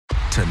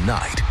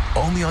Tonight,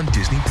 only on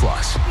Disney+.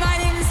 My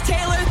name is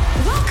Taylor.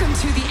 Welcome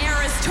to the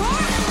Eras Tour.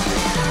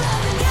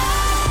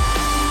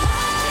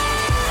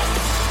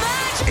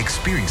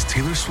 Experience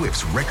Taylor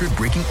Swift's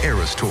record-breaking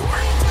Eras Tour.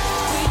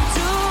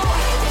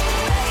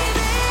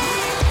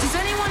 Does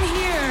anyone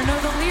here know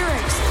the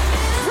lyrics?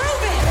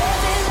 Prove it!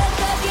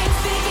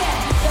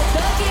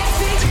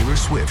 Taylor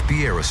Swift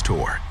The Eras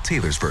Tour,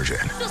 Taylor's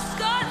version.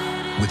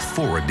 With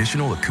 4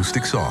 additional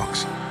acoustic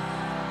songs.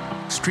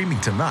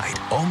 Streaming tonight,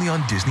 only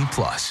on Disney+.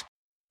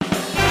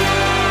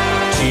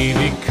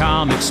 TV,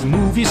 comics,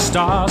 movie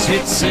stars,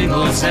 hit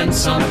singles and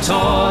some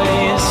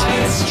toys.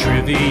 It's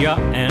trivia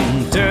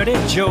and dirty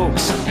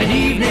jokes, an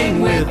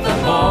evening with the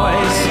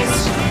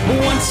boys.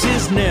 Once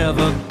is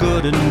never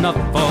good enough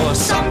for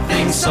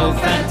something so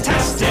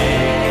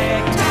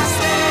fantastic.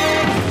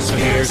 So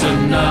here's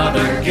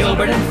another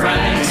Gilbert and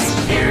Franks.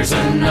 Here's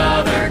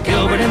another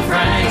Gilbert and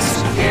Franks.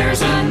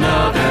 Here's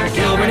another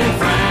Gilbert and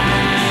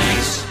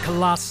Franks.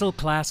 Colossal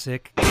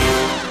classic.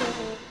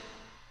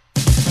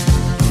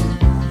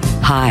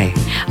 Hi,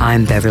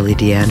 I'm Beverly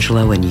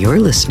D'Angelo, and you're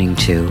listening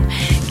to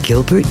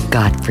Gilbert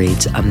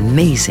Gottfried's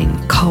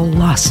amazing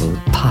Colossal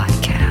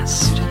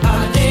Podcast.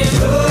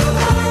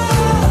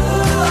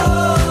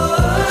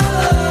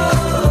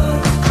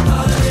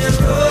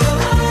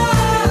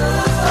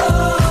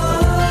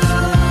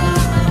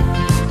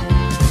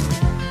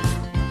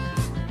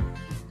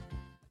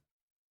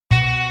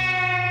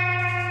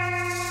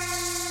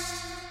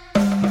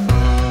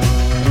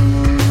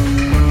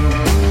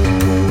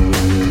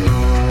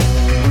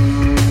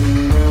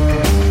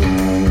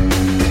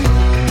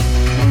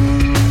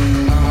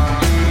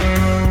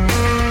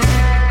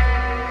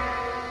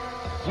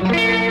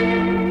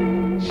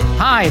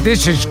 Hi,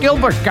 this is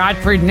Gilbert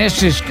Gottfried, and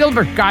this is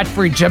Gilbert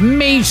Gottfried's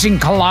amazing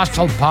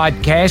Colossal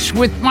Podcast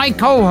with my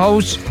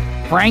co-host,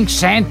 Frank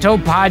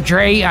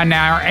Santopadre, and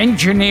our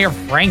engineer,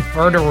 Frank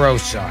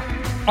Verderosa.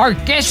 Our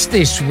guest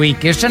this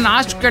week is an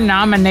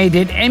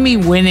Oscar-nominated,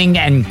 Emmy-winning,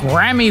 and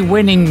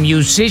Grammy-winning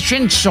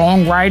musician,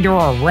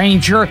 songwriter,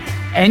 arranger,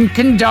 and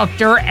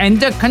conductor,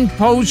 and a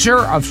composer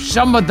of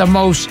some of the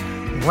most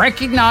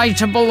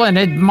recognizable and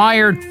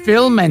admired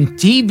film and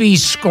TV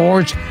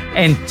scores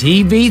and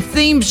TV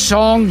theme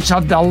songs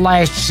of the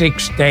last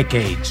 6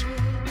 decades.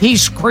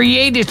 He's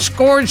created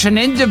scores and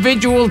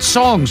individual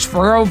songs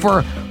for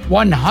over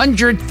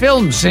 100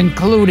 films,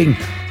 including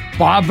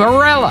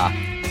Barbarella,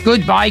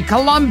 Goodbye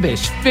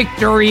Columbus,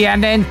 Victory at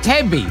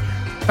Entebbe,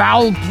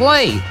 Foul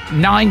Play,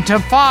 9 to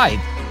 5,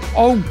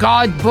 Oh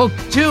God Book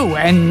 2,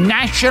 and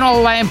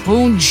National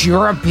Lampoon's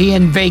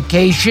European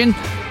Vacation,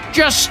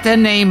 just to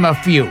name a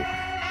few.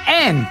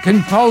 And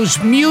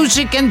composed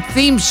music and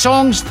theme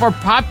songs for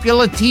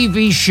popular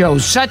TV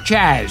shows such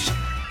as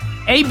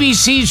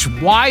ABC's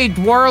Wide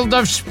World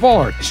of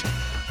Sports,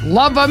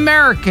 Love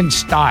American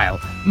Style,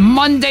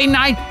 Monday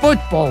Night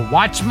Football,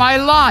 What's My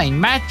Line,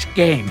 Match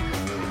Game,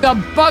 The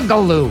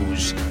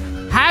Bugaloos,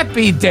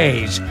 Happy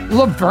Days,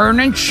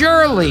 Laverne and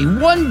Shirley,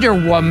 Wonder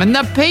Woman,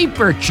 The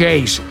Paper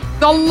Chase,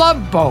 The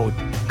Love Boat,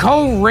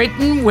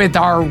 co-written with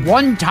our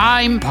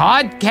one-time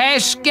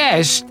podcast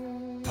guest,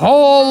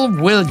 Paul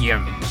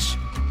Williams.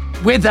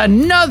 With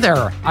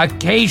another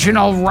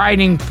occasional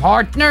writing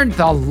partner,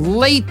 the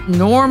late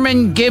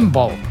Norman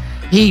Gimbel.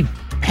 He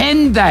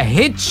penned the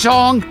hit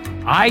song,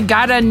 I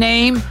Got a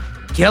Name,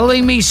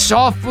 Killing Me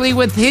Softly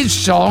with his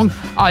song,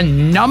 a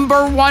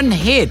 #1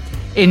 hit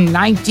in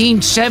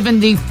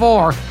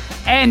 1974,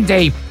 and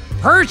a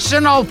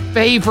personal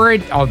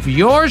favorite of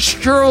yours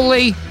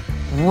truly,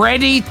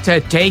 Ready to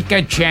Take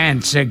a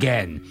Chance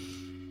Again.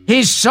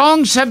 His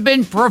songs have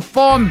been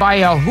performed by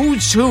a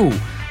who's who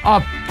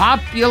of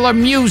popular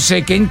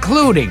music,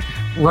 including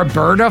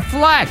Roberta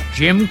Flack,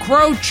 Jim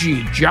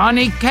Croce,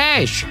 Johnny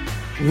Cash,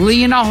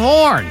 Lena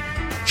Horne,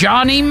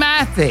 Johnny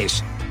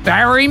Mathis,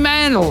 Barry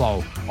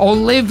Manilow,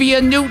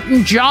 Olivia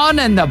Newton-John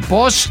and the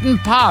Boston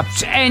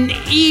Pops, and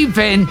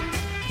even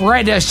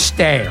Fred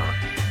Astaire.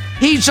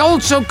 He's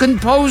also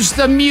composed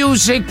the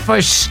music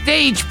for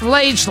stage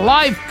plays,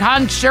 live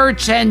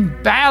concerts, and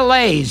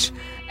ballets,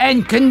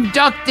 and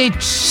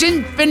conducted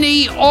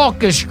symphony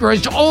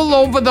orchestras all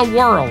over the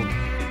world.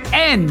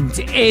 And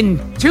in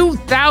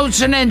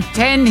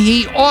 2010,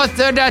 he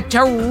authored a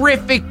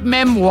terrific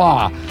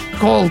memoir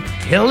called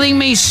Killing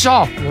Me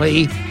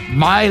Softly,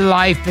 My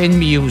Life in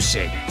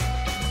Music.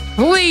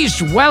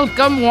 Please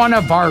welcome one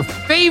of our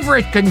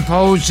favorite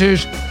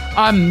composers,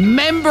 a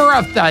member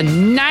of the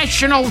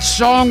National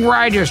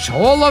Songwriters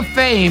Hall of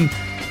Fame,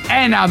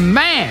 and a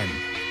man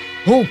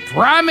who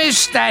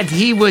promised that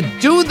he would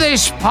do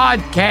this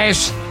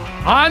podcast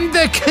on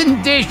the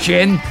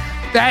condition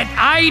that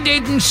I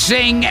didn't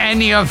sing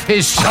any of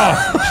his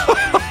songs.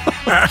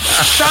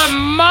 The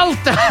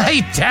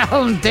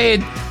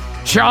multi-talented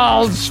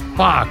Charles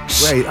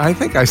Fox. Wait, I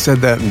think I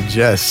said that in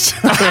jest.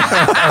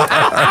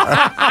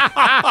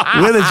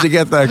 Where did you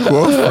get that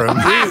quote from?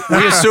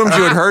 We assumed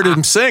you had heard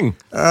him sing.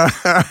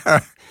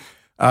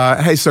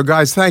 Hey, so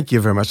guys, thank you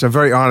very much. I'm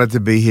very honored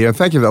to be here.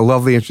 Thank you for the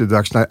lovely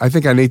introduction. I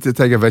think I need to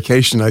take a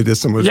vacation. I did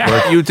so much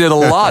work. You did a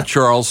lot,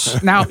 Charles.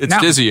 It's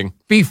dizzying.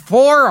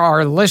 Before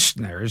our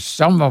listeners,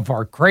 some of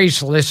our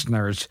crazy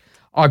listeners,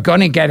 are going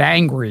to get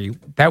angry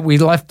that we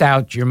left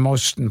out your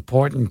most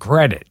important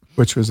credit.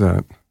 Which was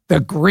that? The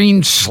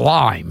green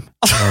slime.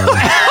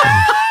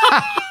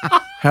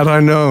 Had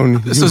I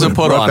known this is a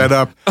put on that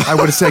up, I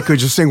would have said,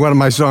 could you sing one of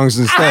my songs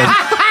instead?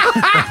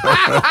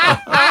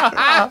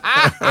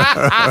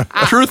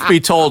 Truth be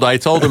told, I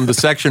told him the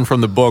section from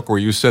the book where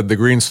you said the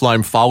green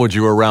slime followed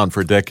you around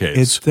for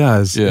decades. It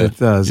does. Yeah. It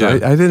does. Yeah.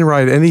 I didn't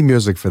write any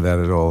music for that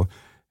at all.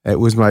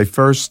 It was my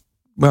first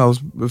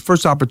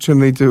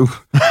opportunity to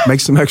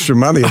make some extra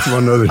money, if you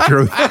want to know the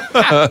truth,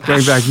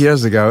 going back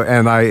years ago.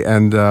 And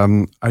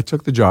I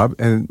took the job,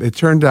 and it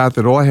turned out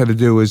that all I had to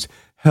do was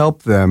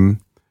help them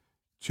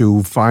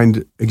to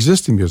find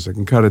existing music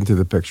and cut into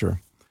the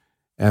picture.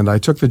 And I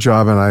took the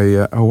job,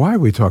 and why are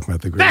we talking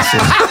about the green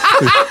slime?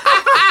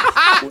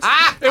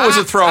 It was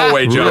a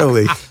throwaway joke.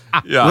 Really?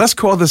 Yeah. Let's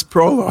call this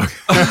prologue.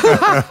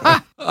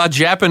 A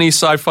Japanese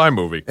sci-fi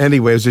movie.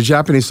 Anyway, it was a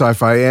Japanese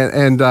sci-fi.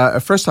 And at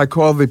first I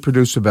called the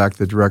producer back,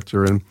 the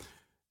director, and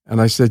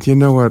I said, you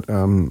know what?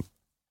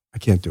 I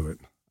can't do it.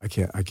 I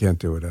can't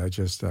do it. I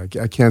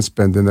can't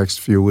spend the next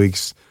few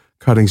weeks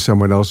cutting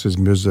someone else's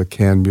music,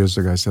 canned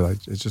music. I said,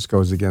 it just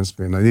goes against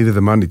me. And I needed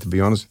the money, to be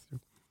honest with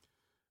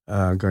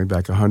you. Going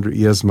back 100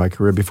 years in my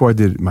career before I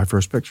did my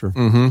first picture.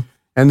 Mm-hmm.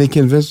 And he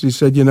convinced me, he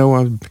said,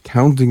 I'm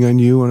counting on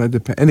you, and I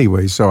depend.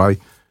 Anyway, so I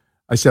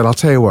said, I'll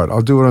tell you what,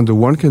 I'll do it under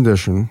one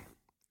condition,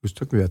 which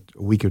took me about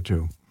a week or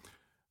two.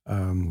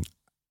 And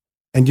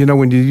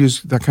when you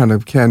use that kind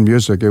of canned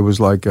music, it was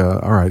like,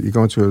 all right,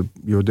 you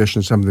you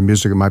audition some of the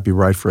music, it might be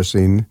right for a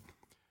scene.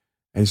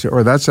 And you say,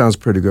 that sounds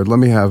pretty good. Let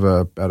me have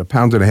about 1.5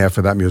 pounds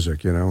of that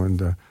music,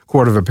 and a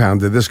quarter of a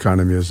pound of this kind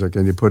of music,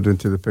 and you put it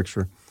into the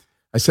picture.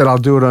 I said, I'll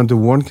do it under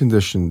one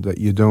condition, that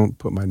you don't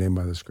put my name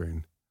on the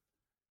screen.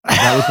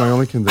 That was my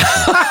only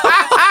condition.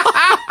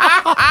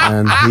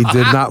 And he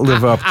did not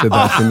live up to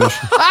that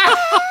condition.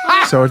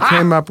 So it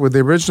came up with the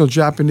original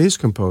Japanese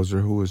composer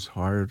who was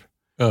hired.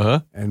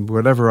 Uh-huh. And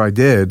whatever I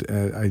did,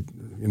 I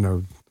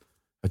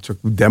took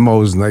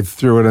demos and I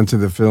threw it into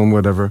the film,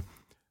 whatever.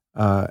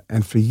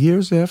 And for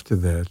years after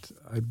that,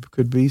 I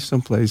could be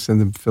someplace in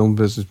the film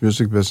business,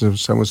 music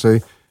business, someone would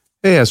say,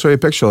 hey, I saw your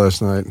picture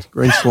last night.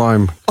 Green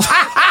slime.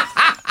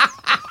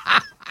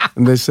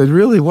 And they said,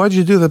 really, why'd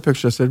you do that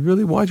picture? I said,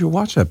 really, why'd you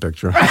watch that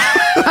picture?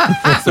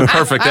 That's the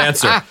perfect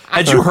answer.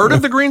 Had you heard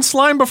of the green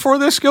slime before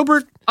this,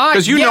 Gilbert?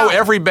 Because you know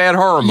every bad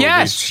horror movie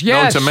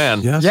known to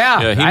man. Yes.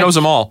 Yeah, he knows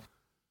them all.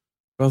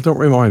 Well, don't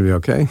remind me,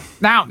 okay?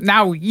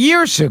 Now,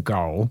 years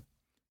ago,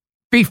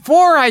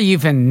 before I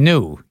even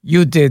knew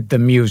you did the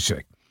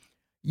music,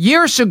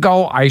 years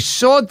ago, I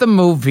saw the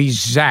movie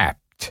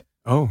Zapped.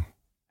 Oh.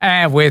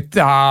 With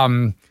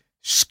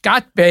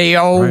Scott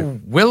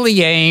Baio,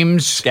 Willie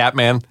Ames.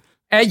 Scatman.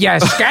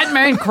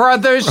 Scatman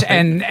Crothers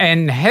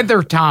and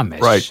Heather Thomas.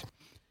 Right.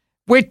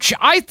 Which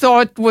I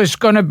thought was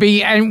going to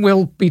be, and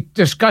we'll be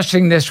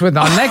discussing this with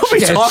our next guest. We'll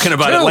be talking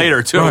about it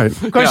later, too. Right.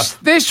 Because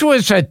this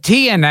was a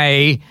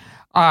TNA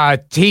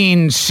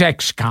teen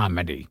sex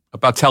comedy.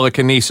 About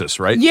telekinesis,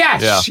 right?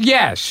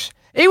 Yes.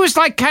 It was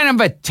like kind of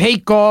a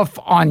takeoff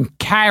on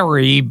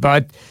Carrie,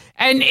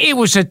 and it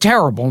was a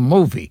terrible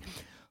movie.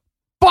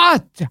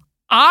 But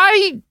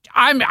I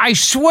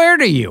swear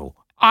to you,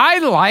 I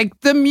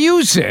liked the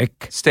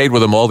music. Stayed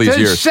with him all these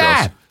years,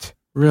 Charles.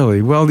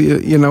 Really? Well,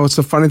 it's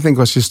a funny thing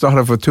because you start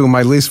off with two of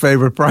my least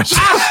favorite projects.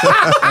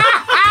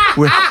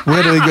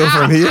 Where do we go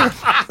from here?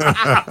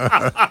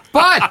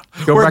 But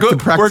we're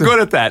good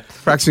at that.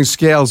 Practicing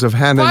scales of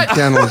hand and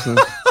candles.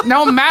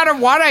 No matter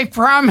what, I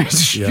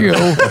promise you,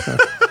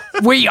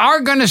 we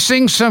are going to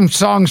sing some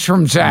songs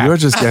from Zapp. You're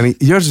just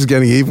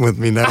getting even with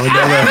me now.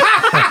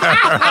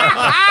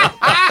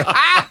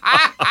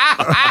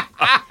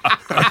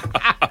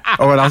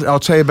 And I'll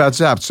tell you about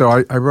Zapp. So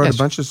I wrote a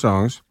bunch of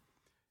songs,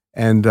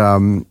 and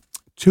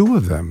two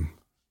of them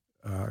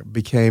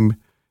became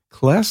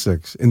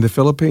classics in the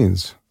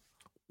Philippines.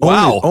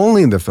 Wow.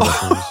 Only in the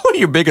Philippines.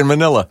 You're big in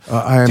Manila.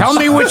 Tell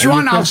me which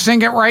one. I'll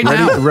sing it right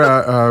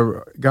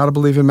now. Gotta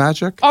Believe in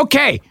Magic.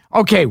 Okay.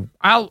 All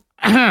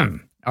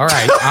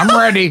right, I'm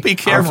ready. Be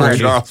careful,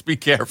 Charles. Be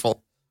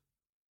careful.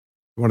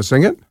 You want to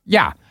sing it?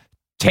 Yeah.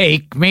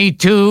 Take me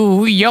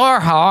to your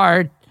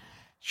heart.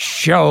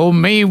 Show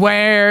me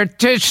where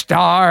to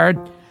start.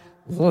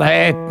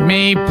 Let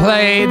me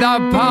play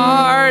the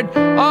part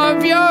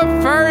of your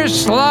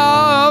first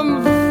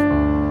love.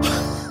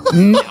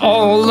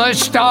 All the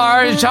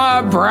stars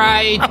are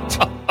bright.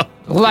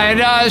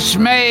 Let us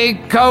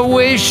make a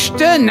wish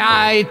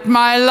tonight,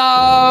 my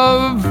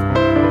love.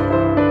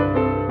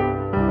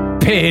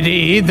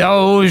 Pity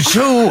those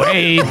who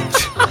wait.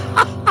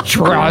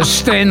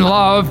 Trust in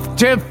love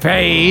to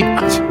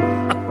fate.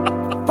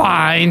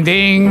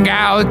 Finding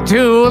out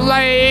too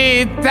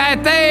late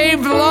that they've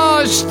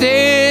lost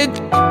it.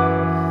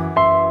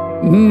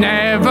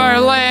 Never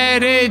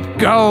let it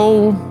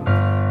go.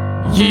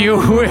 You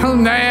will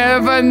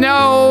never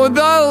know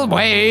the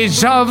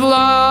ways of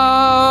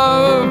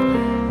love.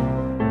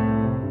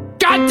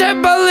 Got to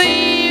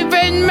believe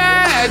in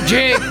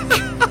magic.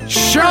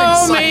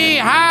 Show me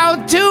how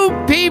two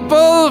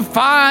people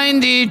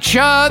find each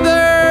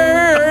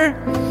other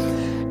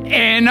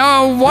in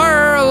a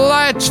world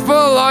that's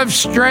full of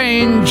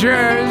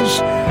strangers.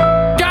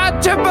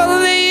 Got to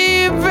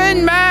believe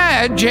in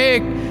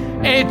magic.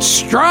 It's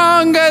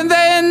stronger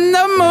than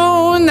the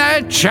moon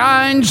that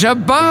shines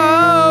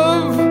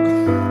above.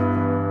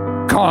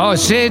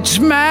 'Cause it's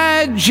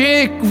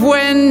magic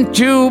when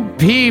two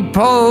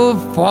people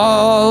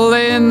fall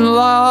in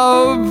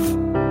love.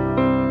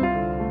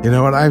 You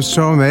know what? I'm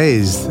so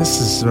amazed. This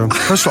is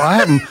first of all, I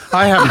haven't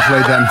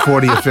played that in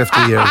 40 or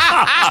 50 years,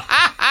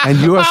 and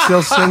you are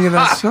still singing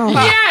that song.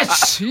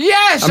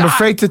 Yes. I'm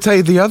afraid to tell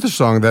you the other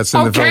song that's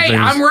in the Philippines. Okay,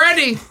 I'm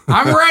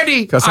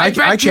ready. Because I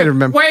can't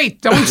remember. Wait,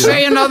 don't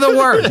say another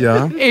word.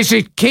 Yeah. Is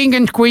it King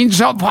and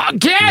Queens of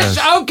Hearts? Yes.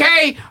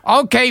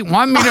 Okay.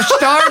 Want me to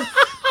start?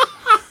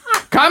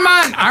 Come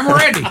on, I'm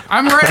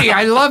ready.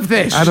 I love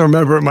this. I don't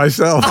remember it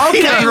myself.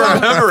 Okay,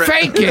 well,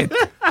 fake it.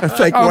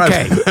 Fake what?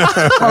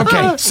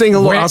 Okay. Sing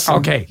along.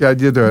 Okay. Yeah,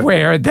 you do it.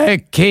 We're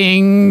the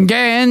King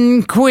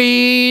and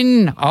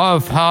Queen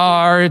of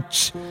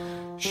Hearts.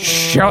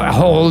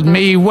 Hold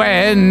me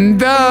when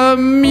the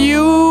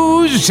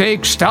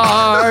music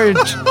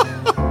starts.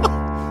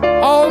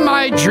 All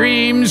my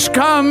dreams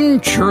come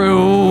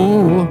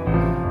true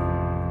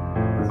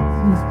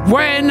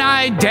when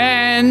I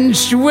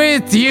dance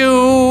with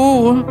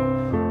you.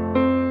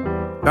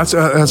 That's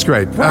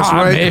great. That's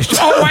Promise.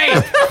 right. Oh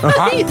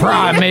wait!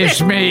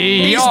 Promise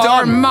me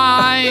you're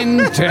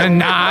mine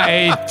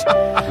tonight.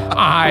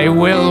 I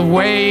will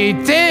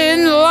wait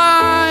in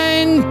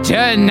line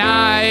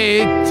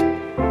tonight.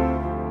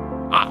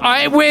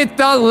 With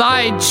the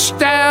lights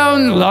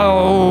down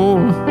low.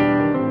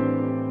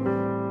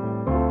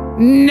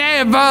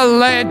 Never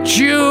let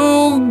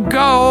you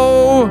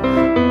go.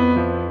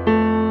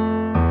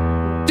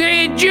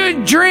 Did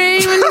you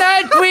dream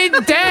that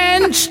we'd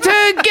dance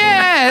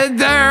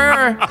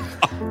together?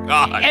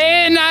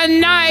 In a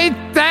night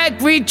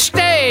that we'd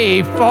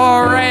stay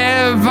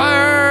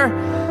forever?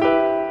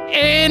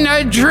 In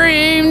a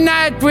dream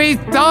that we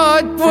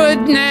thought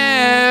would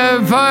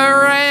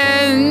never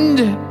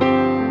end?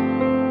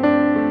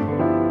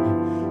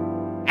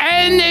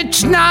 And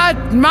it's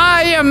not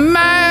my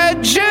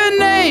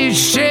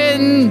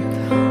imagination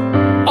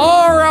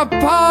or a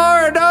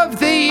part of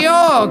the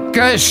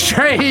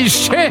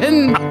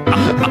orchestration.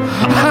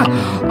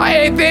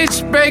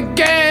 This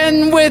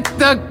began with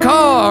the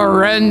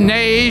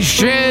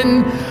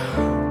coronation,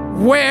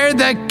 where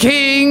the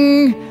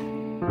king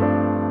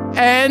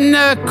and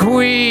the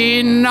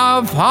queen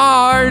of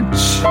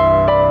hearts.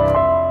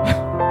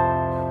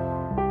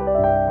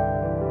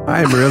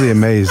 I am really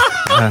amazed.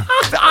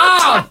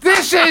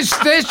 This is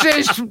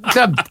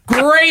the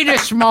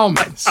greatest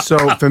moment. So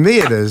for me,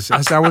 it is.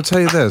 I will tell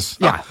you this.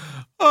 Yeah.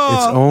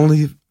 It's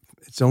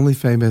only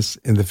famous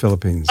in the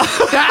Philippines.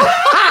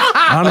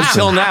 Honestly.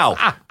 Until now.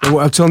 Well,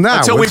 until now.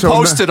 Until we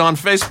posted on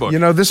Facebook. You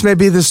know, this may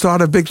be the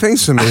start of big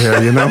things for me here,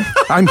 you know.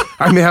 I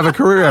may have a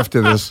career after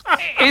this.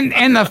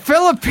 In the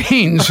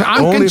Philippines,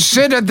 I'm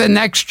considered the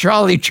next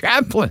Charlie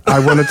Chaplin. I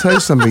want to tell you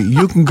something.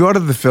 You can go to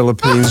the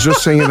Philippines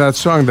just singing that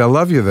song. They'll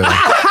love you there.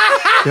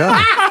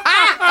 Yeah.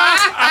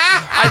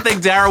 I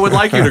think Dara would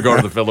like you to go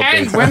to the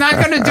Philippines. And we're not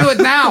going to do it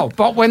now,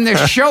 but when the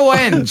show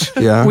ends,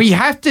 we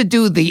have to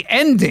do the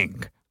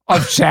ending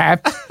of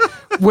Zap,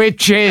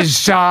 which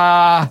is...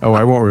 I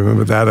won't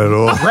remember that at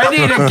all.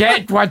 Ready to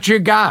get what you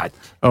got.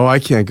 Oh, I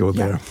can't go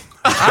there.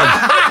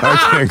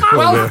 I can't go there.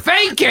 Well,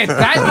 fake it.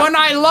 That one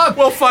I love.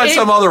 We'll find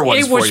some other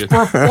ones for you. It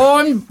was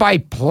performed by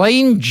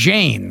Plain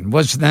Jane,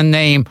 was the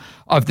name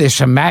of this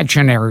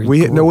imaginary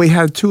group. We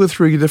had 2 or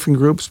 3 different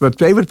groups, but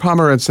David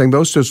Pomerantz sang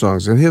those 2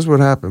 songs, and here's what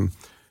happened.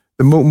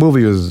 The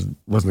movie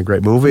wasn't a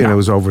great movie, and it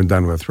was over and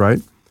done with,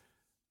 right?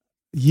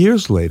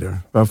 Years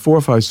later, about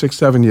 4, 5, 6,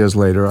 7 years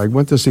later, I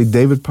went to see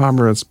David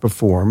Pomerantz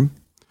perform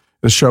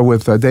a show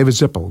with David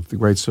Zippel, the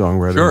great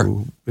songwriter, sure.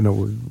 who,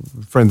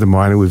 a friend of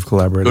mine, and we've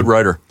collaborated. Good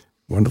writer.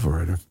 Wonderful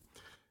writer.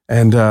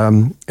 And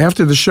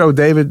after the show,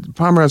 David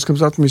Pomerantz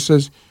comes up to me and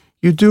says,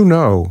 "You do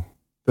know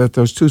that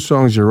those 2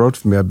 songs you wrote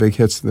for me are big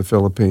hits in the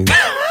Philippines."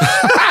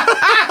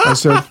 I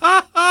said,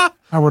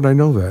 "How would I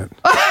know that?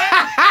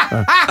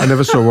 I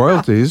never saw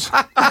royalties,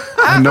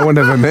 and no one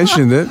ever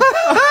mentioned it."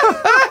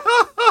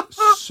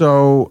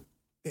 So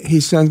he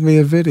sent me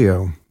a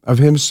video of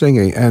him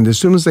singing, and as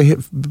soon as they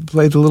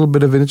played a little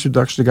bit of an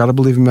introduction to Gotta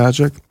Believe in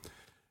Magic,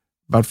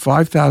 about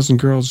 5,000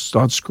 girls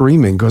start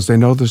screaming because they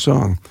know the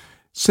song.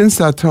 Since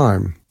that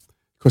time,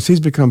 because he's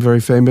become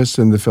very famous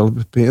in the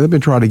Philippines, they've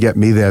been trying to get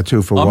me there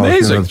too for a while.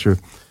 Amazing.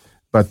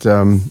 But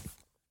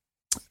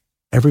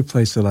every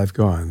place that I've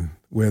gone,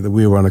 whether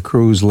we were on a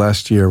cruise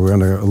last year, we were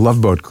on a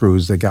Love Boat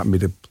cruise, they got me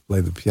to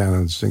play the piano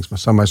and sing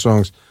some of my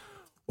songs.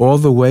 All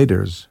the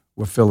waiters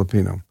were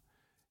Filipino.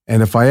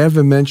 And if I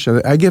ever mention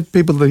it, I give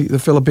people the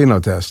Filipino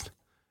test.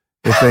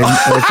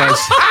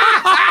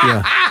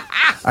 Yeah.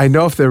 I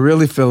know if they're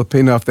really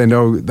Filipino, if they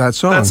know that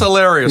song. That's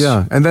hilarious.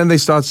 Yeah, and then they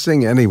start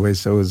singing anyway.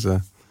 So it was.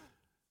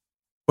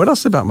 What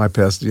else about my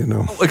past do you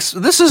know?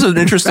 This is an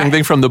interesting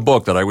thing from the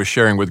book that I was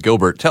sharing with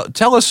Gilbert.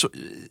 Tell us,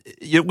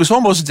 it was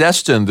almost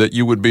destined that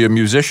you would be a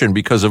musician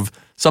because of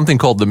something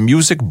called the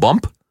music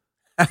bump.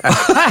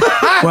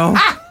 Well,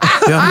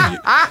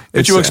 yeah.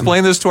 Could you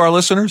explain this to our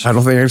listeners? I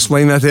don't think I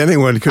explained that to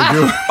anyone, could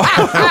you?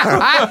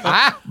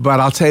 But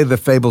I'll tell you the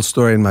fabled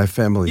story in my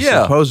family.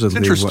 Yeah, supposedly, it's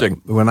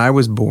interesting. When I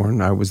was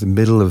born, I was the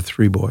middle of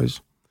 3 boys.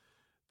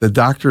 The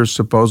doctor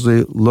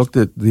supposedly looked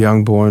at the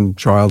young-born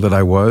child that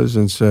I was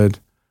and said,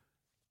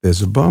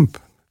 "There's a bump.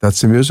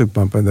 That's a music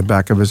bump in the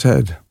back of his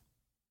head."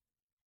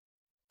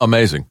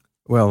 Amazing.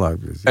 Well,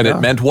 it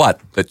meant what?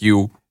 That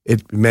you...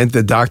 It meant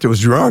the doctor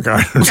was drunk.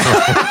 I don't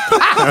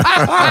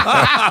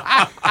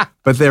know.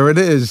 But there it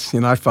is.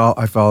 I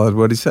followed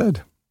what he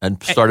said.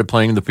 And started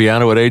playing the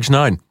piano at age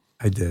 9.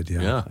 I did,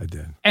 yeah. I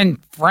did. And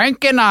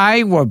Frank and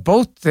I were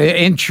both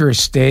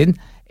interested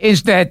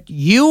is that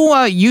you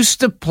used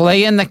to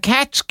play in the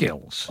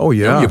Catskills. Oh,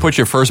 yeah. You put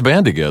your first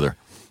band together.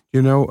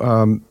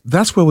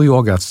 That's where we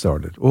all got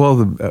started.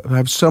 I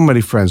have so many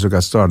friends who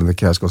got started in the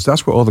Catskills.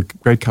 That's where all the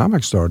great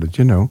comics started,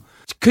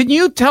 Could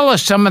you tell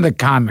us some of the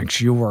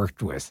comics you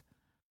worked with?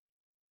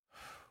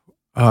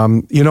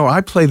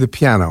 I played the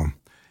piano.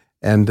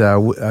 And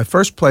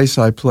first place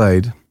I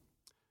played,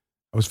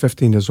 I was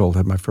 15 years old,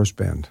 had my first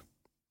band.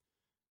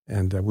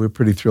 And we were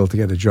pretty thrilled to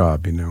get a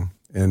job,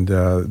 And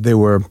there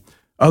were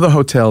other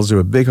hotels. There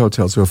were big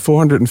hotels. There were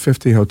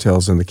 450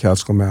 hotels in the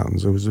Catskill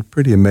Mountains. It was a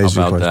pretty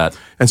amazing place. That?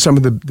 And some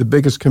of the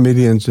biggest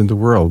comedians in the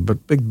world,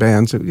 but big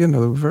bands. They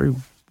were very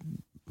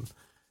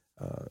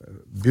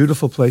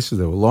beautiful places.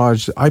 They were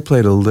large. I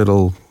played a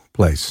little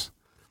place.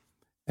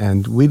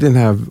 And we didn't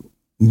have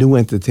new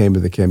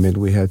entertainment that came in.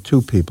 We had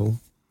 2 people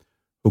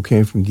who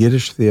came from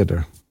Yiddish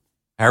theater.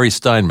 Harry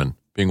Steinman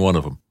being one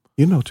of them.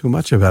 You know too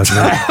much about me.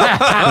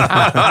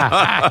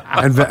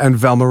 and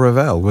Velma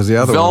Ravel was the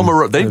other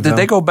one. Did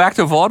they go back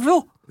to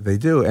vaudeville? They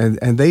do,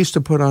 and they used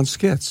to put on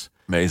skits.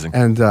 Amazing.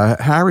 And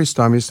Harry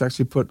Steinman used to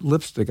actually put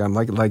lipstick on,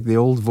 like the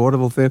old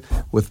vaudeville thing,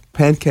 with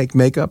pancake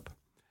makeup,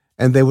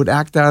 and they would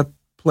act out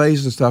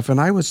plays and stuff,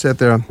 and I would sit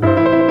there,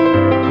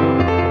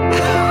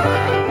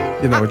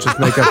 just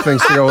make up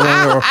things to go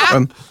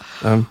along.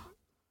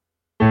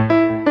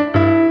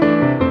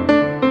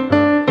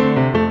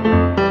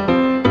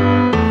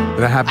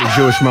 A happy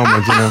Jewish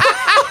moment,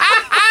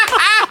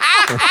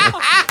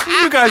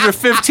 You guys are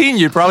 15.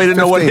 You probably didn't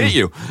know what hit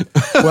you.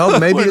 Well,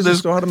 maybe it's the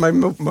start of my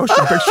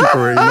motion picture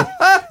career.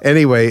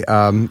 Anyway,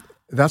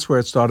 that's where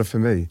it started for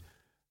me.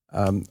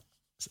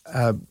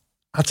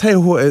 I'll tell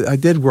you who I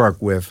did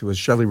work with was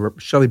Shelley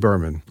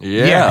Berman.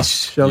 Yeah.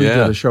 Yes. Shelley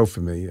did a show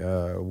for me.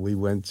 We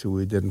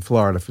did in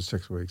Florida for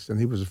 6 weeks, and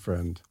he was a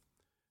friend.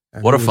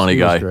 And what a funny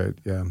guy. He was great.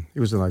 Yeah,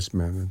 he was a nice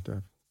man.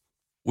 And,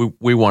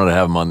 we wanted to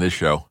have him on this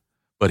show.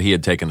 But he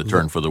had taken a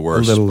turn for the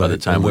worse by the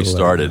time we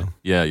started.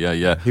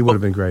 Yeah. He would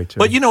have been great, too.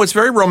 But, it's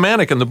very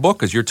romantic in the book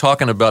because you're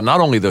talking about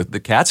not only the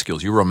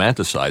Catskills, you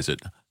romanticize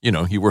it.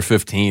 You were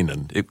 15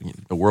 and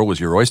the world was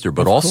your oyster,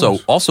 but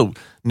also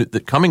the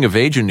coming of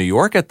age in New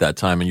York at that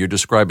time, and you're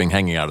describing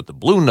hanging out at the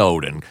Blue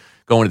Note and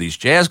going to these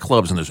jazz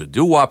clubs, and there's a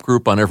doo-wop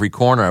group on every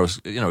corner. I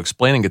was,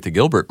 explaining it to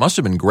Gilbert. Must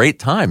have been great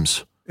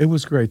times. It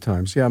was great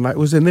times, yeah. And it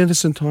was an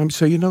innocent time.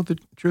 So, the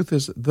truth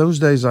is, those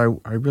days I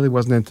really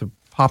wasn't into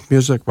pop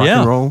music, rock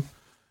and roll.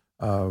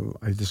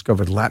 I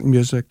discovered Latin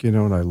music,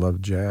 and I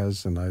loved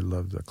jazz and I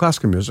loved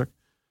classical music.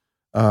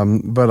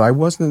 But I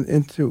wasn't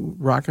into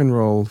rock and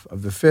roll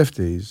of the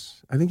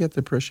 50s. I didn't get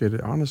to appreciate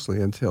it,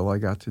 honestly, until I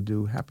got to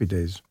do Happy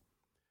Days.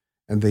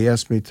 And they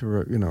asked me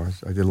to,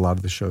 I did a lot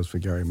of the shows for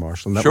Gary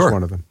Marshall, and that was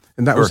one of them.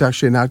 And that was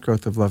actually an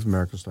outgrowth of Love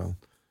American Style.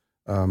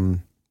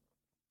 When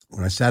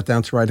I sat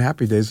down to write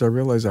Happy Days, I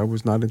realized I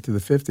was not into the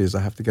 50s. I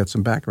have to get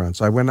some background.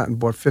 So I went out and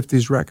bought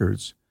 50s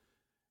records.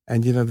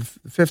 And, the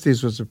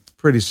 50s was a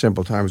pretty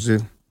simple time. It was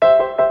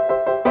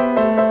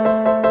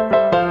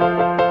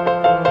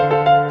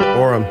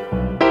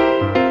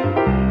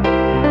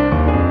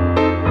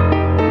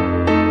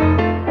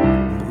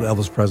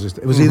Elvis Presley.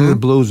 It was either the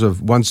blues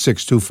of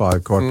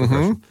 1625 chord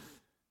progression.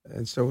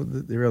 And so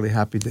the really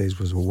Happy Days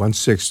was a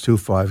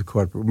 1625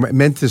 chord,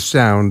 meant to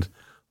sound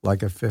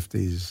like a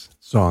 50s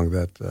song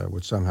that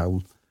would somehow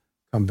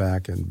come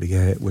back and be a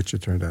hit, which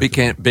it turned out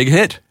became big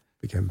hit.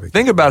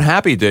 Thing about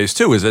Happy Days,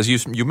 too, is as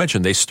you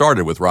mentioned, they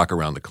started with Rock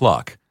Around the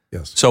Clock.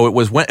 Yes. So it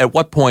was at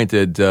what point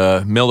did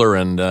Miller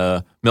and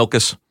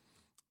Milkus,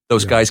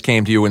 those guys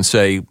came to you and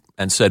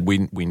said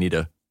we need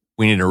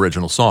an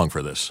original song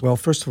for this? Well,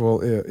 first of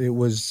all, it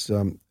was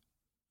in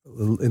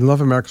Love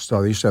American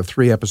Style. They used to have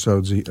 3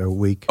 episodes a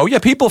week. Oh yeah,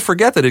 people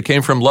forget that it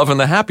came from Love and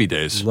the Happy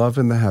Days. Love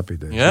and the Happy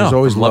Days. Yeah, it was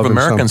always Love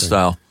American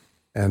Style.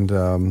 And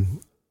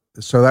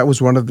so that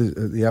was one of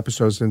the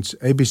episodes. And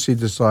ABC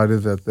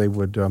decided that they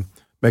would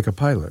make a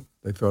pilot.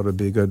 They thought it'd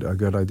be a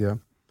good idea,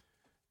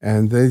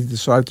 and they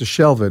decided to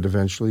shelve it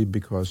eventually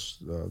because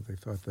they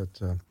thought that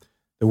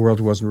the world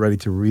wasn't ready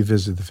to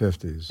revisit the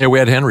 50s. Yeah, we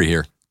had Henry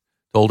here,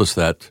 told us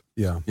that.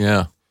 Yeah.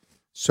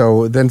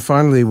 So then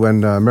finally,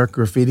 when American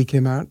Graffiti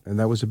came out, and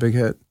that was a big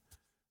hit,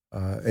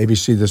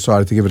 ABC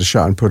decided to give it a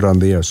shot and put it on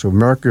the air. So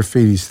American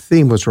Graffiti's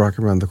theme was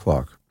Rockin' Around the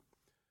Clock.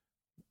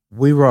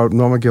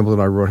 Norman Gimbel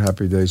and I wrote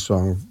Happy Days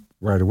song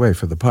right away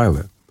for the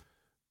pilot.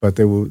 But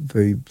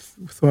they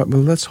thought,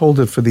 well, let's hold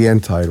it for the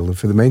end title. And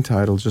for the main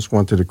title, just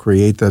wanted to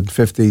create that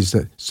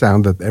 50s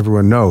sound that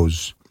everyone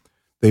knows.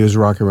 They used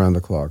Rockin' Around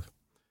the Clock.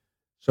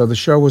 So the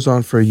show was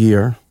on for a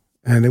year,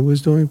 and it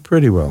was doing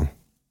pretty well.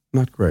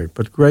 Not great,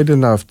 but great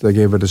enough they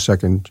gave it a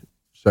second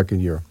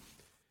year.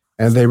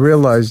 And they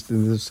realized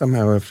that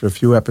somehow after a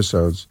few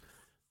episodes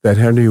that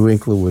Henry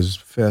Winkler was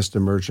fast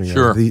emerging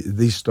as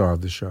the star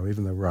of the show,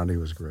 even though Ronnie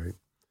was great,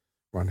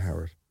 Ron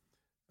Howard.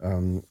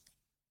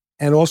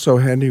 And also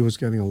Henry was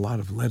getting a lot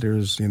of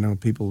letters,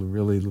 people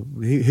really,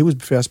 he was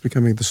fast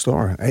becoming the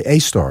star, a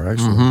star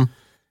actually. Mm-hmm.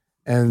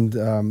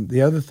 And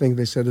the other thing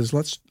they said is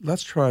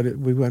let's try it.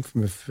 We went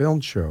from a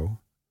film show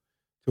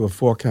to a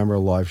 4-camera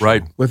live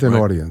show with an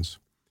audience.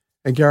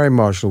 And Gary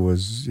Marshall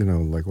was,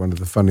 like one of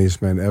the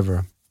funniest men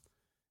ever.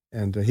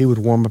 And he would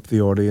warm up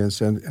the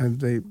audience, and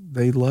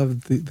they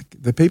loved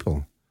the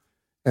people.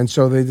 And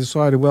so they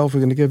decided, well, if we're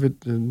going to give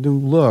it a new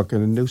look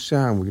and a new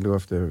sound, we're going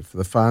to do it for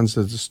the fans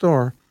at the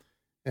store.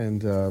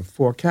 And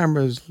 4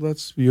 cameras,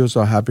 let's use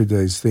our Happy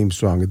Days theme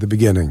song at the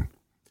beginning.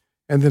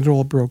 And then it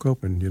all broke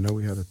open.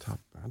 We had a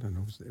top, I don't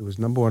know, it was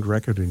 #1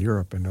 record in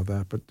Europe, I know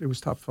that, but it was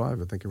top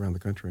 5, I think, around the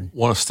country.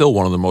 Still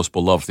one of the most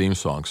beloved theme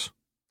songs.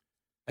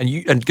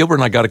 And Gilbert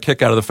and I got a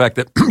kick out of the fact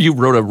that you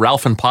wrote a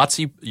Ralph and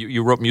Potsy.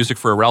 You wrote music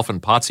for a Ralph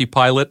and Potsy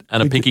pilot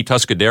and a Pinky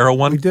Tuscadero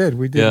one. We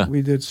did. Yeah.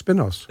 We did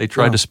spin-offs. They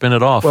tried to spin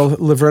it off. Well,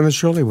 Laverne and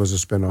Shirley was a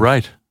spin-off.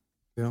 Right.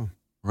 Yeah.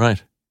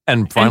 Right.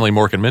 And finally,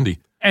 Mork and Mindy.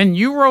 And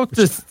you wrote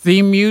the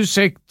theme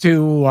music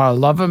to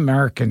Love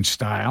American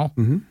Style,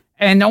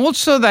 and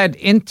also that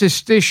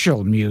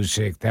interstitial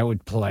music that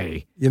would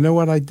play. You know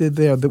what I did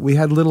there? That we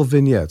had little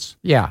vignettes.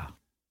 Yeah.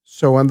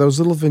 So on those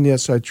little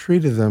vignettes, I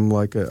treated them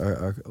like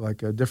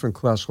a different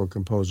classical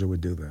composer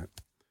would do that.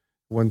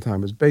 One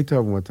time it was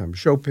Beethoven, one time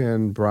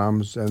Chopin,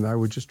 Brahms, and I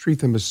would just treat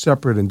them as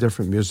separate and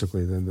different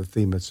musically than the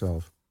theme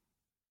itself.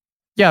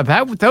 Yeah,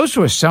 those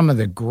were some of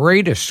the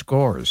greatest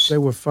scores. They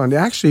were fun.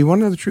 Actually,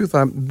 one of the truth,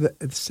 the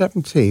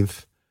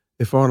 17th,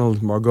 if Arnold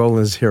Margolin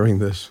is hearing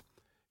this,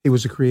 he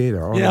was a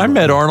creator. Arnold I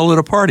met Arnold at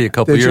a party a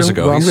couple of years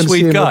ago. Well, He's a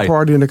sweet guy. I'm going to see him guy. at a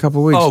party in a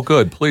couple of weeks. Oh,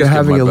 good. Please. They're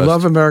having a best.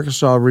 Love American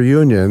Style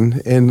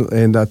reunion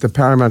in at the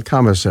Paramount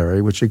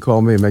Commissary, which he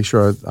called me and make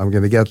sure I'm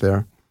going to get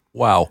there.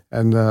 Wow.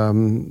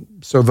 And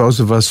so those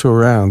of us who are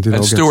around,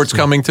 and Stuart's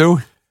coming too.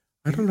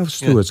 I don't know if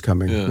Stuart's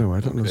coming. Yeah. No,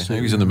 I don't know.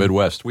 Maybe he's in the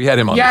Midwest. We had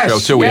him on the show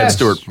too. We had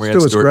Stuart.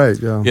 Stuart's great.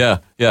 Yeah.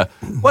 Yeah.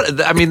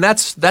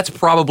 That's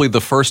probably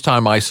the first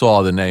time I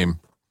saw the name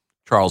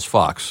Charles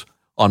Fox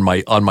on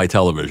my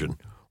television.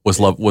 Was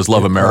Love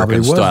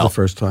American Style. Was the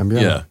first time.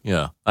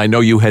 Yeah. I know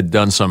you had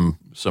done some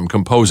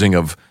composing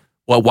of.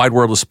 Well, Wide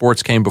World of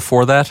Sports came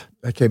before that?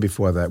 That came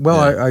before that. Well,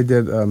 I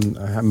did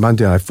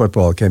Monday Night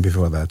Football. It came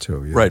before that,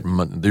 too. Yeah. Right,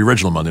 the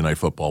original Monday Night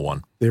Football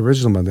one. The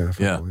original Monday Night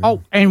Football, yeah.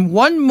 Oh, and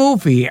one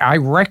movie I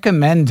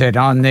recommended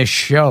on this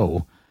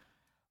show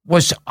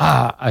was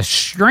a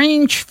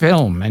strange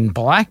film in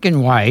black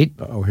and white.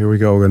 Oh, here we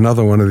go.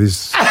 Another one of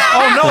these.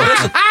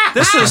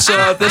 This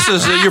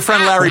is your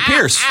friend Larry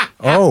Pierce.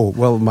 Oh,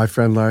 well, my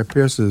friend Larry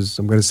Pierce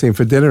I'm going to see him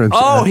for dinner.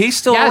 He's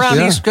still around.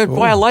 Yeah. He's good.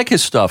 Boy, I like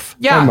his stuff.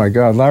 Yeah. Oh, my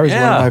God. Larry's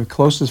one of my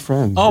closest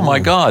friends. Oh, my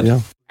God.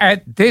 Yeah.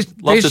 This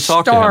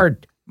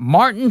starred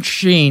Martin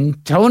Sheen,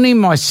 Tony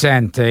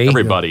Musante.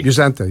 Everybody.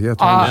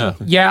 Musante,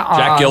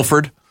 Jack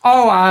Gilford.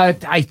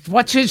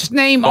 What's his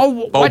name?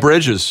 Bo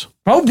Bridges.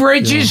 Bo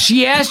Bridges,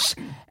 yes.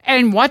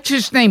 And what's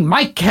his name?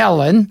 Mike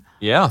Kellen.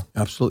 Yeah.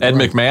 Absolutely. Ed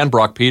McMahon,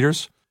 Brock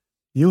Peters.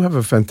 You have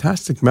a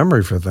fantastic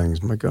memory for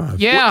things. My God.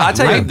 Yeah. Well, I'll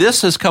tell you,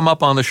 this has come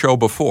up on the show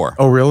before.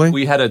 Oh, really?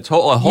 We had a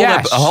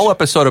whole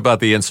episode about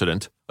the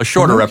incident, a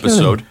shorter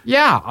episode.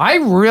 Yeah, I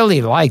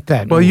really like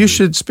that movie. Well, you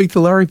should speak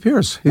to Larry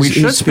Pierce. We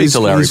should speak to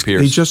Larry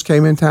Pierce. He just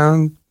came in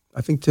town,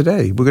 I think,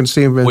 today. We're going to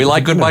see him. We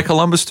like Goodbye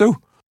Columbus, too.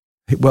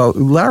 Well,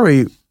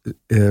 Larry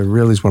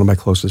really is one of my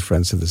closest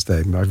friends to this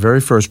day. My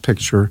very first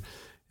picture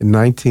in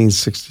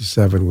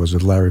 1967 was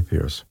with Larry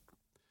Pierce.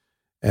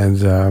 And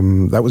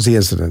that was the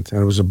incident. And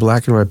it was a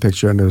black and white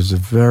picture, and it was a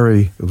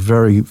very,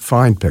 very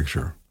fine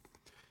picture.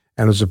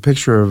 And it was a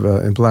picture of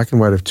in black and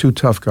white of two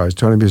tough guys,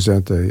 Tony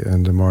Musante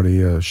and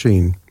Marty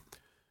Sheen,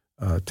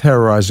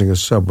 terrorizing a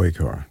subway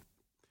car.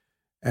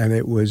 And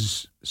it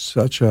was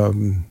such a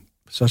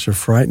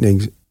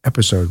frightening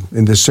episode.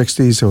 In the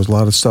 60s, there was a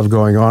lot of stuff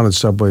going on in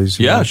subways.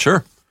 Yeah,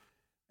 sure.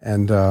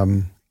 And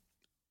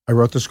I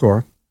wrote the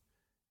score,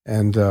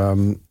 and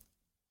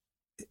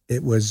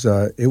it was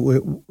a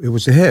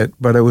hit,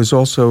 but it was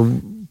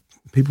also,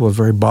 people were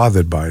very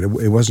bothered by it.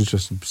 It wasn't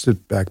just a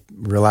sit back,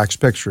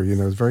 relaxed picture. It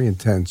was very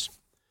intense.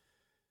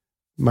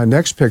 My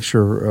next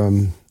picture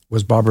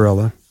was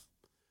Barbarella.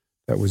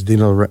 That was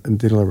Dino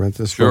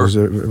Laurentiis. Sure.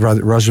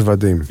 Raja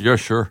Vadim. Yeah,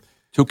 sure.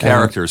 Two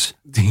characters,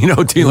 Dino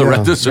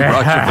Laurentiis and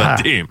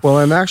Raja Vadim. Well,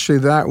 and actually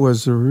that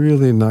was a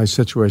really nice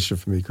situation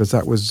for me because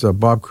that was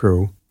Bob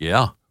Crew.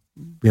 Yeah.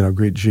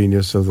 great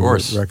genius of the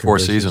record Four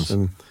business. Seasons.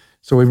 And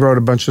so we wrote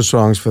a bunch of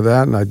songs for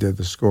that, and I did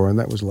the score, and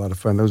that was a lot of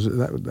fun.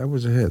 That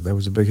was a hit. That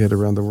was a big hit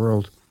around the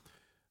world.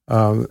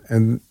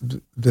 And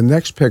the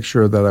next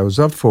picture that I was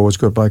up for was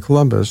Goodbye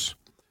Columbus.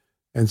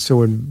 And so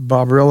when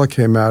Barbarella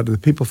came out, the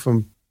people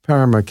from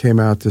Paramount came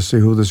out to see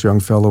who this young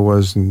fellow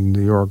was in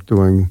New York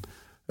doing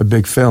a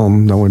big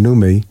film. No one knew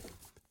me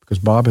because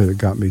Bob had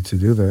got me to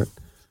do that.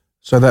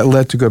 So that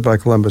led to Goodbye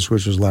Columbus,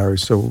 which was Larry.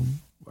 So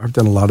I've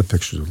done a lot of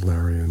pictures of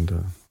Larry.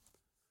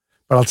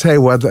 But I'll tell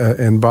you what,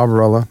 in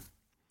Barbarella,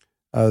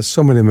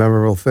 so many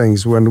memorable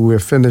things. When we were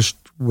finished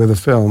with the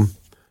film,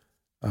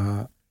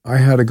 I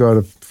had to go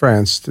to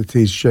France to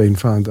teach Jane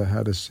Fonda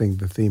how to sing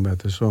the theme of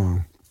the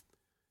song.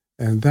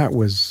 And that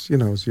was,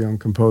 as a young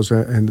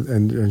composer,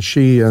 and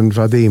she and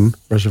Vadim,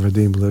 Russia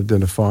Vadim, lived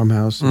in a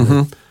farmhouse.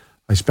 Mm-hmm.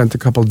 I spent a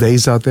couple of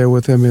days out there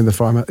with him in the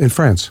farmhouse in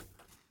France,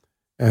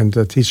 and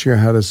teaching her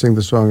how to sing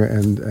the song.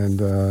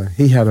 And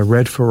he had a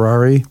red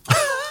Ferrari.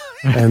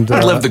 And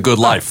he lived a good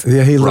life.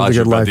 Yeah, he lived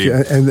Roger a good life.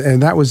 Vadim.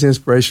 And that was the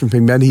inspiration for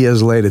me many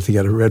years later to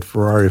get a red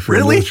Ferrari. For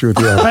Really? the truth,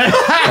 yeah.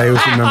 I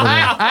always remember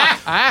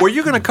that. Were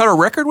you going to cut a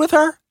record with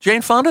her,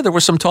 Jane Fonda? There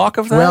was some talk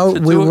of that. Well,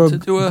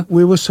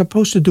 we were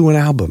supposed to do an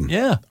album.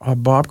 Yeah. Our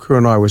Bob crew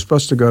and I were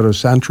supposed to go to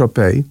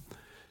Saint-Tropez,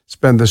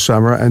 spend the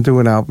summer, and do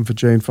an album for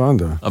Jane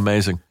Fonda.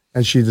 Amazing.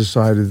 And she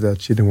decided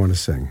that she didn't want to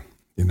sing,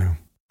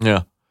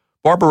 Yeah.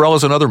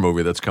 Barbarella's another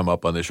movie that's come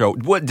up on the show.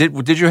 What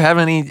did you have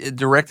any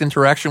direct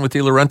interaction with De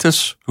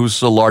Laurentiis,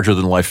 who's a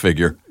larger-than-life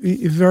figure?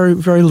 Very,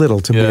 very little,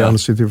 to be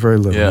honest with you, very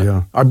little,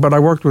 yeah. But I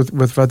worked with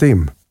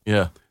Vadim,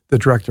 the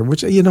director,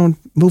 which,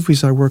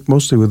 movies I work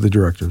mostly with the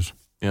directors.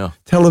 Yeah.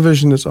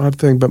 Television is an odd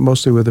thing, but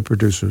mostly with the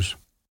producers.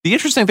 The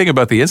interesting thing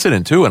about the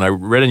incident, too, and I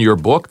read in your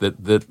book that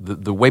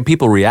the way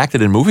people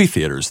reacted in movie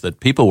theaters,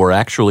 that people were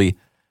actually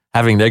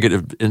having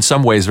negative, in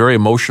some ways, very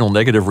emotional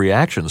negative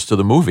reactions to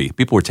the movie.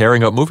 People were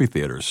tearing up movie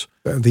theaters.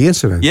 The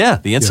incident. Yeah,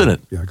 the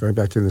incident. Yeah, going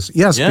back to this.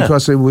 Yes,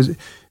 because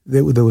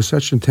there was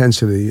such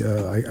intensity.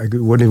 I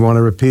wouldn't even want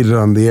to repeat it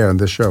on the air on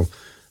this show.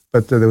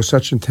 But there was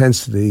such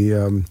intensity,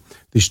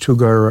 these two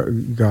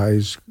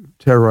guys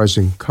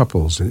terrorizing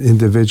couples and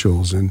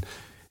individuals. And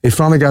it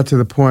finally got to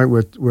the point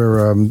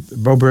where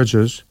Beau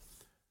Bridges,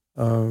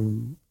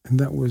 and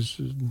that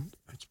was,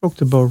 I spoke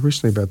to Beau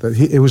recently about that.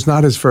 It was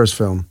not his first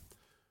film.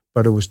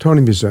 But it was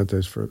Tony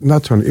Musente's first.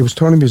 Not Tony. It was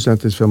Tony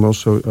Musente's film.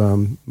 Also,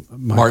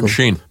 Martin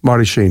Sheen.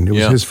 Marty Sheen. It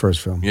was his first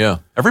film. Yeah,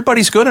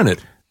 everybody's good in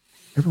it.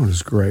 Everyone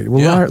is great.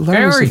 Well,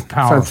 very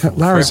powerful.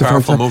 Larry's very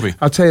powerful movie.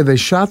 I'll tell you, they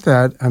shot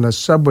that on a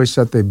subway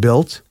set they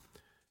built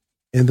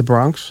in the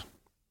Bronx.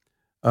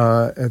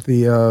 At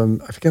the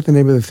I forget the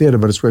name of the theater,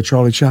 but it's where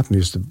Charlie Chaplin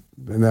used to.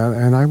 And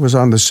I was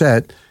on the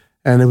set,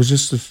 and it was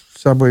just a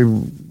subway.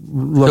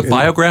 The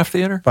Biograph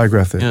Theater.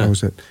 Biograph Theater. That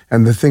was it.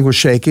 And the thing was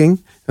shaking.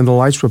 And the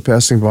lights were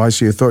passing by,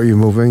 so you thought you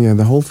were moving, and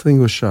the whole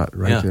thing was shot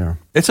right there.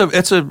 It's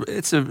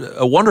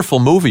a wonderful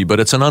movie, but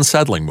it's an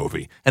unsettling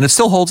movie, and it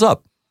still holds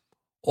up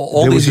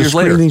all these years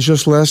later. There was a screening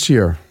just last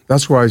year.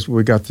 That's why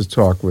we got to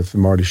talk with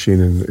Marty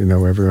Sheen, and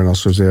everyone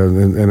else was there,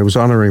 and it was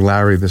honoring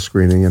Larry, the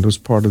screening, and it was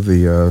part of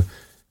the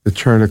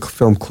Turner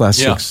Film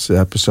Classics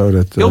episode.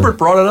 At Gilbert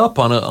brought it up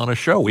on a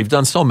show. We've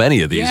done so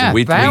many of these, and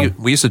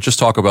we used to just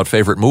talk about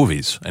favorite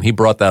movies, and he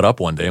brought that up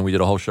one day, and we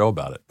did a whole show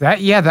about it.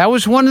 That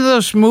was one of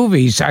those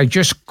movies I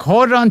just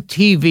caught on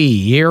TV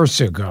years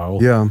ago.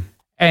 Yeah.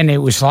 And it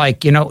was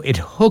like, it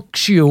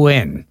hooks you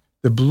in.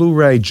 The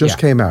Blu-ray just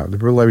came out. The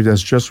Blu-ray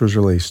just was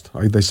released.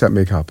 They sent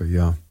me a copy,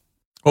 yeah.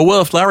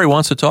 Well, if Larry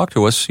wants to talk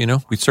to us,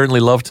 we'd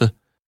certainly love to.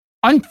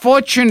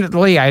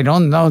 Unfortunately, I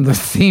don't know the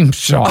theme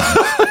song.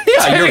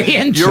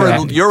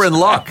 You're in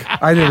luck.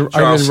 I didn't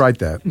write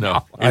that.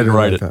 No, I didn't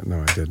write that.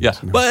 No, I didn't. Yeah.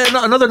 No. But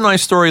another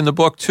nice story in the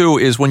book, too,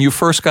 is when you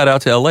first got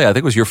out to L.A., I think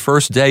it was your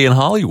first day in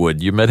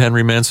Hollywood, you met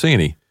Henry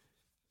Mancini.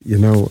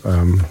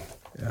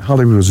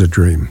 Hollywood was a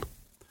dream.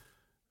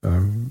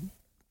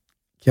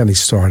 Getting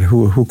started,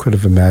 who could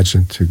have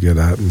imagined to get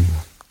out and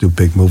do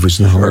big movies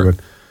in Hollywood?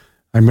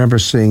 I remember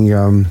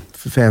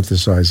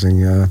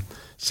fantasizing,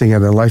 seeing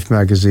at a Life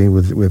magazine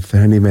with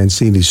Henry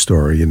Mancini's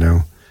story,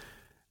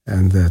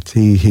 And that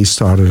he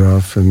started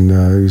off, and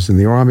he was in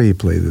the Army. He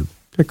played the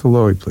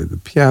piccolo, he played the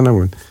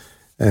piano,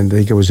 and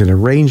he was an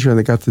arranger, and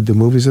they got to do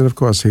movies. And of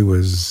course, he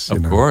was,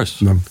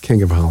 the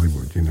king of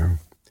Hollywood,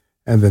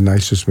 and the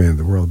nicest man in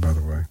the world, by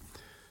the way.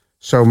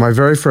 So my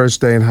very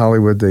first day in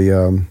Hollywood,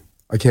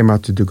 I came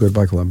out to do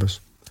Goodbye Columbus,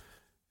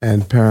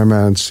 and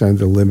Paramount sent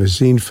a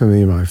limousine for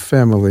me and my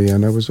family,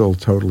 and it was all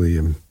totally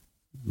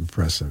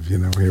impressive.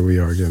 Here we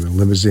are again, a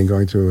limousine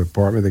going to an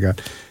apartment they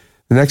got.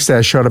 The next day,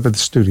 I showed up at the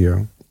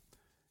studio.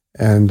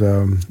 And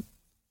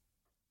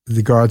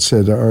the guard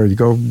said, all right, you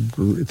go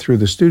through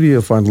the studio,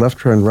 you'll find left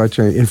turn, right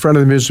turn. In front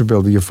of the music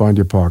building, you'll find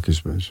your parking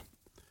space.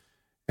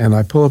 And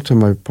I pull up to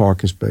my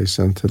parking space,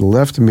 and to the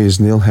left of me is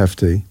Neil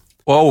Hefti.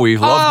 Oh, we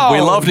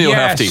love Neil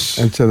Hefti.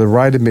 And to the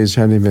right of me is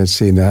Henry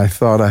Mancini. I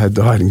thought I had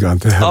died and gone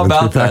to heaven. How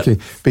about that?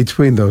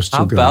 Between those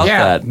two guys. How about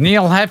that?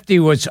 Neil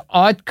Hefti was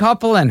Odd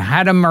Couple and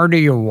How to Murder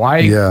Your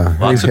Wife. Yeah,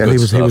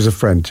 he was a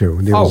friend,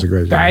 too. Neil was a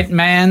great guy.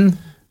 Batman.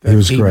 He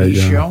was TV great,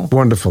 yeah. show.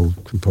 Wonderful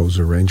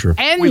composer, arranger.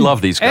 And, We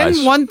love these guys.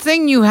 And one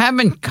thing you have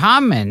in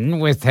common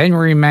with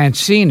Henry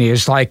Mancini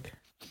is like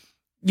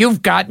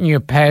you've gotten you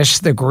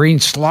past the green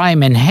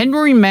slime, and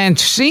Henry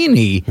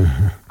Mancini,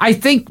 I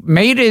think,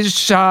 made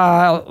his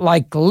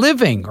like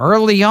living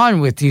early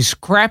on with these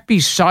crappy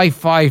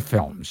sci-fi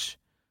films.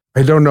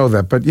 I don't know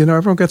that, but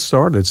everyone gets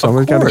started.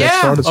 Someone's got to get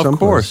started Of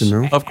someplace.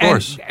 course. Of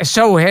course.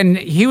 And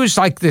he was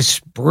like this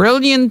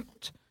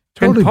brilliant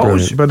Totally composer.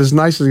 brilliant, but as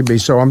nice as he be.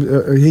 So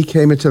he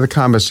came into the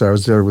commissary. I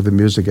was there with the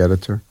music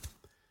editor,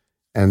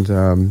 and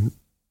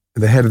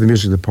the head of the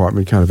music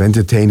department kind of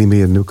entertaining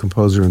me, a new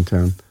composer in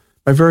town.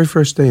 My very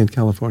first day in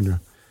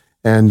California.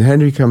 And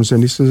Henry comes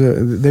in, he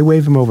says, they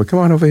wave him over. Come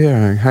on over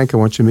here, Hank, I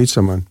want you to meet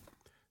someone.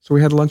 So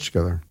we had lunch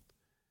together.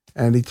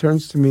 And he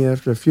turns to me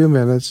after a few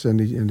minutes and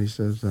he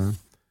says,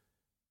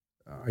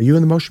 are you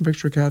in the Motion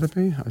Picture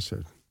Academy? I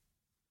said,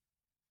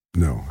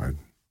 no, I'd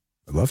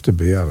love to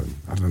be. I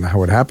don't know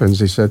how it happens.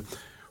 He said,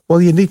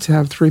 well, you need to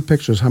have 3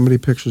 pictures. How many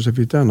pictures have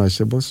you done? I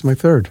said, well, this is my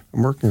 3rd.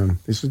 I'm working on it.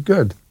 He said,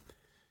 good.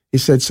 He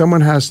said,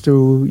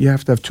 you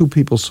have to have 2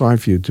 people sign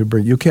for you to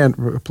bring. You can't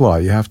apply.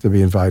 You have to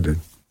be invited.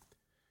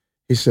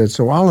 He said,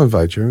 so I'll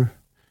invite you.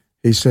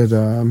 He said,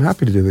 I'm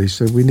happy to do that. He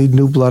said, we need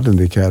new blood in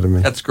the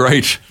academy. That's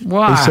great.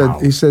 Wow.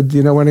 He said, do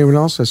you know anyone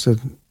else? I said,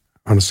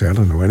 honestly, I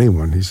don't know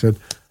anyone. He said,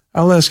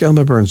 I'll ask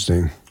Elmer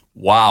Bernstein.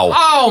 Wow.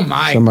 Oh,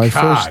 my God. So my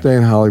first day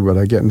in Hollywood,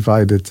 I get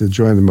invited to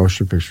join the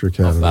Motion Picture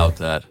Academy. How about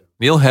that?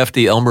 Neil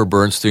Hefti, Elmer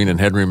Bernstein, and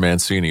Henry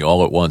Mancini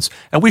all at once.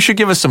 And we should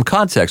give us some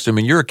context. I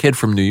mean, you're a kid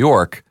from New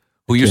York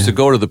who used to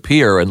go to the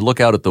pier and look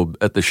out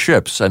at the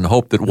ships and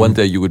hope that one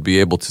day you would be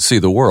able to see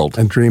the world.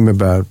 And dream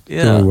about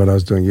doing what I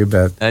was doing, you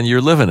bet. And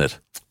you're living it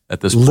at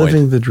this point.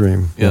 Living the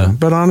dream. Yeah.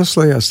 But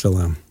honestly, I still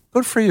am.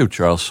 Good for you,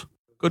 Charles.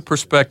 Good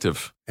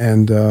perspective.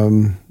 And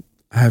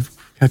I have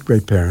had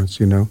great parents,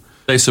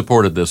 They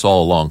supported this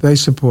all along. They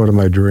supported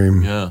my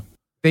dream. Yeah.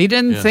 They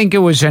didn't think it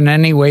was in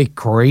any way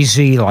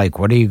crazy, like,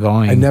 what are you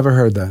going? I never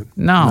heard that.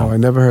 No. I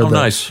never heard that.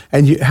 Nice.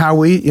 And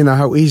how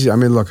easy. I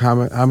mean, look,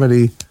 how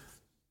many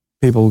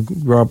people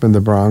grow up in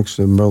the Bronx,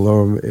 a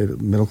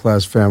middle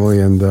class family,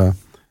 and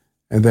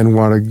then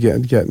want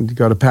to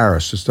go to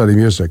Paris to study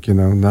music.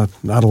 Not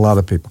a lot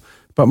of people.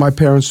 But my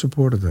parents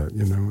supported that.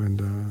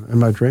 And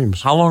my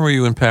dreams. How long were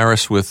you in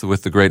Paris with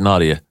the great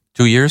Nadia?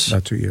 2 years?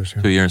 About 2 years.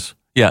 Yeah. 2 years.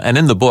 Yeah, and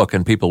in the book,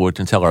 and people would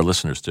tell our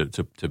listeners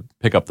to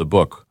pick up the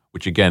book,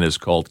 which again is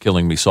called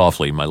 "Killing Me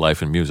Softly: My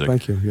Life in Music."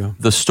 Thank you. Yeah.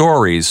 The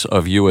stories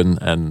of you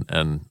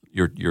and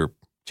your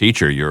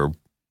teacher, your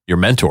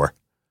mentor,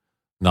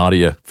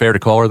 Nadia. Fair to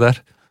call her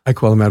that? I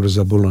call her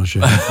Mademoiselle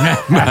Boulanger.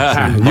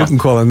 You can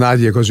call her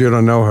Nadia because you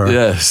don't know her.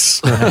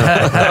 Yes.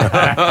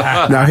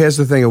 Now, here's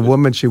the thing. A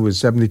woman, she was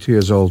 72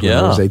 years old when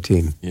I was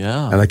 18.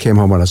 Yeah. And I came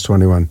home when I was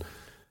 21.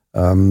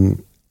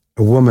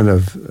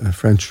 A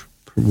French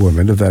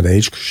woman of that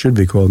age should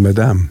be called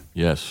Madame.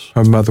 Yes.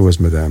 Her mother was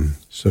Madame,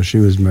 so she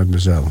was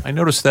Mademoiselle. I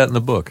noticed that in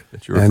the book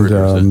that you referred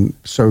to. And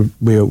so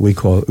we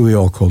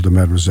all called her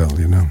Mademoiselle,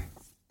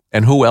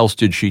 And who else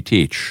did she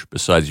teach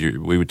besides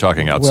you? We were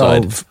talking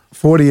outside. Well,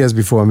 40 years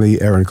before me,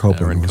 Aaron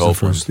Copland Aaron was Copland.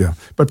 the first. Yeah,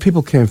 but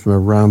people came from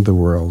around the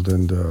world,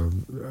 and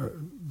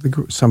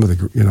some of the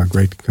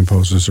great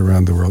composers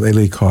around the world.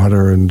 Elie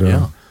Carter and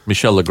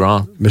Michel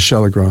Legrand.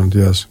 Michel Legrand,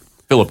 yes.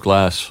 Philip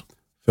Glass.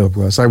 Philip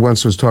Glass. I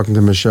once was talking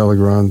to Michel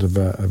Legrand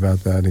about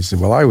that, and he said,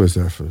 "Well, I was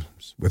there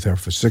with her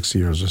for 6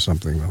 years or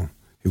something." Well,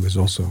 he was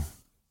also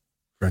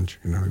French,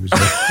 He was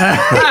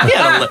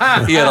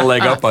he had a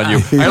leg up on you.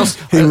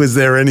 he was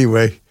there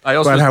anyway.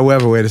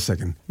 However, wait a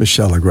second.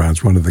 Michel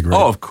Legrand's one of the great.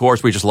 Oh, of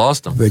course, we just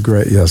lost him. The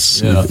great, yes,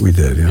 Yeah. we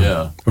did.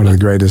 Yeah. One of the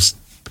greatest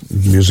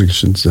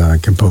musicians,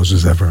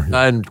 composers ever.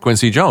 And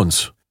Quincy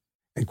Jones.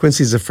 And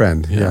Quincy's a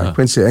friend. Yeah. Yeah,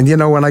 Quincy. And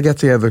when I get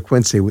together with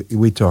Quincy,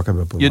 we talk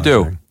about Boulanger. You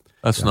do.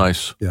 That's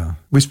nice. Yeah,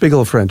 we speak a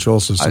little French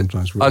also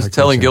sometimes. I was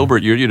telling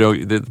Gilbert,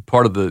 the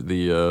part of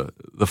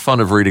the fun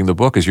of reading the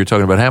book is you're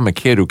talking about I'm a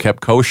kid who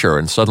kept kosher,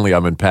 and suddenly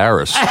I'm in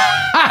Paris,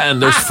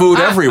 and there's food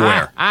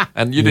everywhere,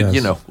 and you didn't,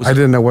 I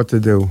didn't know what to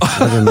do.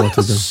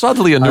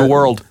 Suddenly a new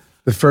world.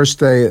 The first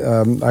day,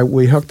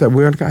 we hooked up.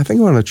 I think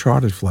we were on a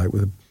chartered flight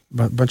with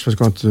a bunch of us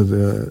going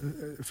to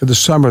for the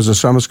summers, a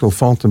summer school,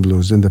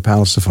 Fontainebleau, in the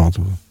Palace of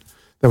Fontainebleau.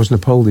 That was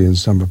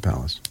Napoleon's summer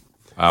palace.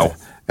 Wow.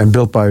 And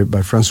built by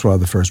Francois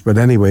I. But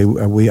anyway,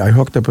 I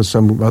hooked up with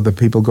some other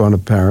people going to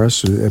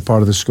Paris,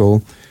 part of the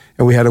school,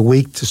 and we had a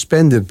week to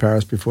spend in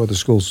Paris before the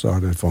school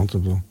started at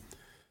Fontainebleau.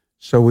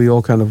 So we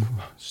all kind of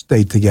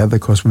stayed together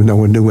because no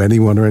one knew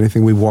anyone or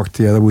anything. We walked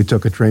together, we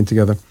took a train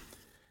together,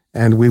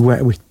 and we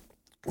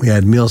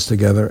had meals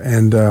together.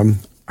 And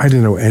I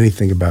didn't know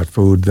anything about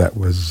food that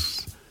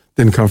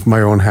didn't come from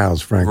my own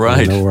house,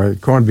 frankly. Right.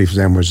 Corned beef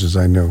sandwiches,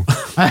 I knew.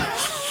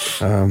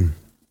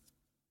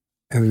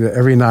 And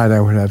every night I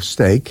would have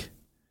steak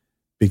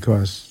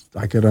because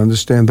I could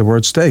understand the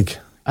word steak.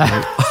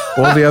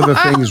 All the other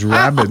things,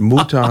 rabbit,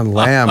 mouton,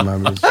 lamb,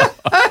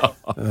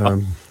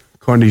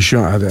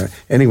 cornichon.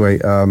 Anyway,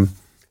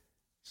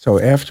 so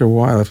after a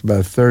while, after about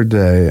the third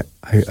day,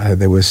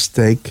 there was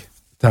steak,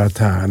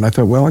 tartare. And I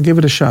thought, well, I'll give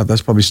it a shot.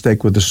 That's probably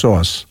steak with the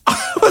sauce.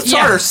 With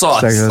tartar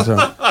sauce.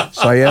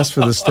 So I asked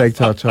for the steak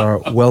tartare,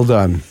 well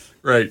done.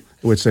 Right.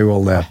 Which they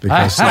all laughed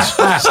because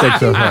steak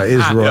tartare is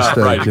raw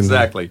steak. Right,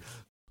 exactly.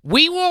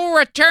 We will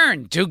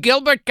return to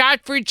Gilbert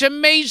Gottfried's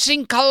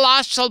amazing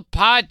colossal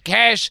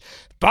podcast,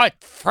 but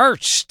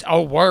first,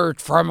 a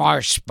word from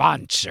our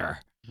sponsor.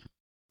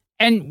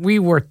 And we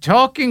were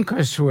talking,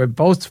 because we're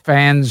both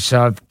fans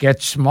of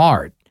Get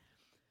Smart,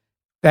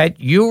 that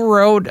you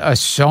wrote a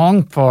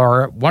song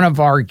for one of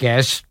our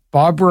guests,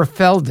 Barbara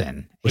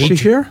Feldon. Was she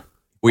here?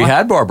 We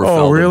had Barbara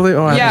Feldon. Oh, really?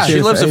 Oh, yeah.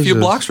 She lives a few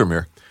blocks from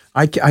here.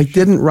 I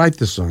didn't write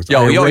the songs. You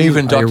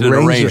conducted and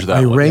arranged that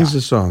I one. arranged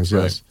the songs,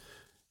 yes.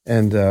 Right.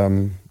 And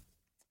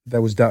that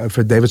was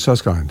for David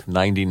Susskind.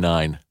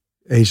 99.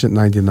 Agent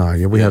 99.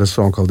 Yeah, we had a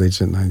song called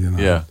Agent 99.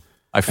 Yeah.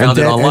 I found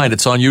it online.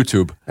 It's on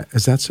YouTube.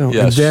 Is that so?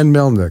 Yes. And Dan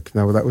Melnick.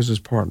 No, that was his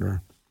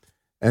partner.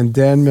 And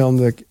Dan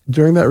Melnick,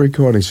 during that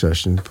recording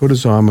session, put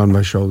his arm on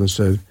my shoulder and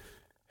said,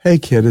 "Hey,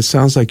 kid, it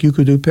sounds like you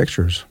could do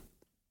pictures."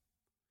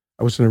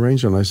 I was an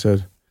arranger, and I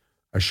said,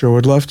 "I sure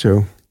would love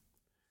to."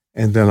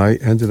 And then I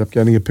ended up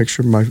getting a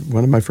picture,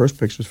 one of my first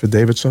pictures for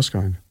David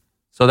Susskind.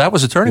 So that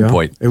was a turning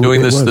point.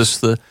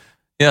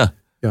 Yeah,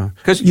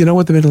 because you know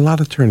what, there have been a lot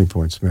of turning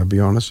points. May I be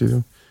honest with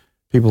you?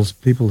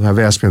 People have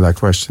asked me that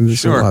question. There's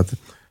Sure. a lot.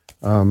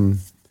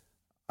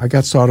 I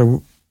got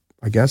started.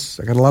 I guess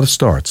I got a lot of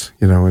starts.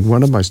 And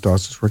one of my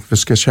starts was working for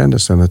Skitch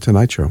Henderson on The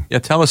Tonight Show. Yeah,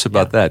 tell us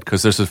about that,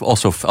 because there's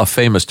also a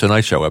famous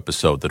Tonight Show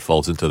episode that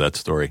falls into that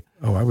story.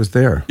 Oh, I was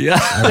there. Yeah.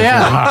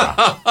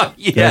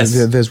 Yes.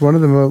 There's one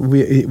of them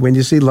when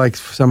you see like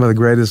some of the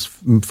greatest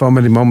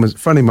funny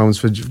moments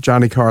for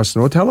Johnny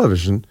Carson or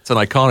television. It's an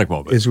iconic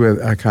moment. Is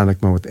with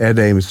Ed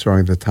Ames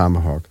throwing the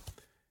tomahawk,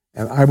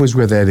 and I was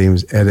with Ed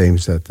Ames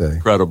that day.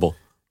 Incredible.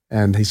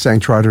 And he sang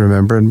 "Try to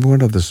Remember" and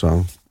one other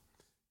song,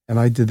 and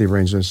I did the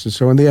arrangements. And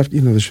so in the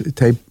afternoon,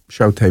 the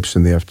show tapes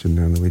in the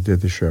afternoon, and we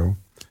did the show.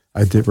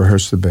 I did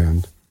rehearse the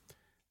band,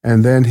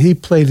 and then he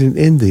played an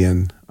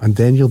Indian on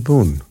Daniel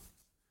Boone.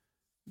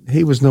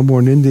 He was no more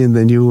an Indian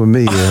than you or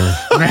me, but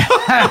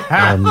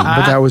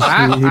that was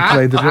he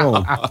played the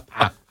role.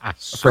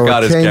 So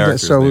forgot his character.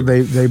 So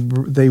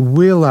they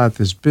wheel out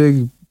this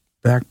big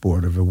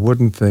backboard of a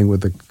wooden thing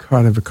with a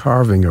kind of a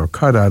carving or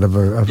cutout of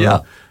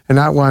an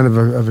outline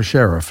of a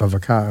sheriff of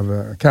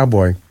a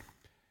cowboy,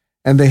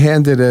 and they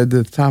handed Ed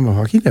the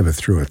tomahawk. He never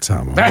threw a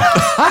tomahawk.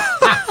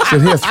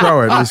 Said, "Here,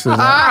 throw it." He said,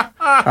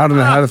 "I don't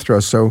know how to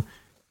throw." So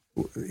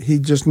he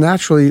just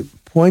naturally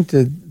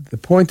pointed the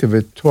point of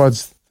it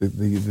towards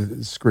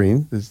the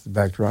screen, the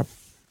backdrop,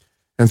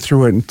 and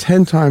threw it. And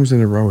 10 times in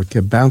a row, it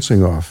kept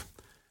bouncing off.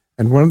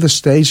 And one of the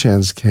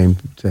stagehands came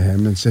to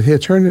him and said, "Here,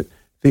 turn it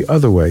the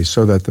other way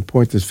so that the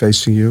point is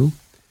facing you."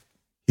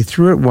 He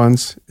threw it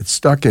once, it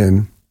stuck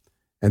in,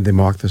 and they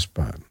marked the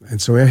spot. And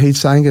so he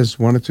sang his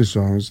 1 or 2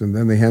 songs, and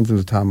then they handed him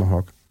the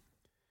tomahawk.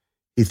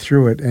 He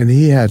threw it, and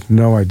he had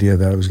no idea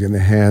that he was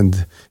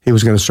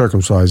going to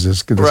circumcise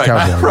this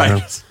cowboy.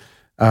 Right.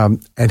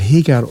 And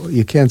he got,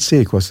 you can't see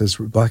it because it's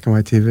black and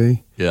white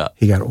TV. Yeah.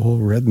 He got all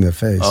red in the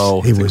face. Oh,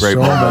 he was great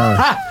so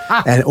mad.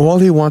 And all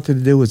he wanted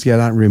to do was get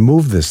out and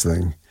remove this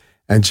thing.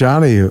 And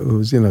Johnny,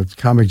 who's,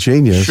 comic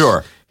genius.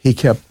 Sure.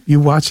 You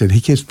watch it, he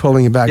keeps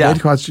pulling it back. Yeah.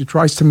 He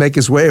tries to make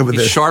his way over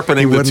there. He's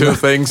sharpening the two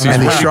things.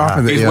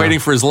 He's waiting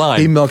for his line.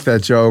 He milked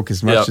that joke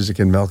as much as he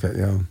can milk it.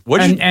 Yeah.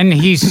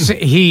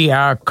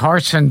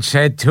 Carson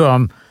said to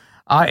him,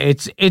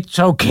 it's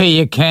okay.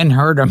 You can't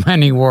hurt him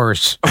any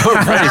worse.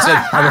 Right,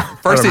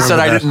 he said,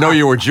 "I didn't know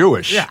you were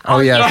Jewish." Yeah. Oh,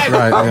 yeah, that's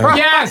right.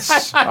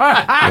 Yeah.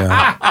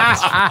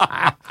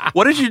 Yes.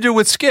 What did you do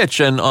with Skitch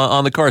and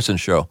on the Carson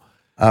show?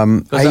 I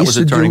used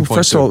to do,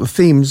 first of all,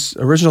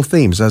 original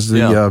themes as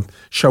the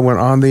show went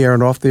on the air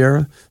and off the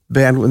air.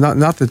 Band,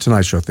 not the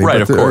Tonight Show theme, right?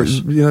 But of course,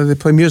 they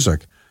play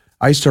music.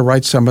 I used to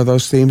write some of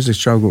those themes. The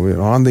show went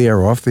on the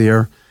air, off the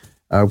air.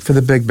 For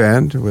the big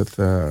band with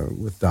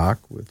Doc,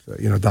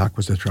 Doc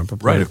was the trumpet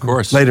player. Right, of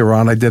course. Later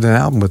on, I did an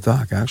album with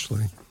Doc,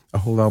 actually, a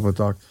whole album with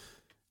Doc.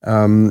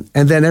 And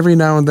then every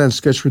now and then,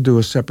 Skitch would do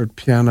a separate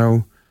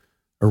piano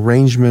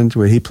arrangement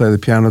where he played the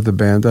piano of the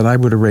band, and I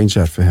would arrange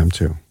that for him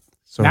too.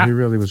 So he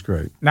really was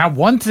great. Now,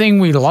 one thing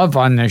we love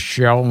on this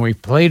show, and we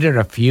played it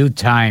a few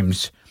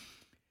times,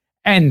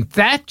 and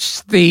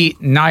that's the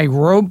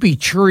Nairobi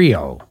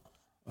Trio.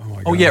 Oh, my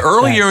God. Oh, yeah.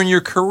 Earlier in your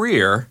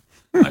career,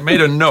 I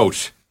made a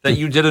note that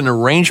you did an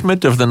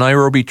arrangement of the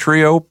Nairobi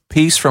Trio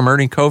piece from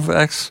Ernie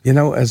Kovacs.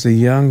 As a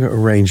young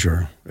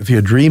arranger, if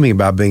you're dreaming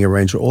about being an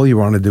arranger, all you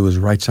want to do is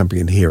write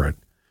something and hear it.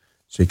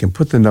 So you can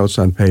put the notes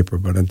on paper,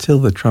 but until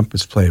the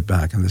trumpets play it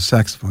back and the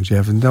saxophones, you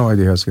have no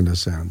idea how it's going to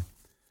sound.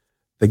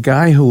 The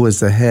guy who was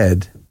the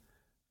head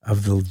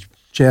of the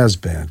jazz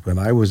band when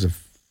I was a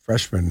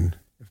freshman,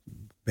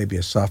 maybe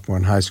a sophomore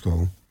in high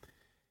school,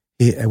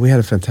 we had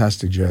a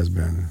fantastic jazz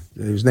band.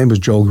 His name was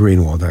Joel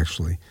Greenwald,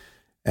 actually.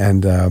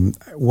 And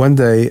one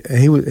day,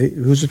 he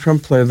was a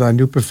trumpet player that I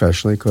knew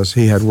professionally because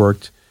he had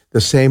worked the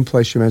same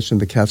place you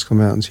mentioned, the Catskill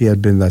Mountains. He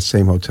had been in that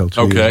same hotel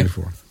 2 years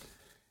before.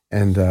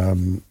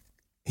 And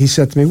he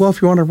said to me, "Well,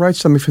 if you want to write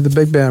something for the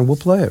big band, we'll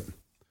play it."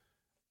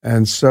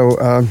 And so...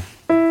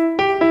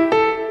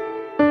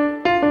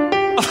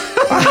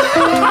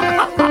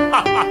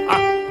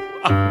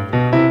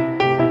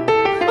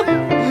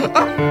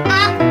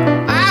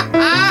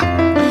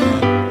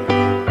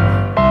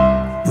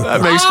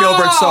 That makes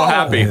Gilbert so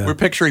happy. Yeah. We're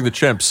picturing the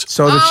chimps.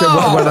 So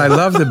what I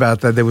loved about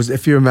that, there was,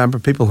 if you remember,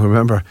 people who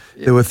remember,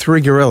 there were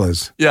 3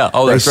 gorillas. Yeah.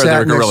 Oh, that's right. There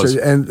were gorillas.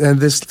 And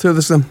this to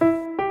this.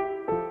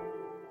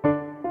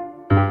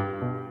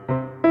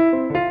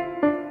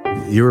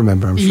 You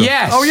remember, I'm sure.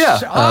 Yes. Oh,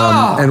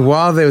 yeah. And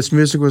while this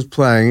music was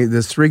playing,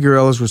 the 3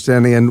 gorillas were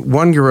standing, and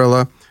one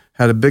gorilla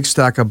had a big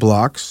stack of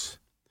blocks,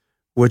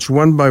 which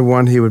one by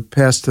one he would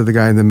pass to the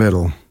guy in the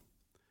middle,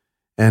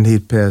 and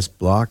he'd pass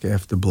block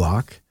after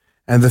block.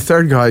 And the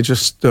third guy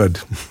just stood,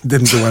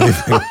 didn't do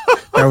anything.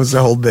 That was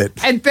the whole bit.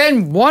 And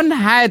then one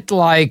had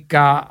like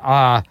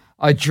a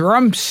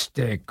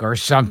drumstick or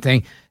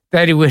something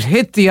that he would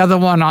hit the other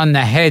one on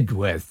the head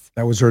with.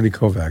 That was Ernie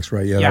Kovacs,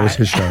 right? Yeah, that was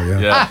his show.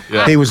 Yeah.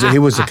 Yeah. He was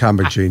a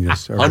comic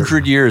genius.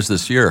 100 years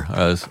this year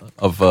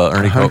of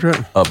Ernie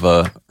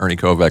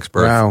Kovac's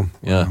birth. Wow.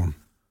 Yeah. Wow.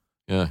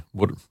 Yeah.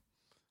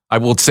 I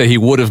will say he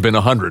would have been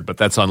 100, but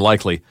that's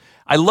unlikely.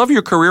 I love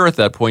your career at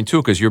that point,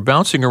 too, because you're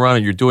bouncing around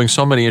and you're doing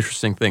so many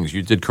interesting things.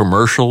 You did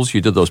commercials. You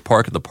did those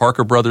the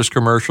Parker Brothers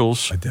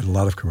commercials. I did a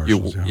lot of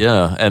commercials,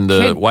 yeah. And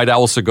the White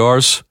Owl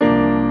cigars.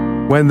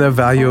 When the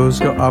values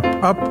go up,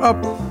 up,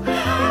 up,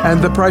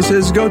 and the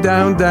prices go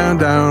down, down,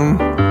 down,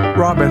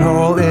 Robin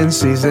Hall in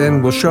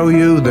season will show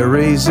you the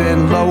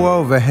reason. Low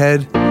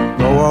overhead,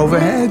 low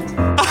overhead.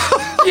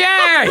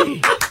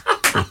 Yay!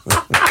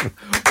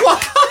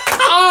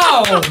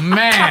 Oh,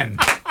 man.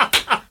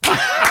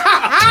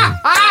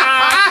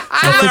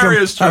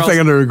 Hilarious, I think I'm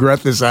going to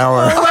regret this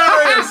hour.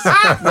 Hilarious.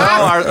 No,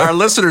 our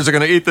listeners are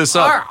going to eat this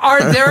up.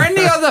 Are there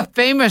any other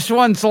famous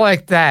ones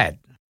like that?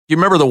 You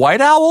remember the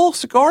White Owl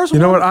cigars? You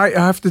know what? I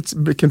have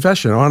to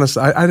confession, honest.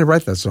 I didn't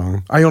write that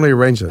song. I only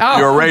arranged it. Oh,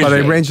 you arranged but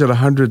it. I arranged it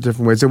 100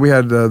 different ways. And we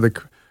had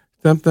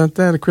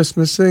the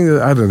Christmas thing.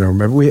 I don't know.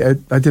 Remember?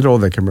 I did all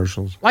the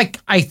commercials. Like,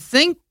 I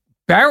think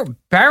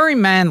Barry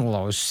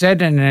Manilow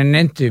said in an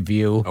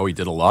interview. Oh, he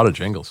did a lot of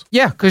jingles.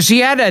 Yeah, because he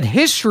had a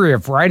history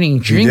of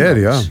writing jingles. He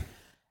did, yeah.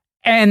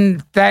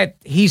 And that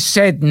he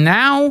said,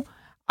 now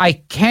I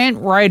can't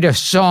write a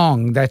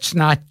song that's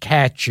not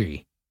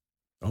catchy.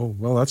 Oh,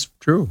 well, that's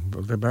true.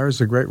 Barry's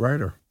a great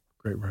writer.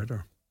 Great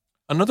writer.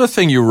 Another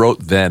thing you wrote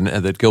then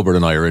that Gilbert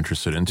and I are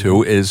interested in,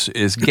 too, is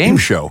game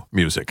show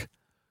music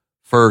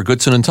for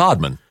Goodson and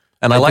Todman.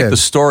 And I like the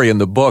story in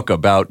the book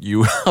about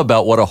you,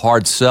 about what a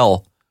hard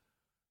sell.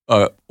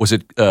 Was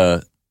it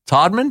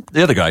Todman?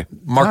 The other guy,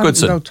 Mark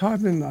Goodson. No,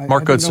 Todman.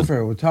 Mark Goodson.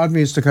 Todman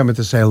used to come in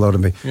to say hello to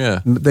me.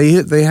 Yeah.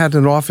 They had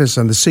an office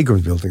on the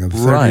Seagram building on the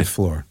 30th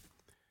floor.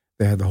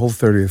 They had the whole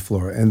 30th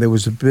floor. And there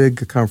was a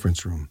big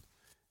conference room.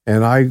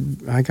 And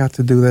I got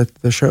to do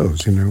the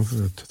shows,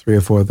 3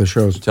 or 4 of the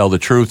shows. Tell the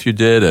Truth you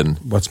did, and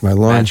What's My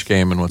Line? Match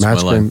Game and What's My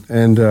Line.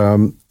 And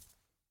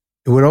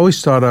it would always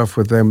start off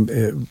with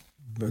them,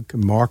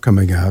 Mark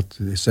coming out,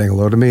 saying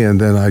hello to me,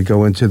 and then I'd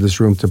go into this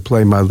room to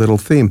play my little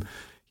theme.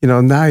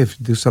 Now if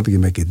you do something, you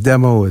make a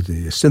demo,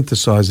 you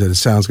synthesize it, it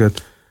sounds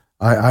good.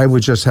 I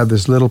would just have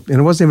this little, and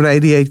it wasn't even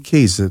 88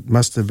 keys. It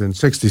must have been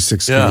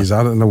 66 keys.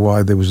 I don't know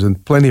why. There was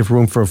plenty of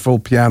room for a full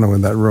piano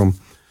in that room.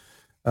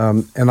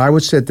 And I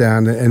would sit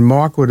down, and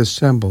Mark would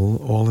assemble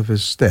all of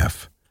his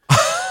staff.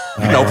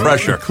 No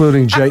pressure.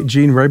 Including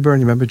Gene Rayburn.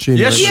 You remember Gene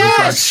Rayburn?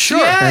 Yes,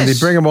 sure. And he'd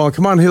bring them all,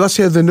 come on, let's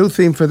hear the new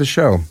theme for the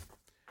show.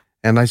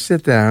 And I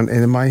sit down,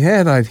 and in my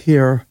head, I'd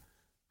hear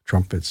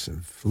trumpets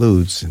and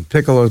flutes and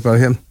piccolos by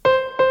him.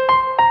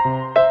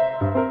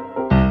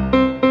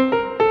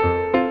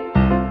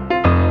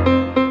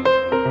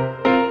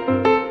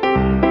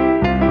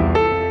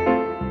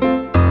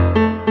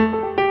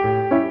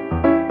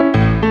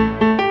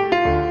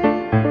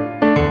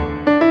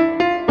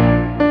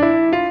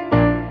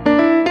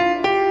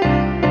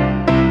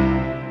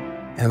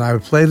 And I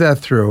would play that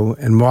through,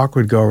 and Mark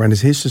would go around.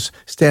 He used to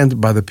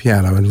stand by the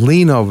piano and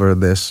lean over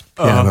this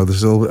piano,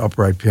 this little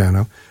upright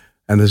piano,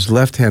 and his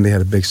left hand, he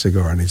had a big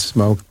cigar, and he'd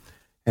smoke.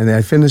 And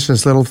I'd finish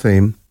this little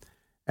theme,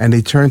 and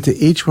he'd turn to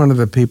each one of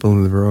the people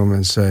in the room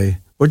and say,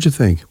 "What'd you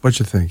think? What'd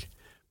you think?"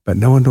 But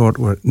no one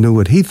knew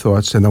what he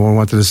thought, so no one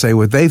wanted to say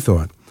what they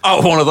thought.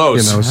 Oh, one of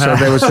those. So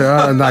they would say,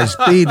 "Oh, nice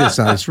beat, it's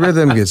nice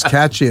rhythm, it's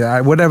catchy,"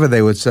 whatever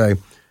they would say.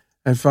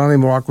 And finally,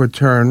 Mark would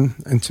turn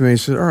and to me and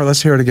say, "All right,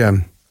 let's hear it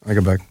again." I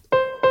go back.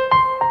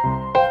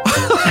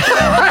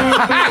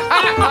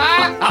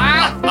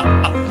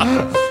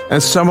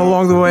 And somewhere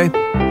along the way,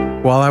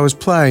 while I was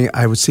playing,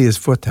 I would see his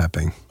foot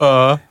tapping.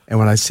 And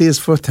when I see his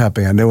foot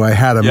tapping, I knew I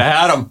had him. You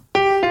had him.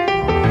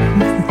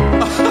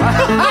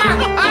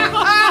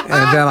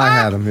 And then I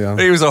had him,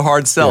 He was a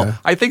hard sell. Yeah.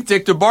 I think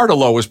Dick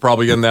DeBartolo was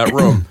probably in that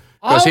room.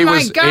 Because he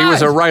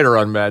was a writer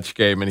on Match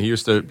Game, and he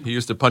used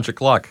to punch a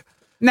clock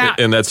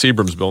in that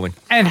Seabram's building.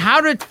 And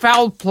how did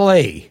Foul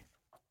Play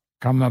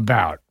come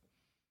about?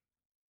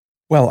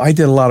 Well, I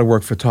did a lot of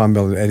work for Tom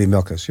Miller and Eddie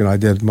Milkus. I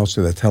did most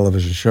of the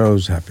television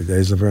shows, Happy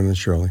Days, Laverne and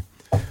Shirley.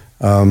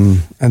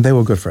 And they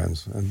were good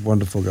friends and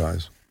wonderful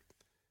guys.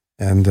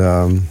 And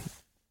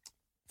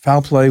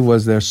Foul Play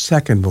was their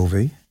second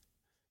movie.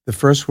 The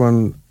first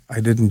one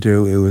I didn't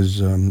do. It was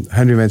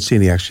Henry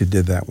Mancini actually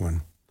did that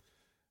one.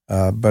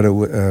 But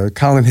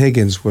Colin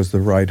Higgins was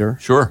the writer.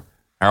 Sure.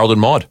 Harold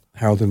and Maude.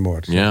 Harold and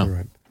Maude. Yeah.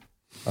 Right.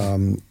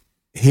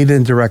 He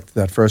didn't direct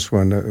that first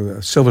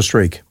one, Silver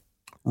Streak.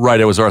 Right,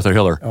 it was Arthur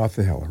Hiller.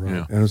 Arthur Hiller, right.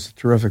 Yeah. And it was a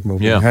terrific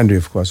movie. Yeah. And Henry,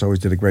 of course, always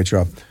did a great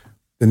job.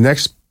 The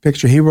next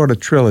picture, he wrote a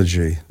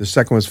trilogy. The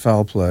second was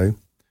Foul Play,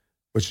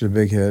 which is a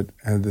big hit.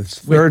 And the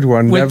third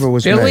one never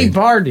was Billy made.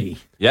 Barty.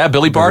 Yeah,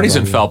 Billy Barty's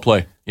in Foul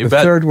Play. You the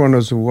bet. third one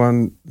was the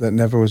one that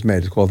never was made.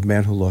 It's called The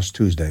Man Who Lost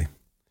Tuesday.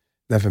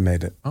 Never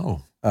made it.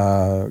 Oh.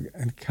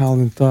 And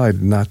Colin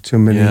died not too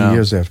many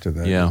years after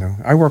that. Yeah. You know?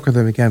 I worked with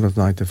him again with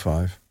 9 to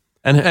 5.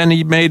 And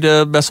he made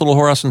Best Little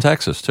Whorehouse in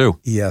Texas, too.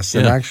 Yes,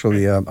 and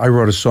actually, I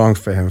wrote a song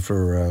for him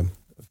for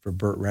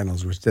Burt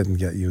Reynolds, which didn't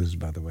get used,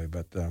 by the way.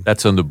 But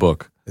that's in the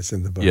book. It's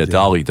in the book. Yeah,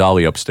 Dolly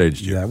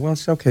upstaged you. Yeah, well,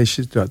 it's okay.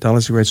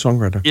 Dolly's a great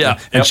songwriter. Yeah.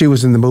 And she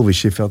was in the movie.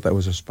 She felt that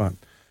was a spot.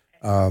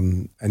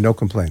 And no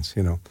complaints,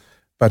 you know.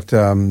 But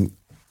so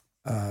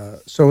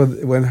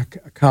when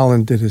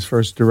Colin did his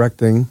first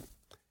directing,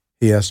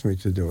 he asked me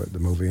to do it, the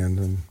movie, and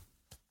then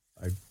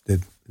I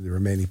did the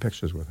remaining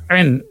pictures with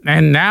him.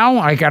 And now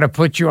I got to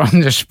put you on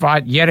the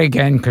spot yet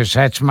again because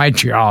that's my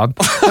job.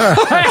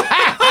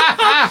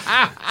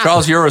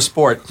 Charles, you're a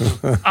sport. Do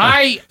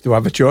I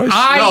have a choice?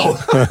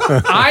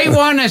 I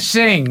want to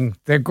sing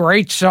the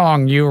great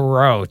song you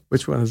wrote.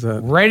 Which one is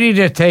that? Ready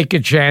to Take a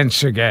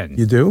Chance Again.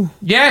 You do?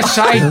 Yes,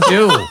 I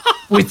do.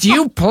 With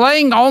you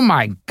playing, oh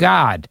my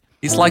God.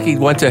 He's like he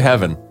went to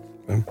heaven.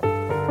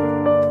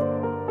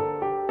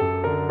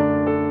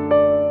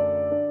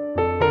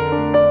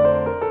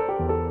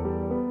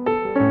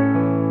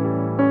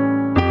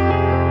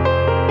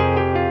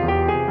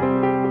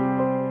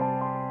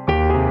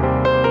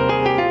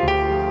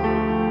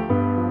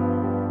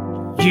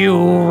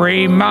 You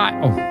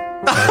remind... Oh.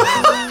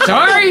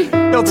 Sorry?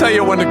 He'll tell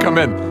you when to come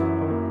in.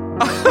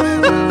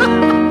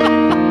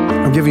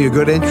 I'm giving you a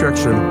good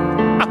introduction.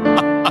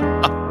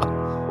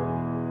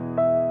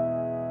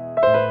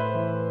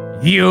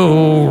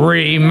 You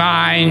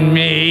remind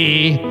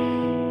me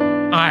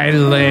I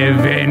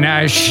live in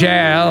a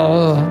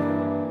shell,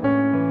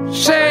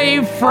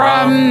 safe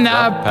from the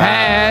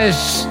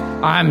past.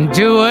 I'm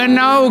doing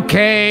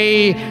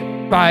okay,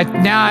 but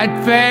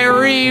not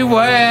very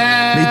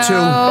well. Me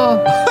too.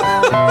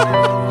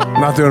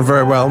 Not doing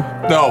very well.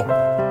 No.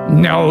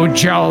 No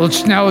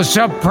jolts, no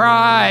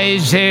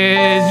surprises.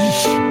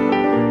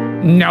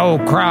 No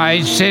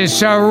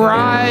crisis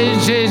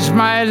arises,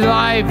 my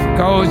life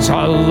goes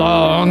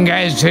along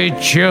as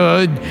it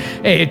should.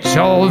 It's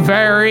all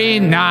very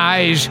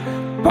nice,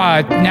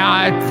 but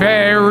not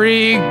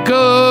very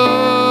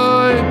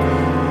good.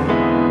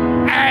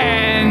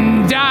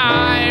 And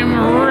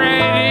I'm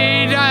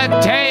ready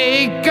to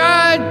take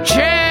a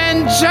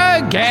chance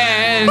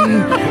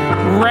again.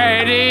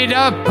 Ready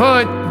to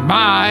put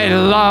my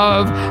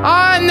love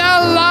on the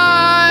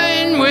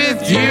line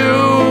with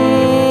you.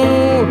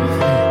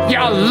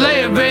 You're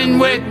living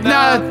with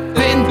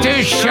nothing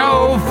to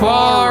show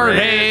for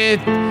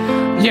it.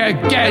 You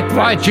get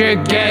what you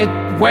get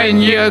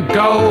when you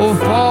go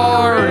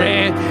for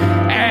it.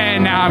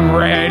 And I'm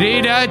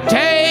ready to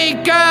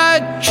take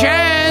a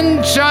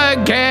chance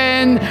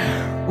again.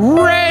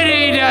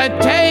 Ready to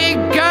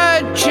take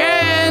a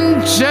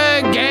chance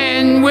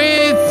again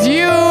with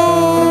you.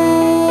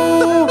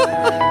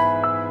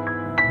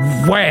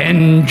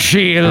 When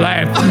she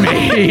left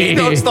me He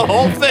knows the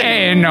whole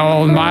thing. in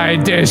all my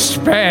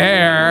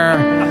despair,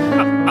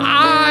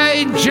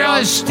 I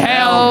just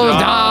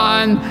held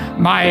on.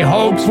 My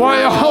hopes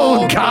were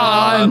all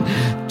gone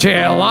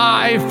till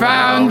I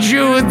found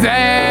you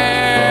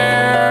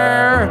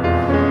there.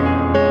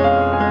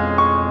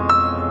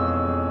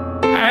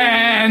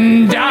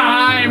 And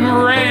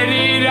I'm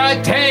ready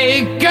to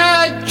take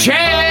a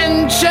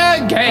chance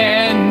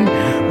again.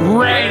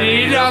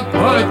 Ready to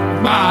put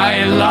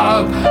my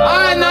love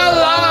on the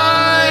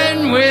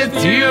line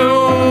with you.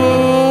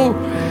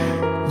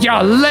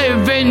 You're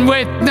living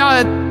with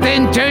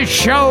nothing to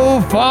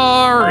show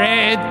for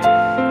it.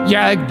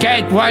 You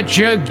get what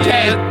you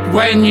get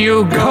when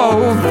you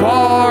go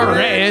for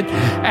it.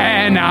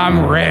 And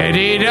I'm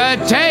ready to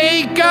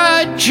take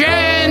a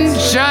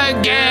chance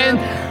again.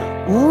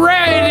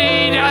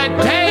 Ready to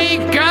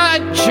take a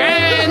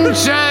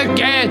chance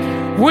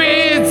again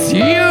with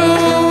you.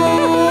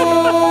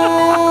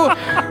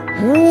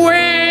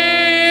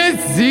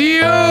 With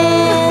you.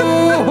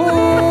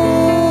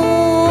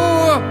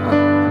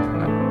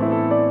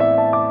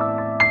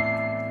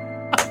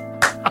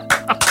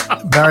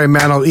 Barry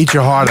Mann will eat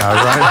your heart out,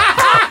 right?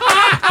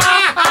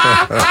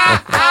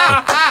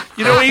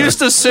 You know, we used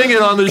to sing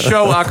it on the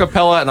show a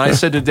cappella, and I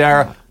said to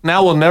Dara,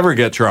 now we'll never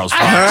get Charles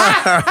Fox.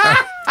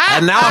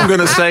 And now I'm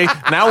going to say,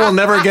 now we'll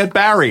never get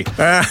Barry.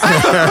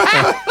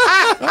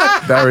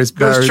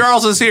 Because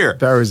Charles is here.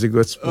 Barry's a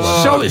good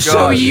sport.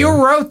 So you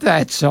wrote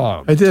that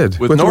song. I did.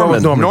 With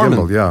Norman. Norman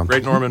Gimbel, yeah.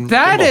 Great Norman.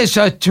 That Gimbel. is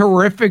a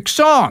terrific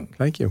song.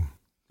 Thank you.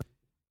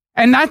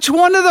 And that's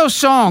one of those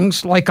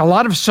songs, like a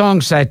lot of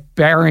songs that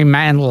Barry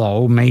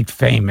Manilow made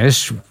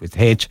famous with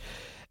hits,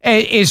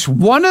 is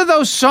one of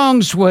those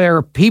songs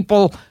where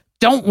people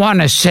don't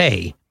want to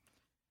say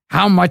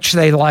how much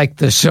they like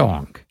the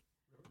song.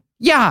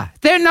 Yeah,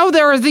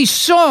 there are these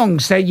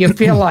songs that you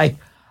feel like,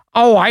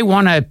 oh, I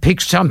want to pick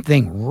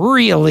something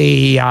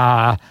really,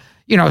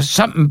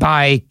 something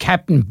by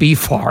Captain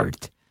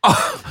Beefheart.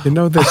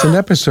 There's an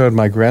episode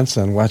my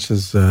grandson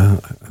watches. I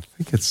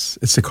think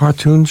it's a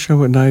cartoon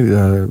show at night.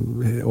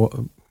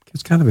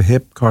 It's kind of a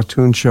hip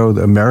cartoon show,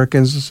 The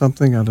Americans or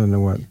something. I don't know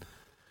what.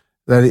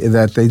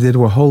 That they did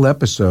a whole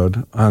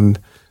episode on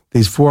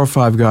these 4 or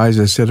 5 guys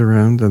that sit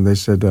around and they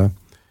said,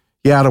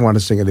 "Yeah, I don't want to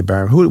sing any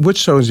Barry.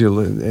 Which songs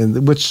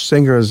and which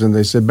singers?" And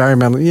they said Barry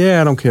Manilow.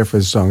 Yeah, I don't care for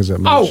his songs that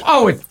much.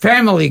 It's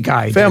Family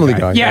Guy. Family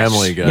Guy. Yes.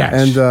 Family Guy. Yes.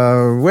 And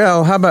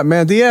how about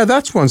Mandy? Yeah,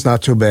 that one's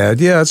not too bad.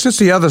 Yeah, it's just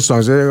the other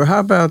songs. How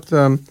about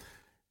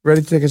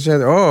Ready to Take a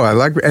Chance? Oh, I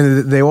like.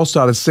 And they all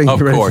started singing.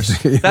 Of Ready course,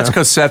 to Take, that's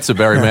because Seth's a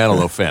Barry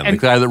Manilow fan, the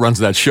guy that runs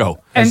that show.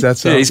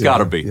 He's got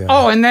to be. Yeah.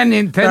 Oh, and then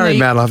Barry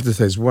Manilow, I have to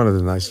say, is one of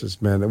the nicest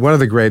men. One of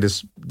the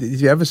greatest.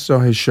 If you ever saw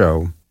his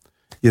show,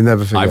 you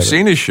never forget. I've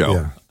seen his show.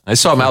 Yeah. I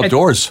saw him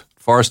outdoors,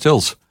 Forest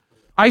Hills.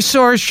 I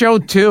saw his show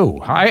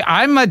too.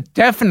 I'm a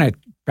definite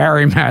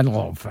Barry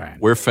Manilow fan.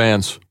 We're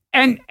fans.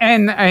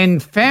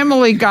 And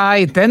Family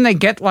Guy, then they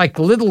get like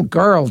little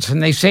girls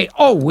and they say,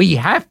 "Oh, we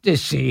have to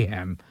see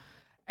him,"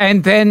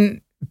 and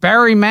then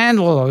Barry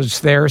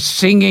Manilow's there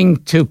singing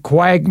to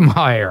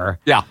Quagmire.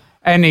 Yeah.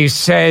 And he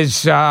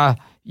says,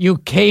 "You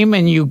came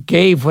and you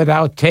gave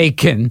without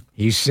taking,"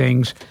 he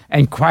sings.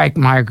 And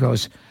Quagmire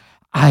goes,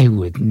 "I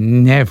would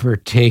never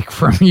take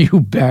from you,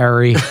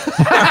 Barry."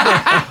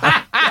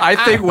 I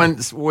think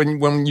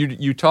when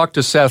you talk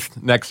to Seth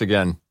next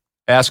again,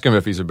 ask him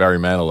if he's a Barry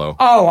Manilow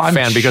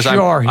fan, because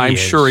I'm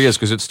sure he is,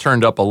 because it's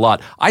turned up a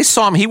lot. I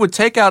saw him. He would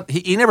take out.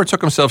 He never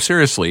took himself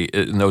seriously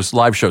in those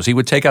live shows. He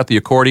would take out the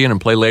accordion and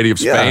play Lady of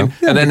Spain,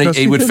 and then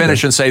he would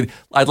finish and say,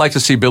 "I'd like to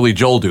see Billy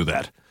Joel do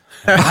that."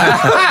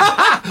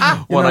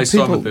 I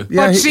saw him at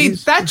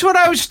but that's what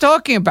I was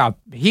talking about.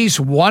 He's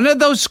one of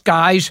those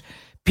guys.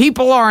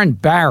 People are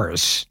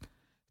embarrassed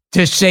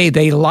to say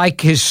they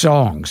like his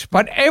songs,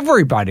 but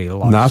everybody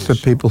loves Not the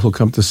people who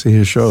come to see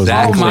his shows.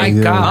 Exactly. Oh, my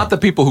God. Not the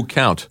people who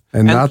count.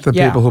 And not the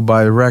people who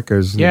buy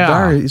records. Yeah.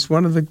 Barry, he's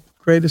one of the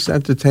greatest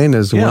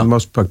entertainers, one of the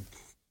most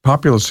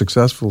popular,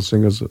 successful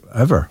singers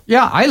ever.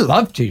 Yeah, I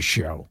loved his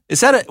show.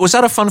 Was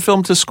that a fun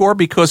film to score?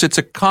 Because it's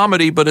a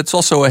comedy, but it's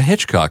also a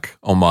Hitchcock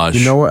homage.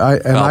 You know what?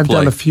 I've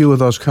done a few of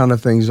those kind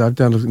of things. I've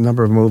done a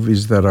number of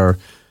movies that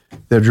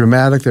they're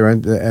dramatic,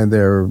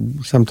 they're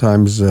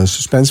sometimes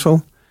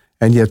suspenseful,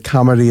 and yet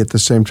comedy at the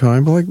same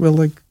time. Like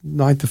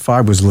 9 to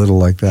 5 was a little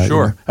like that.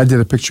 Sure. You know? I did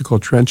a picture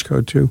called Trench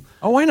Coat too.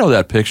 Oh, I know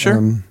that picture.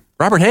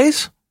 Robert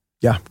Hayes?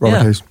 Yeah,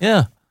 Robert Hayes.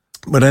 Yeah.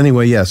 But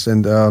anyway, yes.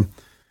 And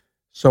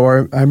so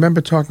I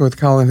remember talking with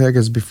Colin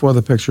Higgins before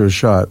the picture was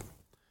shot.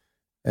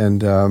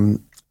 And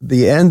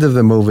the end of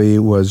the movie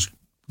was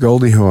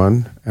Goldie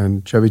Hawn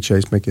and Chevy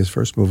Chase making his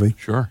first movie.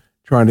 Sure.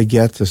 Trying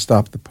to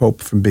stop the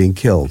Pope from being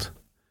killed.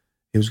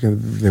 He was going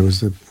to. There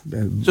was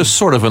just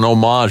sort of an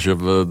homage of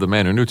The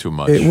Man Who Knew Too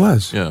Much. It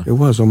was. Yeah. It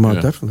was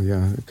homage, definitely.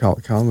 Yeah.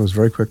 Colin was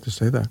very quick to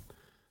say that.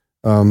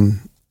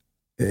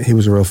 He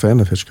was a real fan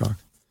of Hitchcock,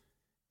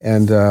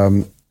 and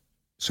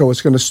so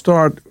it's going to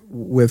start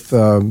with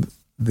the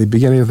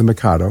beginning of the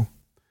Mikado,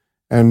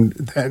 and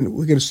then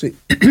we're going to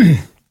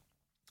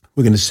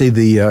see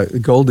the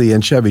Goldie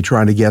and Chevy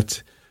trying to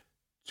get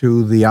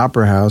to the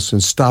opera house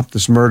and stop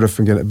this murder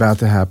from about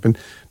to happen,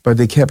 but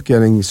they kept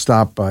getting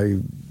stopped by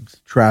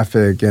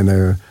traffic and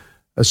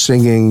a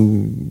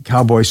singing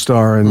cowboy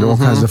star and all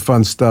kinds of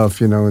fun stuff,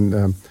 you know,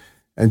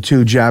 and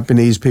 2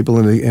 Japanese people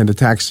in a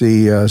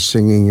taxi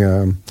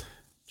singing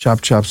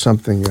 "Chop Chop"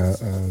 something.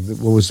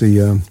 What was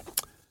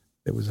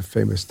it was a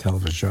famous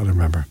television show. I don't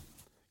remember.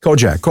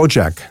 Kojak.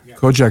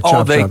 Chop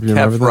Chop. They You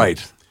remember kept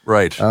that?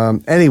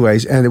 right.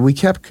 Anyways, and we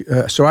kept.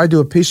 So I do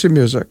a piece of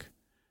music,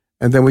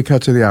 and then we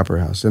cut to the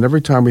opera house. And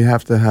every time we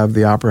have to have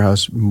the opera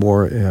house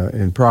more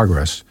in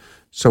progress.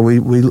 So we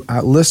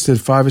listed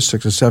 5 or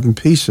 6 or 7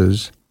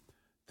 pieces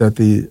that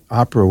the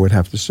opera would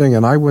have to sing.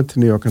 And I went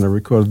to New York and I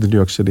recorded the New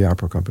York City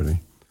Opera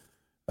Company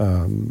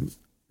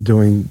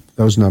doing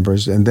those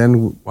numbers. And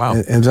then,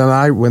 and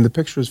then when the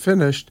picture was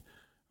finished,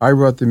 I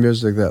wrote the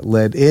music that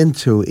led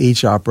into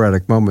each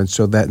operatic moment,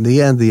 so that in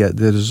the end, the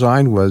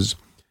design was,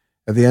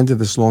 at the end of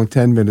this long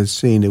 10-minute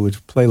scene, it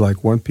would play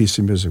like one piece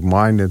of music,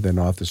 mine, and then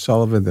Arthur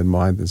Sullivan, then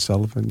mine, then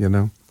Sullivan, you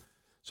know?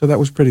 So that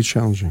was pretty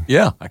challenging.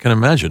 Yeah, I can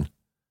imagine.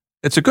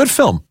 It's a good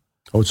film.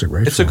 Oh, it's a great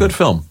film. It's a good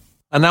film.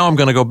 And now I'm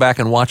going to go back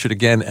and watch it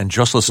again and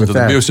just listen to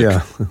the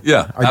music.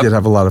 Yeah. I did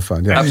have a lot of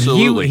fun. Yeah.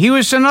 Absolutely. He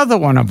was another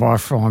one of our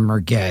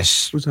former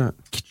guests. Who's that?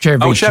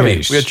 Chevy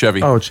Chase. We had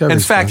Chevy. Oh, Chevy. In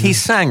fact, he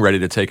sang "Ready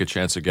to Take a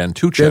Chance Again"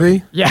 to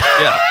Chevy. Yeah.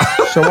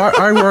 So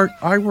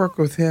I work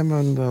with him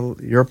on the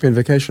European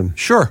Vacation.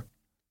 Sure.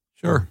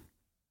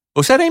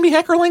 Was that Amy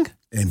Heckerling?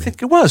 Amy. I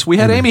think it was. We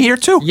had Amy here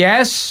too.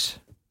 Yes.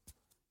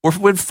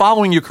 We're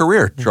following your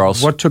career,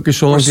 Charles. What took you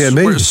so long to get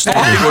me? We're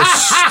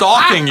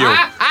stalking you.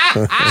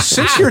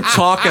 Since you're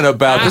talking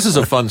about, this is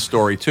a fun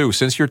story too.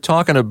 Since you're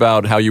talking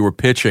about how you were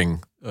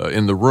pitching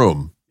in the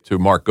room to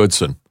Mark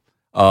Goodson,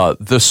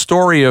 the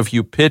story of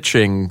you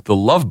pitching the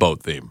Love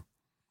Boat theme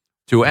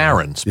to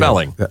Aaron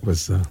Spelling. Yeah,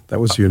 that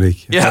was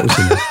unique. Yeah. That was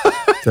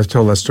unique. I've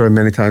told that story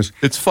many times.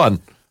 It's fun.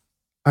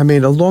 I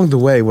mean, along the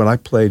way, when I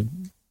played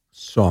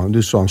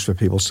new songs for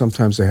people,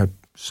 sometimes they had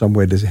some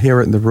way to hear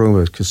it in the room,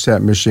 a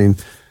cassette machine.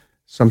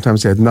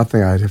 Sometimes they had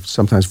nothing. I'd have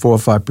sometimes 4 or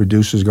 5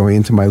 producers going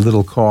into my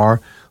little car,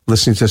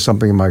 listening to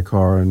something in my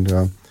car, and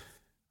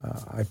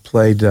I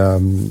played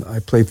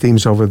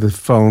themes over the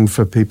phone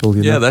for people.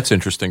 You know? That's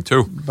interesting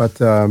too. But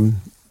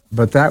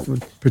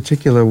that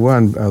particular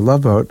one,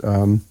 Love Boat,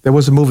 there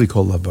was a movie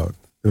called Love Boat.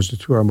 It was a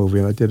 2-hour movie,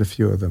 and I did a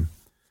few of them.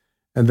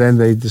 And then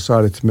they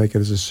decided to make it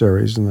as a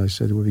series, and I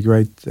said, it would be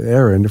great,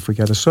 Aaron, if we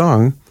got a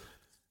song.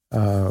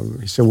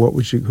 He said, who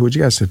would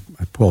you guys? I said,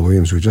 Paul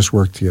Williams. We just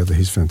worked together.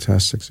 He's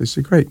fantastic. So he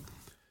said, great.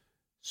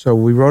 So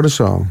we wrote a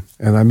song,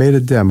 and I made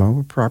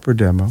a proper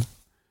demo,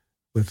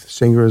 with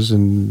singers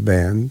and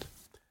band,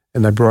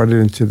 and I brought it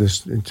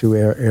into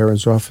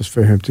Aaron's office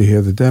for him to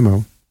hear the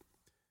demo.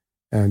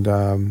 And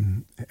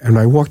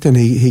I walked in,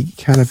 he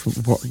kind of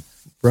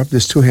rubbed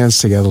his 2 hands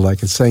together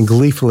like and saying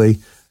gleefully,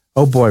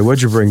 "Oh boy,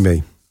 what'd you bring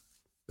me?"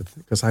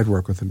 Because I'd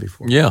worked with him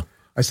before. Yeah.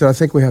 I said, I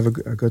think we have a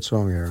good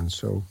song, Aaron.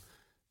 So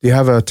do you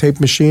have a tape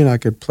machine? I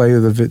could play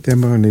the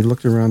demo. And he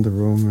looked around the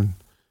room and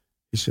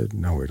he said,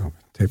 no, we don't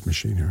have a tape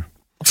machine here.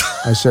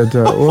 I said,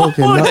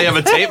 okay. Why do they have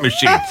a tape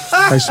machine?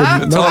 I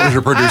said, no.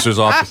 Television producer's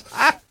office.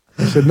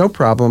 I said, no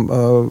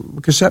problem.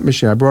 Cassette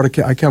machine.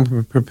 I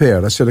come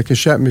prepared. I said, a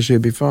cassette machine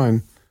would be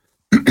fine.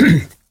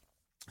 He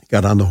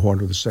got on the horn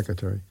with the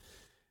secretary.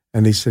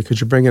 And he said, could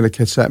you bring in a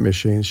cassette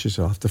machine? She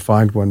said, I'll have to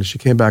find one. And she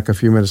came back a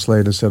few minutes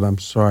later and said, I'm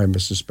sorry,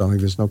 Mr. Spelling,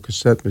 there's no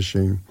cassette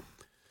machine.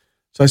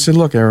 So I said,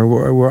 look, Aaron,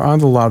 we're on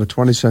the lot of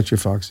 20th Century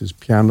Fox. There's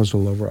pianos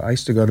all over. I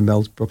used to go to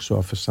Mel Brooks'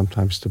 office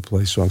sometimes to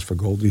play songs for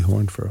Goldie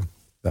Hawn for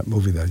that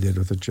movie that I did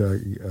with the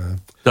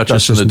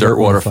Duchess and the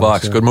Dirtwater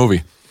Fox. Yeah. Good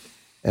movie.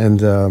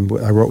 And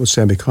I wrote with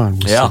Sammy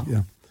Kahn. Yeah.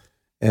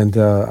 And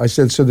I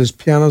said, so there's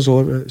pianos all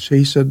over. So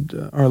he said,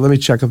 all right, let me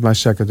check with my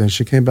secretary.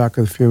 She came back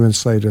a few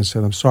minutes later and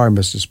said, I'm sorry,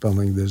 Mr.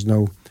 Spelling, there's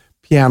no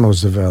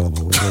pianos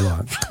available in the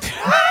lot.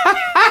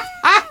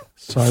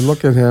 So I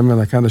looked at him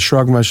and I kind of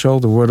shrugged my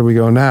shoulder, where do we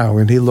go now?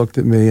 And he looked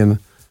at me and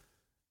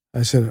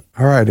I said,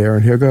 all right,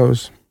 Aaron, here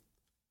goes.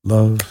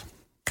 Love,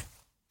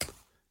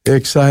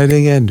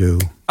 exciting and new.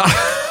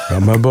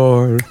 Come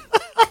aboard.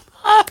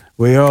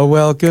 We all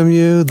welcome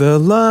you, the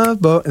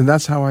Love Boat. And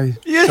that's how I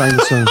sang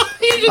the song.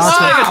 You just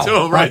sang it to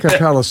him right there.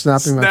 Acapella,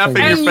 snapping my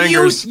fingers. Your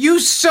fingers. You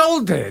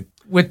sold it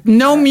with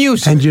no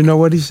music. And you know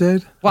what he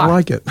said? What? I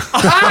like it.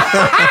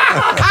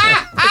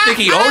 I think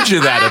he owed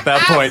you that at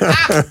that point.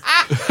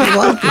 I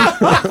like it.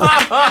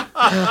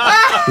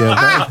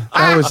 Yeah,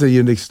 that was a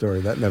unique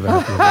story. That never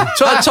happened.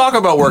 So talk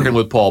about working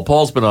with Paul.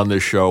 Paul's been on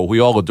this show. We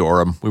all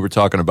adore him. We were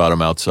talking about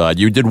him outside.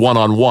 You did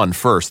One-on-One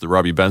first, the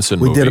Robbie Benson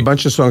movie. We did a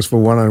bunch of songs for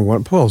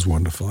One-on-One. Paul's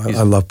wonderful.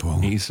 I love Paul.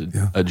 He's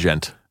a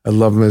gent. I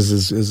love him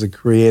as a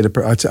creative.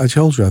 I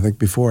told you, I think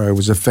before, I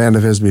was a fan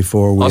of his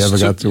before we ever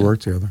got to work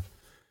together.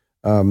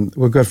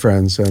 We're good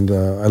friends, and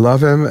I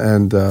love him,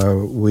 and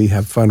we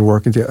have fun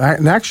working together.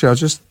 And actually, I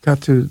just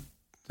got to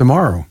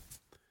tomorrow,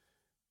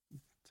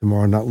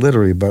 not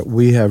literally, but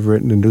we have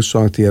written a new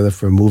song together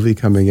for a movie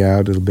coming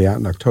out. It'll be out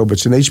in October.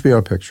 It's an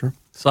HBO picture.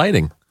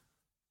 Exciting.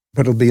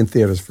 But it'll be in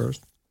theaters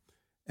first.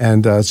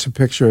 And it's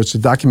a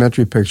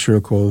documentary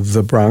picture called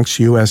The Bronx,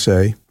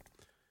 USA.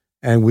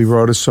 And we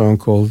wrote a song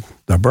called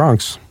The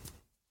Bronx.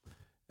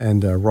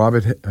 And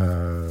Robert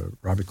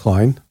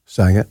Klein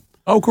sang it.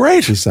 Oh,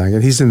 great. He sang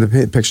it. He's in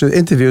the picture. It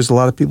interviews a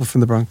lot of people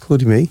from the Bronx,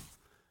 including me,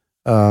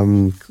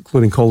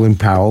 including Colin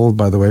Powell,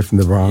 by the way, from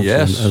the Bronx,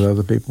 yes. and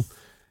other people.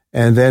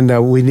 And then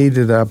we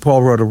needed,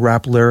 Paul wrote a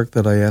rap lyric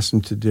that I asked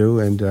him to do,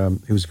 and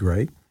it was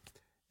great.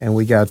 And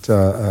we got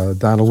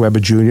Donald Webber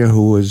Jr.,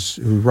 who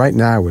right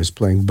now is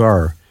playing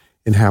Burr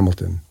in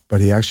Hamilton,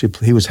 but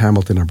he was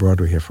Hamilton on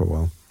Broadway here for a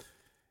while.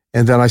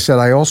 And then I said,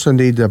 I also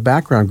need a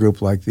background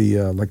group like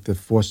the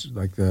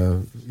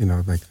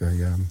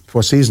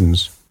Four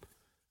Seasons,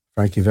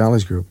 Frankie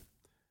Valli's group.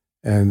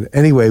 And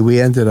anyway, we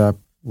ended up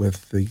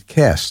with the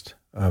cast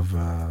of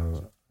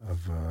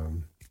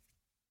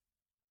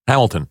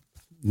Hamilton.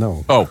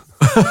 No. Oh.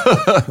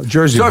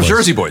 Jersey Boys.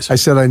 Jersey Boys. I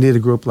said I need a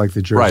group like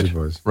the Jersey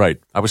Boys. Right.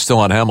 I was still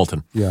on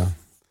Hamilton. Yeah.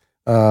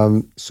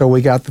 So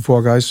we got the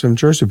 4 guys from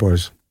Jersey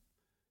Boys.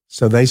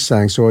 So they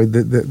sang. So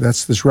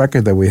that's this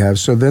record that we have.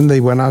 So then they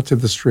went out to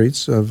the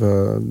streets of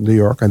New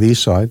York on the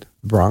east side,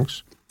 the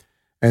Bronx,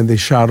 and they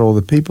shot all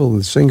the people,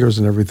 the singers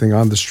and everything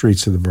on the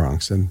streets of the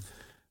Bronx. And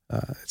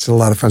it's a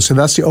lot of fun. So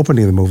that's the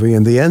opening of the movie.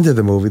 And the end of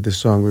the movie, the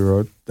song we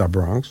wrote, The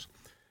Bronx,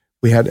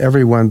 we had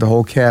everyone, the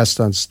whole cast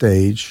on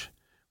stage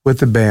with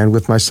the band,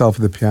 with myself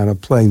at the piano,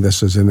 playing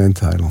this as an end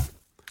title.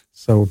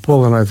 So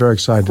Paul and I are very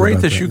excited Great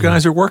about that you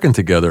guys are working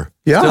together.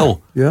 Yeah.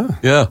 Still. Yeah.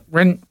 Yeah.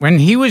 When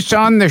he was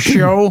on the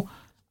show,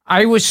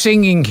 I was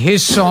singing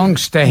his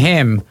songs to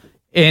him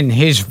in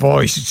his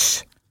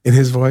voice. In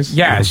his voice?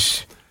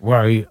 Yes.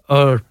 Why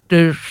are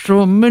there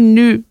so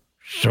many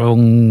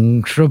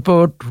songs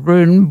about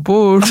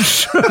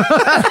rainbows?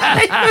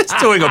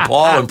 It's doing a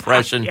Paul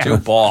impression too,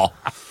 Paul.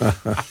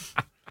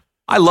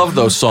 I love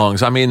those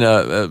songs. I mean,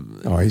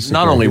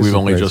 not only We've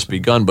Only Just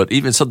Begun, but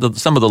even some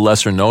of the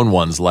lesser known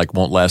ones like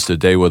Won't Last a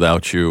Day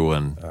Without You.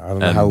 And I don't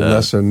know how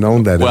lesser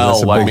known that is.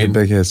 That's a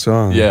big hit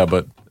song. Yeah,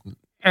 but...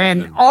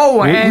 And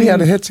we had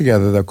a hit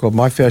together though called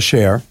My Fair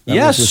Share. That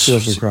yes, was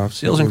Seals and Crofts.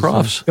 Seals and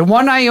Crofts. The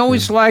one I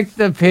always liked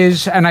of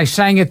his, and I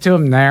sang it to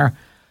him there,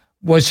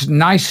 was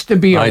Nice to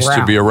Be Around. Nice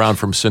to Be Around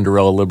from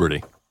Cinderella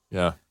Liberty.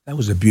 Yeah. That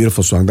was a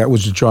beautiful song. That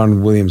was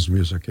John Williams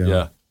music.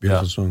 Yeah.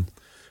 Beautiful song.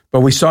 But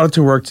we started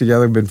to work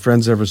together. We've been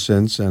friends ever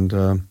since, and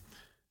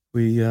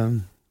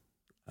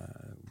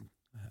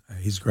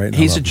he's great.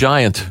 He's a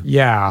giant.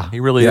 Yeah. He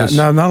really is.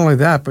 No, not only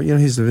that, but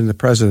he's been the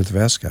president of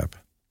ASCAP.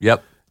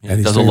 Yep. And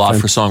he does a lot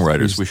for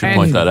songwriters. We should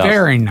point that out.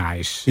 Very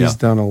nice. He's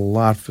done a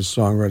lot for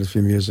songwriters for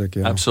music.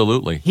 Yeah.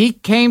 Absolutely. He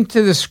came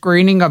to the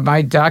screening of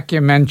my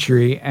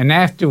documentary, and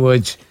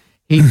afterwards,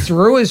 he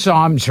threw his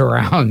arms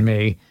around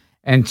me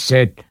and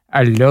said,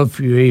 I love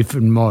you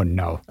even more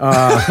now.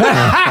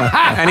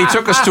 And he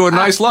took us to a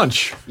nice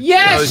lunch.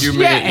 Yes. You,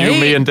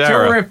 me, and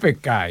Dara.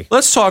 Terrific guy.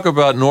 Let's talk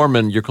about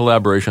Norman, your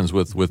collaborations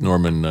with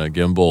Norman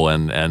Gimbel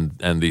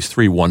and these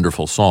three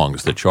wonderful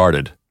songs that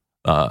charted.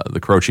 The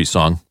Croce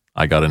song,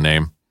 I Got a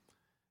Name,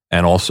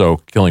 and also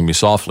Killing Me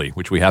Softly,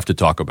 which we have to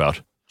talk about.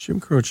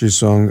 Jim Croce's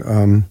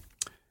song,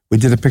 we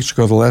did a picture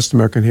called The Last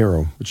American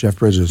Hero with Jeff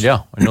Bridges.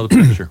 Yeah, I know the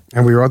picture.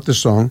 And we wrote the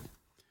song,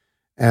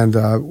 and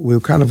we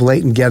were kind of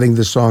late in getting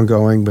the song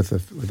going with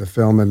the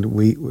film,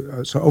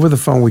 and so over the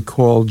phone we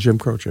called Jim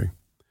Croce,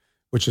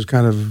 which is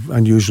kind of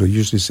unusual. You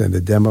usually send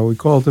a demo. We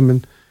called him,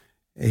 and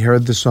he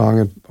heard the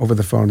song over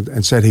the phone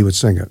and said he would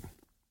sing it.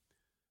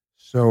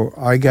 So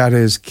I got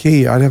his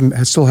key.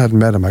 I still hadn't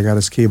met him. I got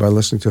his key by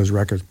listening to his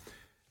record.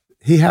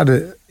 He had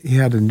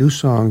a new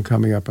song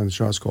coming up on the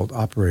charts called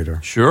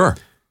Operator. Sure.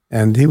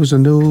 And he was a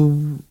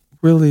new,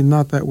 really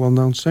not that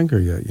well-known singer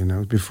yet,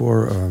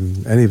 before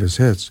any of his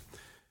hits.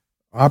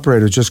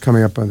 Operator just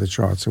coming up on the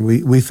charts. And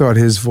we thought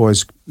his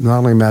voice not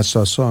only matched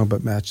our song,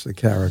 but matched the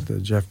character,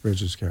 Jeff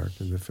Bridges'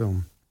 character in the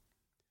film.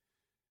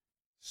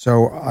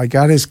 So I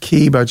got his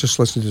key by just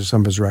listening to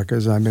some of his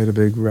records. I made a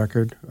big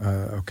record,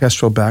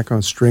 orchestral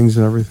background, strings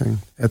and everything,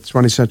 at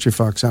 20th Century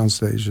Fox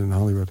Soundstage in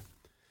Hollywood.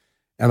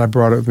 And I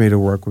brought it with me to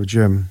work with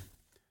Jim.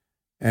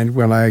 And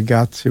when I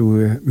got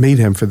to meet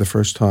him for the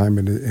first time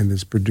in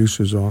his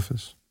producer's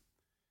office,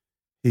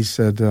 he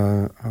said,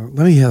 let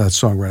me hear that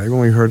song, right? I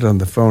only heard it on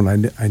the phone.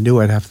 I knew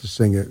I'd have to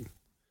sing it.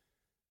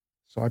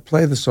 So I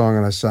played the song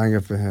and I sang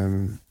it for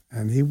him.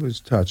 And he was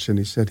touched, and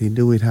he said he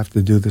knew he'd have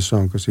to do the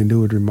song because he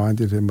knew it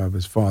reminded him of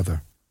his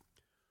father,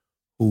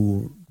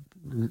 who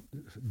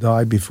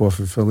died before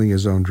fulfilling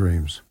his own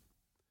dreams.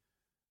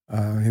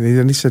 And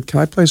then he said, can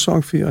I play a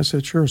song for you? I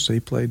said, sure. So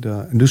he played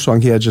a new song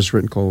he had just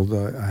written called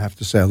I Have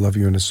to Say I Love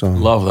You in a Song.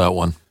 Love that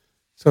one.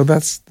 So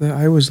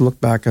I always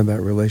look back on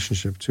that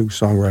relationship, two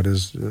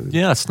songwriters.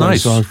 It's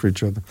nice. Songs for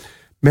each other.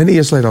 Many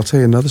years later, I'll tell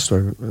you another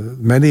story.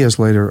 Many years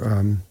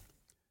later,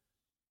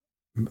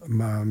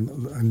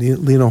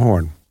 Lena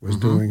Horne was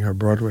doing her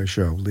Broadway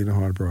show, Lena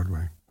Horne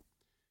Broadway.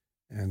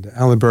 And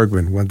Alan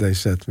Bergman one day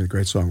said to me, a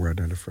great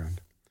songwriter and a friend,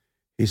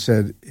 he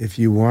said, if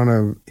you want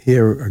to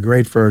hear a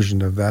great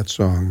version of that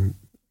song,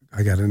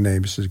 I Got a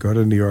Name, he says, go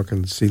to New York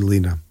and see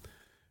Lena.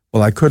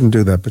 Well, I couldn't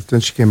do that, but then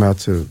she came out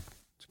to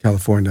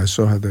California. I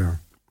saw her there.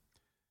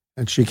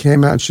 And she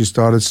came out and she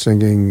started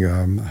singing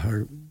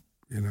her,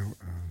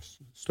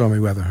 Stormy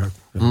Weather, her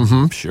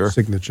sure.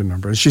 signature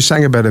number. And she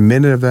sang about a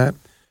minute of that,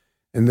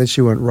 and then she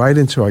went right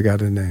into I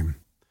Got a Name.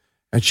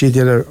 And she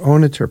did her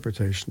own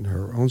interpretation,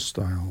 her own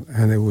style,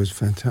 and it was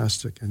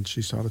fantastic. And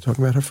she started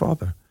talking about her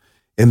father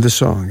in the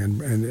song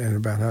and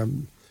about how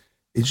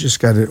he just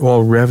got it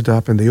all revved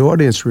up, and the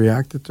audience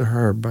reacted to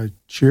her by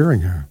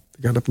cheering her.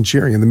 They got up and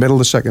cheering in the middle of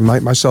the second,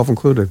 myself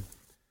included.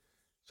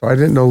 So I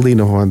didn't know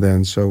Lena Horne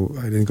then, so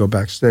I didn't go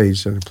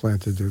backstage and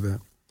planned to do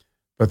that.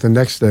 But the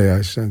next day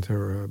I sent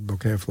her a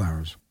bouquet of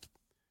flowers.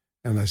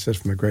 And I said,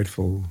 from a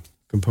grateful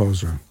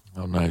composer.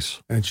 Oh,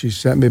 nice. And she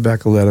sent me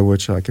back a letter,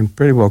 which I can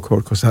pretty well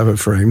quote because I have it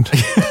framed.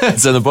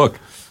 It's in the book.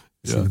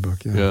 It's in the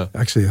book, yeah.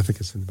 Actually, I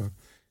think it's in the book.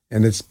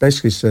 And it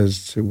basically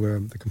says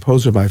to the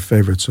composer of my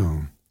favorite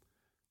song,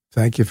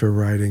 thank you for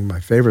writing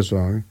my favorite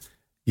song.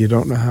 You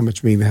don't know how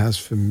much meaning it has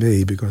for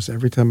me because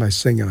every time I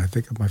sing it, I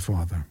think of my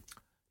father.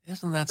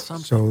 Isn't that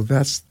something? So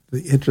that's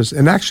the interest.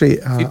 And actually...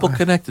 people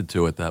connected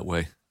to it that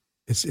way.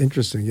 It's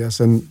interesting, yes.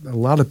 And a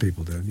lot of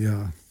people did,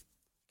 yeah.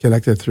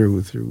 Connected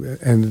through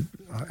and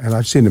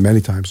I've seen him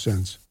many times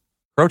since.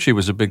 Croce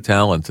was a big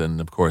talent,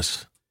 and of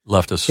course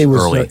left us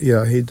early.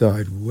 He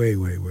died way,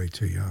 way, way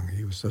too young.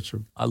 He was such a...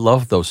 I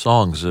love those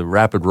songs.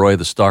 Rapid Roy,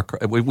 the stock...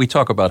 We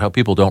talk about how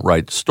people don't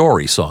write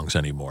story songs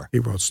anymore. He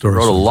wrote story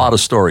songs. He wrote a lot of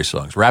story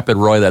songs. Rapid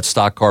Roy, that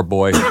stock car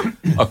boy.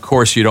 Of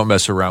course, You Don't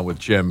Mess Around with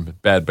Jim.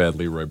 Bad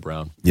Leroy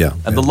Brown. Yeah.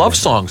 And the love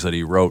songs that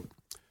he wrote.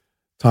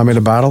 Time in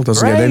a Bottle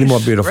doesn't get any more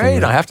beautiful.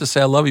 Great. I have to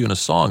say I Love You in a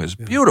Song is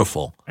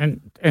beautiful.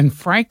 And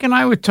Frank and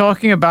I were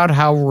talking about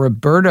how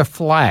Roberta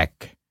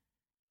Flack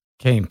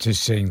came to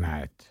sing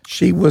that.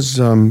 She was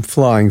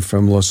flying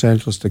from Los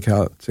Angeles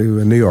to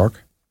New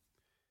York.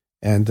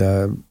 And,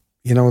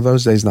 in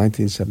those days,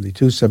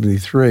 1972,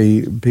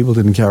 73, people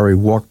didn't carry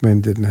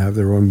Walkman, didn't have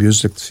their own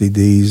music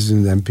CDs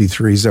and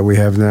MP3s that we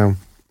have now.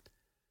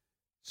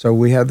 So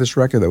we had this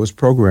record that was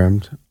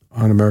programmed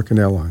on American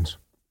Airlines.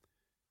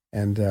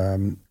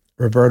 And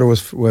Roberta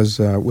was with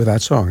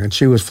that song. And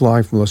she was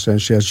flying from Los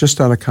Angeles. She had just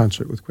done a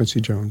concert with Quincy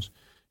Jones.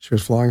 She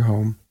was flying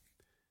home.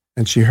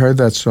 And she heard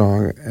that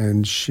song,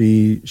 and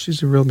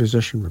she's a real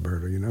musician,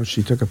 Roberta.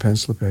 She took a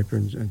pencil and paper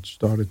and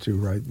started to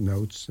write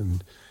notes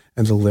and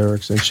the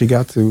lyrics. And she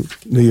got to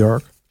New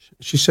York.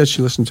 She said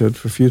she listened to it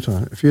for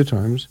a few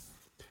times.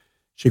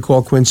 She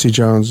called Quincy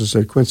Jones and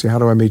said, "Quincy, how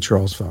do I meet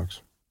Charles Fox?"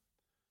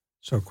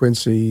 So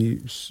Quincy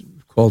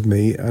called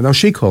me. No,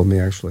 she called me,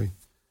 actually.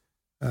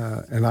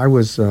 And I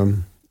was,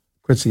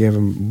 Quincy gave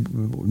him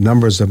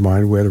numbers of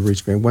mine where to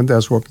reach me. And one day I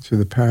was walking through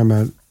the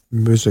Paramount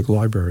Music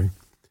Library,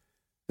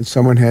 and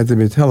someone handed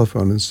me a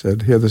telephone and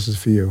said, "Here, this is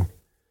for you."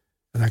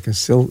 And I can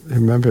still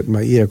remember it in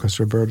my ear because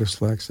Roberta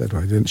Flack said,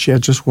 "I didn't." She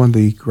had just won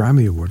the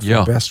Grammy Award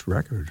for Best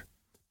Record,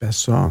 Best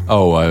Song.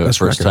 Oh,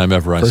 first time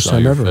ever I saw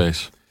your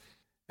face.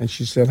 And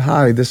she said,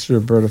 "Hi, this is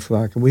Roberta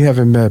Flack, and we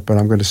haven't met, but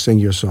I'm going to sing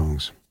your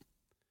songs."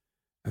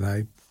 And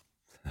I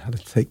had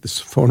to take this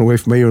phone away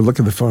from me or look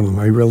at the phone. Am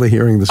I really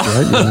hearing this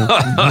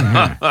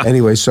right?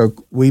 Anyway, so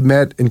we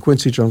met in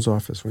Quincy Jones'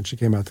 office when she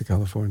came out to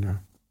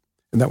California.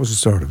 And that was the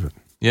start of it.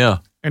 Yeah.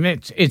 And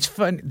it's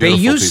fun.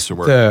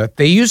 Beautiful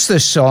They used the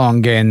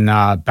song in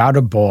About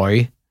a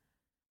Boy,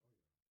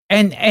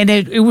 and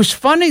it was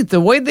funny the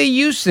way they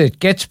used it.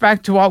 Gets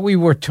back to what we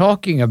were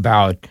talking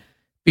about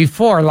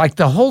before. Like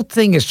the whole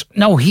thing is,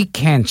 no, he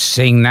can't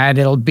sing that.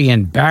 It'll be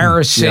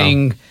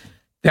embarrassing. Yeah.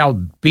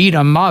 They'll beat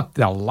him up.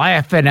 They'll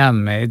laugh at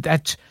him.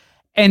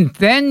 And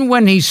then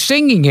when he's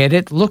singing it,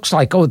 it looks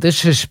like, oh,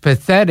 this is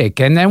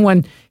pathetic. And then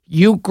when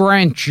Hugh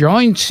Grant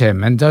joins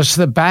him and does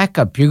the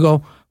backup, you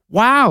go,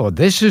 wow,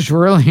 this is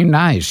really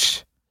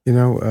nice.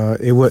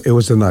 It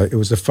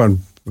was a fun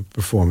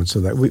performance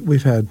of that.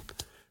 We've had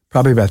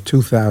probably about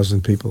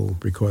 2,000 people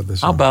record this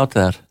song. How about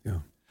that? Yeah.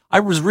 I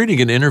was reading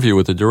an interview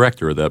with the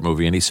director of that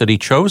movie, and he said he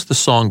chose the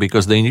song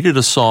because they needed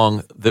a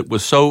song that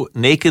was so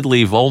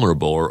nakedly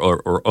vulnerable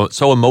or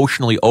so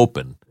emotionally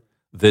open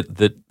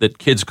that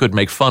kids could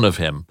make fun of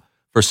him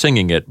for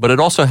singing it. But it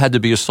also had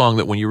to be a song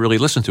that when you really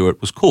listened to it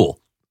was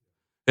cool.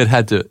 It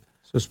had to...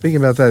 So speaking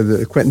about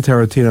that, Quentin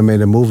Tarantino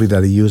made a movie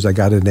that he used. I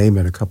got a name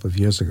in a couple of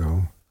years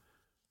ago.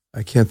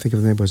 I can't think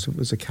of the name. It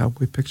was a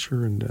cowboy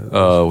picture. And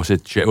was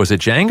it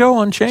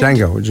Django Unchained?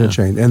 Django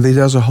Unchained. And he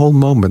does a whole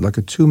moment, like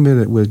a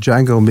 2-minute, where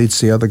Django meets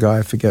the other guy,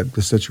 I forget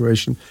the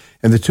situation,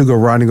 and the two go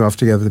riding off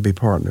together to be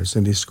partners.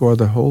 And he scored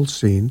the whole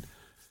scene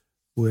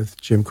with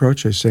Jim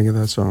Croce singing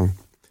that song.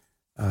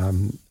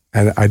 And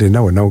I didn't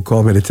know it. No one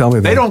called me to tell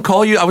me that. They don't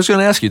call you? I was going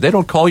to ask you. They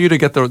don't call you to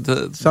get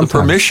the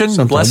permission,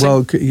 the blessing?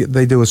 Well,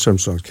 they do with some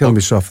songs. Kill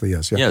Me Softly,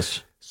 yes. Yeah.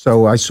 Yes.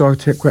 So I saw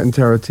Quentin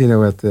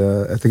Tarantino at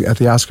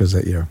the Oscars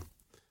that year.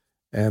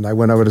 And I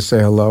went over to say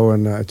hello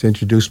and to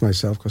introduce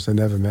myself because I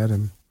never met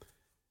him.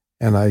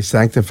 And I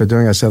thanked him for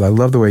doing it. I said, I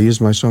love the way he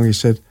used my song. He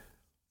said,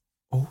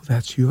 oh,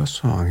 that's your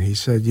song. He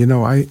said,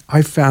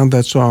 I found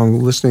that song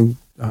listening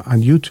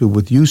on YouTube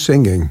with you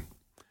singing.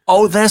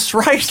 Oh, that's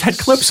right. That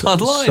clip's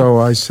online. So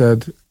I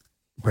said,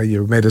 well,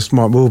 you made a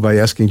smart move by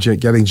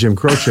getting Jim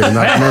Croce,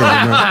 not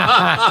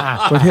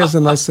me. But here's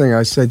the nice thing.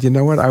 I said, you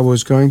know what? I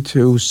was going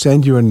to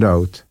send you a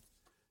note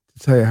to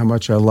tell you how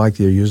much I liked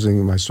you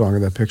using my song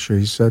in that picture.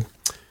 He said,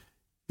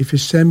 if you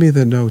send me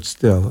the note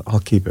still, I'll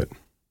keep it.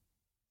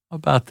 How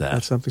about that?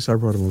 That's something, so I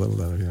wrote him a little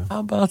letter, yeah. How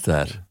about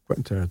that?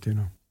 Quentin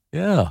Tarantino.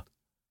 Yeah.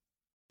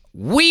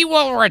 We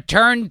will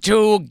return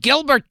to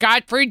Gilbert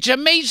Gottfried's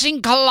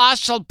Amazing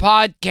Colossal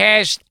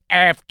Podcast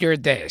after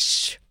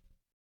this.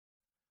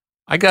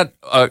 I got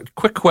a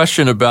quick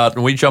question about,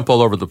 and we jump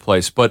all over the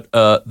place, but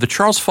the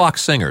Charles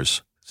Fox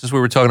Singers, since we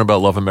were talking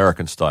about Love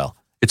American Style,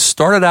 it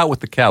started out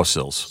with the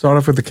Cowsills. Started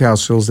off with the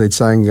Cowsills. They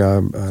sang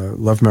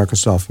Love American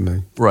Style for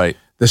me. Right.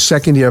 The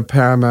second year,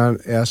 Paramount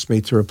asked me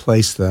to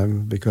replace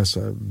them because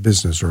of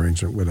business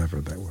arrangement,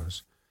 whatever that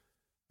was.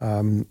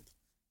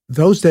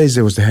 Those days,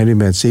 there was the Henry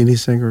Mancini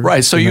singer.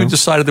 Right, so you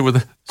decided there were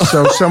the...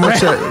 So someone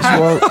said,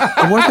 well,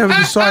 it wasn't ever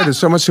decided.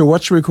 Someone said,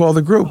 what should we call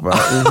the group?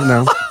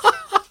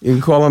 You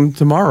can call them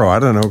tomorrow. I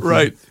don't know.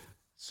 Right.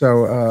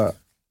 So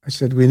I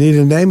said, we need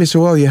a name. He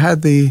said, well, you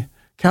had the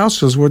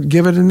Cowsills. Well,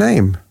 give it a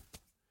name.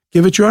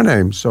 Give it your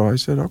name. So I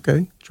said,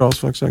 okay, Charles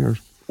Fox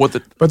Singers.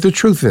 But the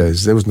truth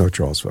is, there was no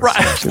Charles Fox.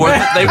 Right. Were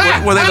they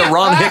the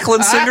Ron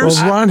Hicklin singers?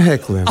 Well, Ron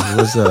Hicklin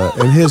was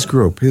in his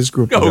group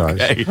of guys.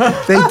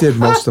 They did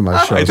most of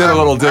my shows. I did a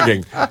little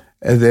digging.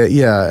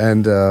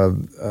 And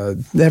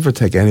never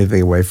take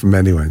anything away from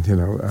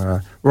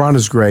anyone. Ron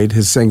is great.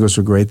 His singers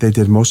were great. They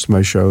did most of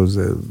my shows,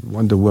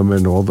 Wonder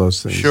Woman, all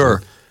those things.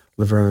 Sure.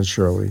 Laverne and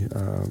Shirley.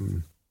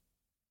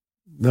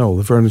 No,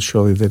 Laverne and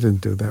Shirley, they didn't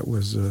do that.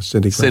 Was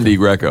Cindy Greco. Cindy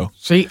Greco.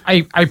 See,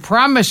 I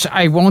promise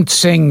I won't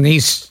sing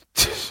these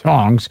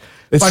songs.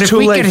 It's but if too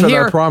we late could for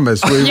hear, that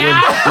promise. We're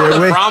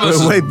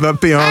way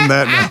beyond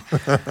that now.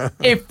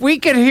 if we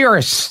could hear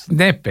a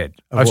snippet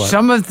of what?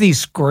 some of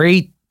these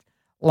great,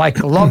 like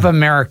Love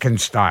American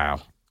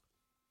Style.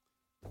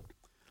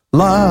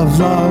 Love,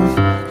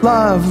 love,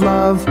 love,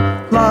 love,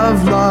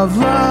 love, love,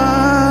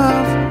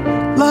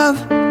 love,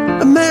 love,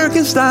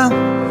 American style,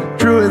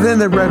 truer than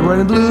the red, white,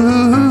 and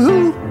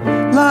blue.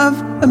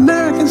 Love,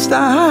 American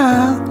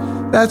style,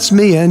 that's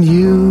me and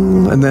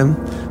you. And then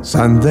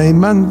Sunday,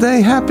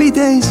 Monday, happy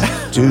days.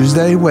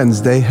 Tuesday,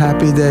 Wednesday,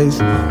 happy days.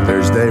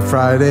 Thursday,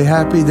 Friday,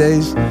 happy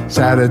days.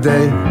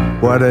 Saturday,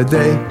 what a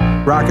day.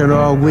 Rocking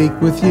all week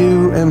with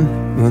you and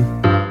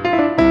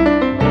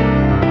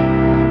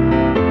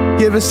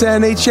give us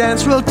any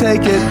chance, we'll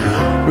take it.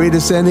 Read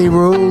us any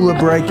rule or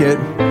break it.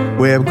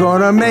 We're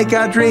gonna make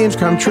our dreams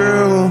come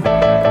true.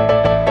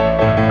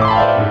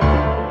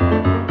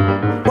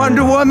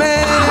 Wonder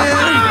Woman,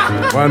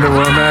 Wonder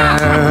Woman,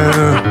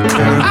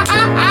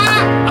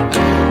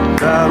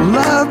 the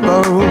Love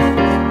Boat.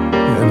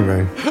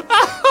 Anyway.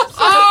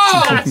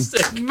 Oh,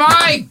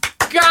 my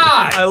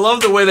God. I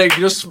love the way they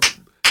just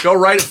flow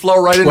right into each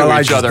other. Well,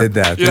 I just did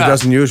that. Yeah. It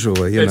doesn't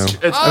usually, you know. It's-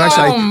 And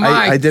actually, Oh,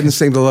 my- I didn't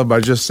sing the love, I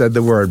just said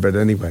the word, but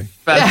anyway.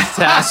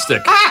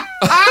 Fantastic.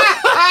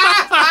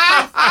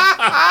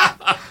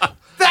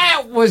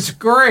 That was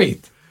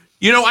great.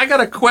 You know, I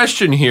got a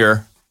question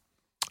here.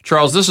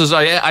 Charles,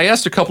 I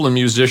asked a couple of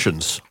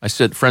musicians. I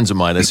said, friends of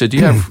mine, I said, do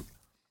you have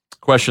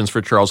questions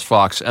for Charles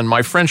Fox? And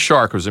my friend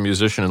Shark, who's a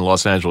musician in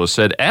Los Angeles,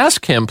 said,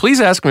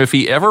 please ask him if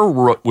he ever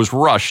was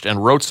rushed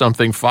and wrote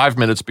something 5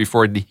 minutes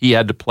before he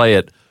had to play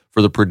it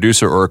for the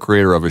producer or a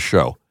creator of a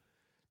show.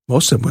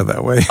 Most of them were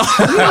that way.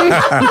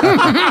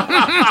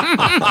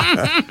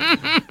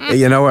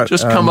 You know what?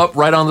 Just come up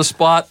right on the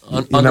spot,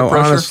 under pressure?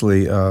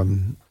 Honestly,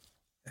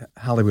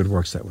 Hollywood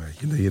works that way.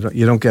 You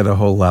don't get a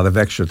whole lot of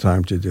extra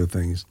time to do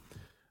things.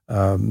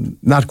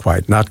 Not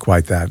quite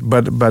that.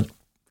 But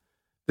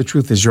the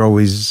truth is, you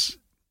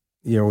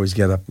always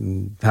get up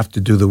and have to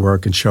do the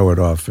work and show it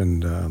off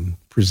and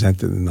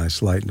present it in a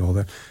nice light and all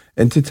that.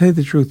 And to tell you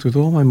the truth, with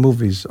all my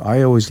movies,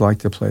 I always like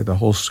to play the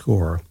whole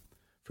score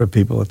for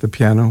people at the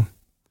piano.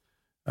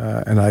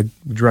 And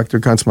director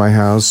comes to my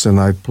house, and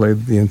I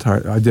played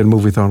I did a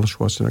movie with Arnold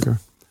Schwarzenegger,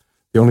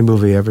 the only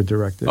movie I ever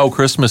directed. Oh,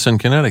 Christmas in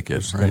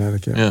Connecticut, right?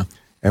 Connecticut. Yeah.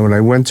 And when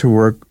I went to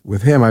work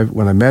with him,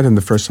 when I met him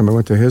the first time, I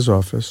went to his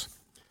office,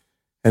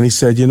 and he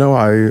said,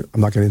 I'm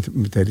not going to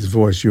imitate his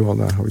voice. You all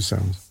know how he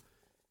sounds.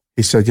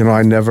 He said,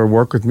 I never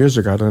work with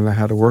music. I don't know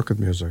how to work with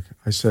music.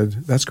 I said,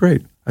 that's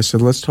great. I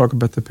said, let's talk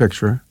about the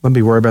picture. Let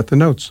me worry about the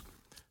notes.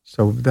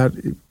 So that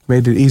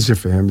made it easier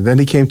for him. Then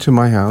he came to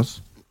my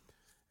house,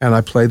 and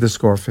I played the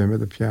score for him at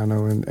the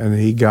piano, and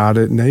he got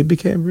it, and he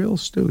became real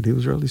astute. He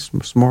was really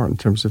smart in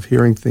terms of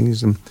hearing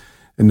things and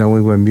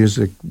knowing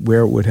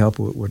where it would help,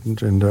 what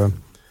wouldn't. And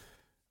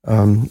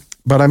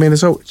but I mean,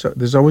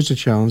 there's always a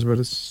challenge, but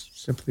it's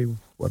simply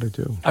what I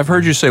do. I've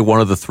heard you say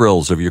one of the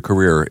thrills of your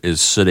career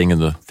is sitting in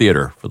the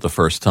theater for the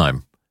first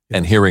time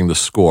and hearing the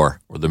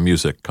score or the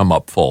music come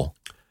up full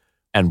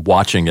and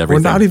watching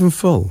everything. Well, not even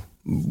full.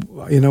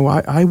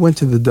 I went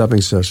to the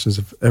dubbing sessions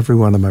of every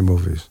one of my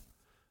movies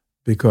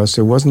because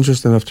it wasn't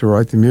just enough to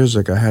write the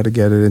music. I had to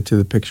get it into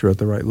the picture at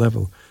the right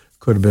level.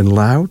 Could have been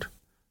loud,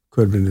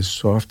 could have been as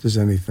soft as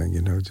anything.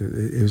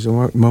 It was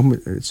a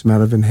moment. It's a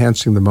matter of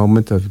enhancing the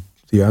moment of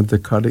the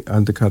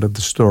undercut of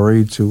the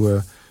story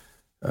to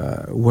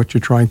what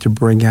you're trying to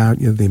bring out.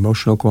 The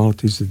emotional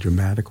qualities, the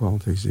dramatic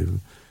qualities, even.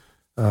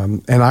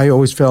 And I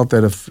always felt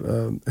that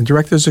and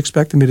directors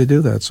expected me to do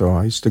that, so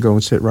I used to go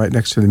and sit right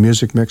next to the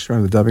music mixer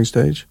on the dubbing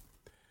stage,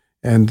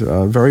 and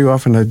very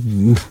often I'd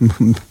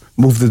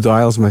move the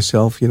dials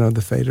myself, the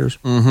faders.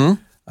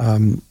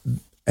 Mm-hmm.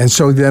 And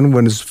so then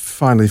when it's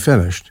finally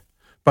finished,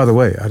 by the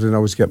way, I didn't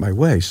always get my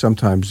way.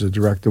 Sometimes the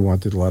director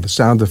wanted a lot of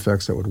sound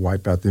effects that would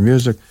wipe out the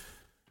music.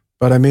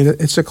 But I mean,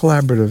 it's a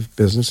collaborative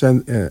business,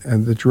 and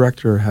the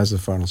director has the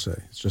final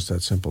say. It's just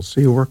that simple. So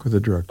you work with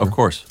the director. Of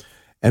course.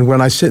 And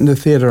when I sit in the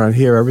theater, I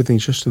hear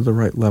everything's just to the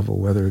right level,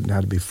 whether it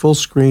had to be full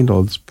screen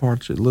or this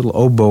part, a little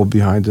oboe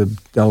behind a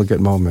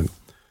delicate moment.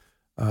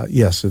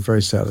 Yes, it's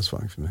very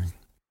satisfying for me.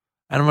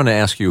 And I'm going to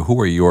ask you, who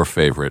are your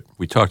favorite?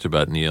 We talked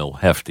about Neil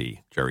Hefti,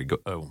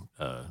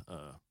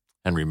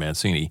 Henry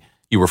Mancini.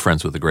 You were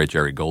friends with the great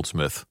Jerry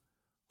Goldsmith.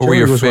 Who were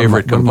your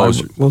favorite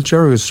composers? Well,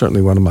 Jerry was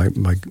certainly one of my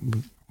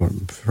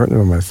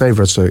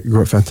favorites,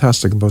 a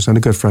fantastic composer and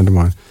a good friend of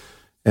mine.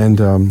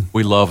 And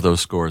we love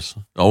those scores.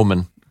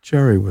 Omen.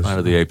 Jerry was Planet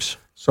of the Apes.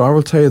 So I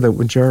will tell you that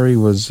when Jerry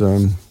was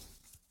sick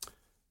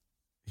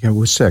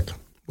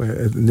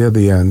near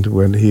the end,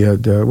 when he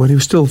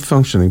was still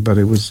functioning, but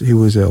he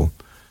was ill,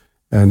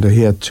 and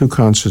he had 2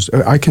 concerts.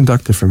 I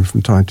conducted for him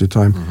from time to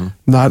time,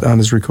 not on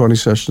his recording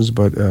sessions,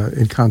 but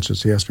in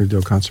concerts. He asked me to do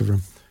a concert for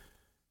him.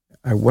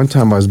 One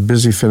time I was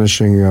busy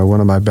finishing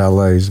one of my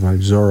ballets, my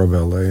Zorro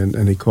ballet,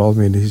 and he called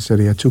me and he said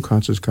he had 2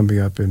 concerts coming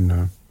up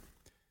in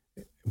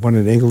one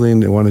in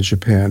England and one in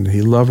Japan.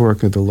 He loved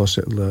working with the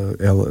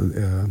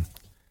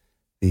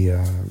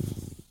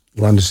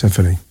London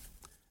Symphony,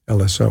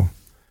 LSO.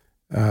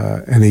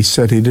 And he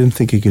said he didn't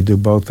think he could do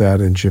both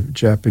that and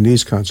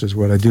Japanese concerts.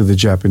 Would I do the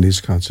Japanese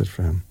concert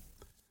for him?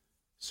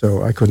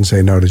 So I couldn't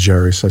say no to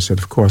Jerry. So I said,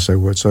 of course I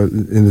would. So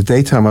in the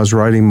daytime, I was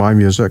writing my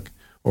music,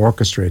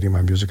 orchestrating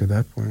my music at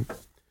that point.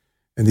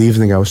 In the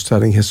evening, I was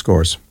studying his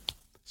scores.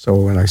 So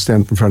when I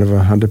stand in front of a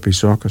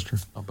 100-piece orchestra,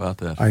 how about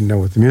that? I know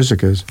what the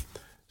music is.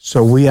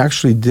 So we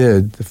actually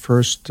did the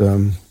first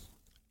time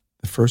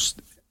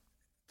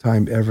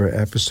ever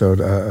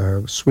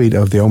episode, suite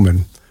of The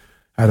Omen.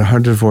 I had a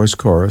 100-voice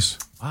chorus.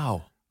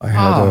 Wow. I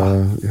had,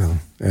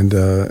 and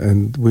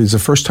it was the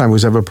first time it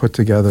was ever put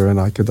together, and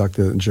I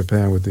conducted it in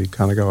Japan with the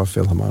Kanagawa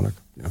Philharmonic,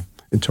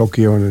 in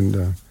Tokyo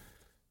and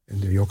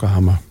in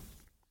Yokohama.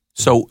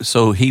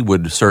 So he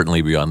would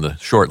certainly be on the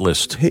short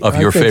list of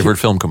your favorite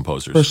film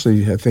composers.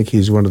 Personally, I think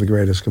he's one of the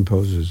greatest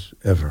composers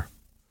ever.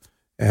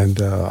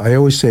 And I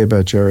always say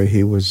about Jerry,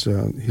 he's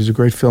a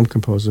great film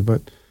composer,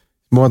 but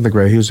more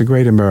than he was a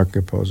great American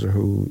composer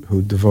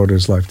who devoted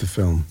his life to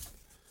film.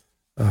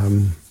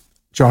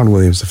 John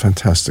Williams, a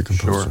fantastic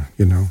composer,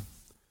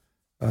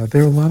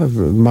 there are a lot of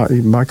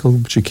Michael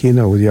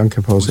Giacchino with young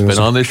composers. He's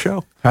been on this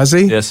show. Has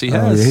he? Yes, he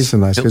has. Yeah, he's a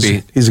nice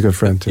guy. He's a good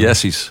friend, too.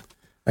 Yes,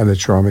 and a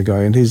charming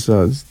guy. And there's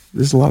a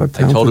lot of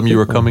talented I told him you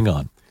were people. coming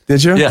on.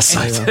 Did you? Yes,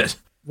 I did.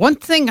 One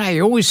thing I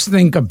always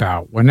think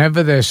about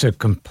whenever there's a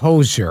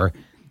composer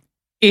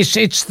is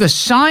it's the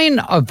sign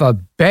of a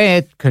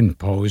bad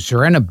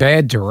composer and a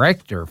bad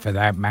director, for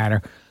that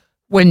matter,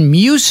 when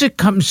music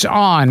comes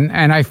on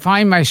and I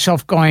find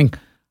myself going,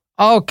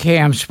 okay,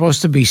 I'm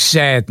supposed to be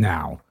sad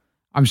now.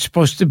 I'm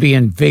supposed to be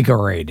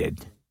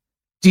invigorated.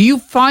 Do you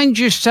find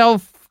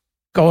yourself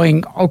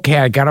going, okay,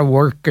 I got to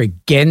work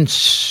against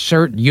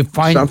certain...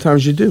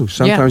 Sometimes you do.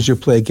 Sometimes you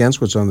play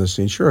against what's on the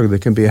scene. Sure, there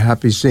can be a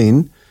happy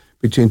scene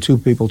between two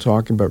people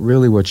talking, but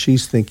really what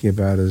she's thinking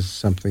about is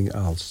something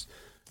else.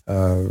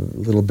 A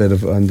little bit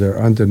of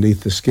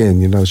underneath the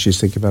skin.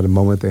 She's thinking about a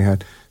moment they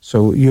had.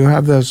 So you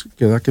have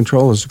that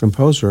control as a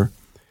composer.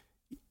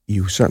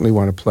 You certainly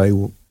want to play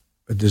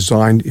a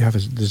design. You have a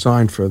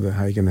design for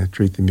how you're going to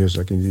treat the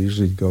music, and you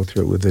usually go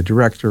through it with the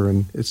director,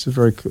 and it's a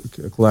very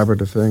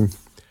collaborative thing.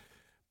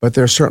 But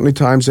there are certainly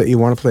times that you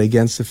want to play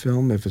against the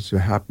film. If it's a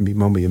happy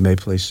moment, you may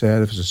play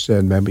sad. If it's a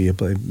sad moment, you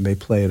may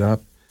play it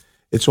up.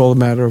 It's all a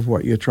matter of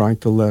what you're trying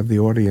to let the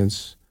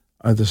audience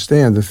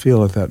understand and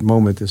feel at that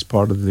moment as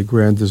part of the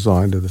grand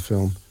design of the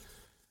film.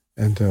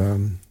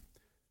 And,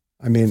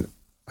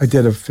 I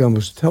did a film, it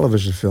was a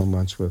television film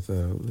once with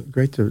a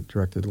great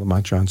director,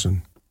 Lamont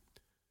Johnson.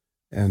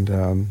 And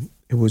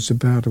it was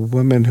about a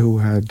woman who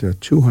had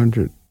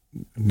 200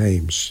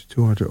 names,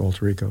 200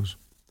 alter egos.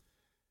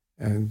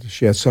 And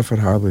she had suffered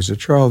horribly as a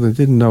child and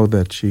didn't know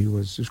that it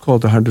was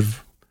called 200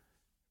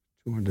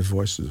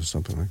 Voices or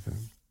something like that.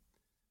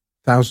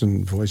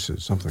 1,000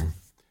 Voices, something.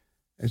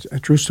 It's a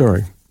true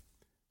story.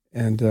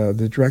 And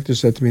the director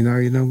said to me, now,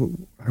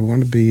 I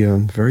want to be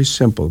very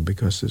simple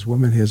because this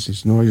woman has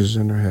these noises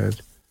in her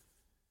head.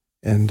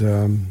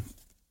 And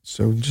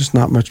so just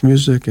not much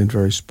music and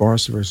very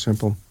sparse, very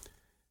simple.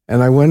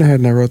 And I went ahead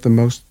and I wrote the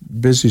most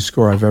busy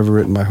score I've ever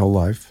written my whole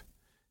life.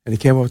 And he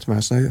came over to my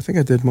house, and I think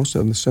I did most of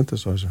it on the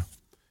synthesizer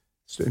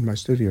in my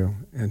studio.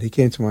 And he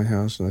came to my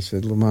house, and I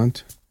said,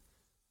 Lamont,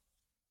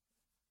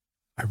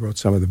 I wrote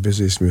some of the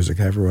busiest music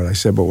I ever wrote. I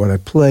said, but what I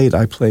played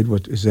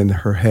what is in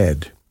her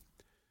head.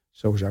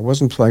 So I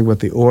wasn't playing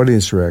what the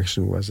audience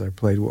reaction was. I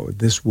played what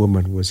this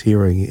woman was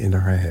hearing in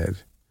her head.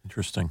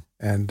 Interesting.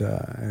 And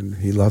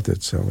he loved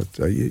it. So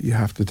you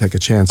have to take a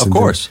chance. Of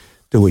course.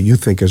 Do what you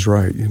think is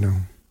right,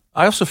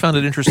 I also found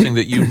it interesting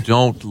that you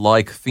don't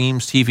like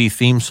TV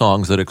theme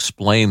songs that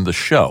explain the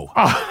show.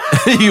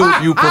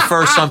 You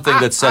prefer something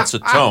that sets a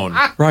tone.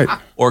 Right.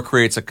 Or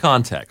creates a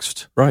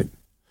context. Right.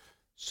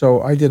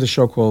 So I did a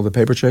show called The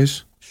Paper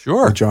Chase.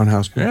 Sure. With John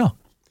Houseman. Yeah.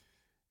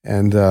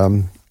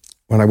 And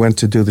when I went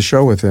to do the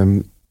show with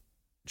him,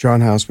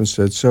 John Houseman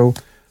said, so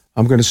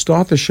I'm going to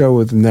start the show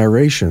with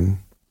narration.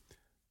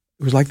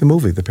 It was like the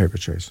movie, The Paper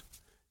Chase.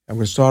 I'm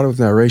going to start with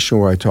narration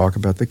where I talk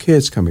about the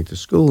kids coming to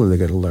school, and they're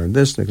going to learn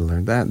this, they're going to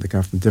learn that, and they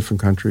come from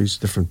different countries,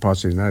 different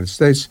parts of the United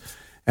States,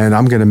 and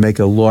I'm going to make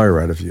a lawyer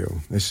out of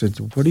you. They said,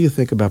 what do you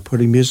think about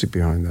putting music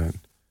behind that?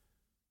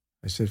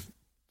 I said,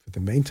 for the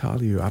main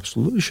title, you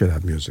absolutely should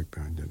have music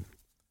behind it.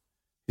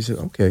 He said,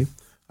 okay.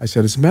 I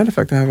said, as a matter of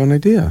fact, I have an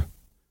idea.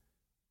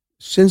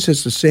 Since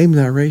it's the same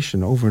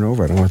narration over and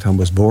over, I don't want to tell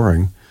them it's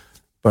boring,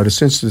 but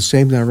since it's the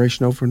same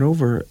narration over and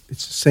over,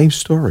 it's the same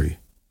story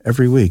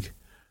every week.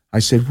 I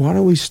said, why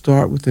don't we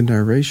start with the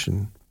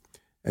narration,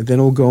 and then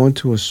we'll go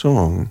into a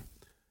song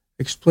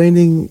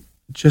explaining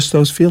just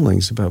those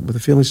feelings, about the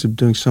feelings of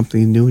doing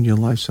something new in your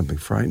life, something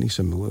frightening,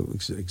 something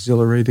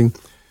exhilarating,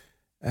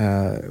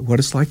 what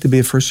it's like to be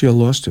a first-year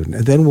law student.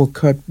 And then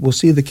we'll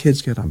see the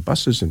kids get on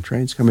buses and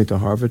trains coming to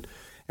Harvard,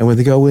 and when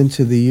they go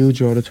into the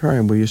huge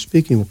auditorium where you're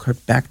speaking, we'll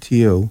cut back to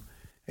you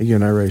and your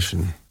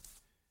narration.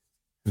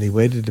 And he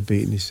waited a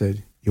beat, and he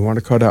said, you want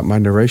to cut out my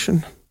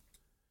narration?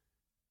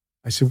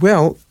 I said,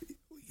 well,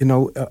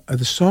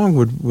 the song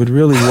would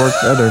really work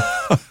better.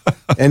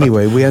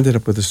 Anyway, we ended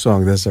up with the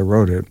song as I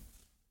wrote it.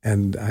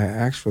 And I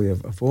actually,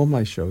 of all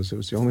my shows, it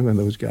was the only one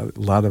that got a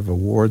lot of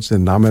awards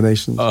and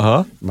nominations,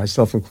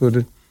 myself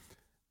included.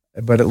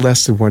 But it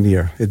lasted 1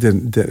 year. It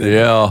didn't.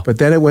 Yeah. But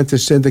then it went to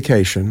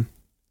syndication,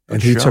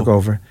 and he took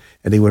over,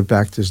 and he went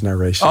back to his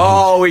narration.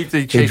 Oh, he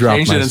changed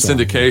it in song.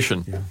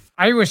 syndication. Yeah.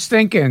 I was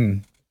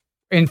thinking,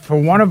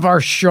 for one of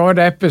our short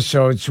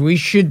episodes, we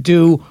should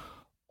do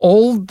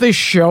all the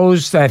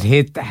shows that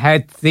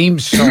had theme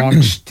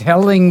songs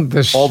telling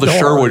the story. All the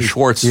Sherwood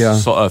Schwartz theme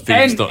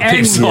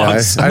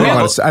songs. Yeah,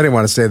 I didn't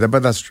want to say that,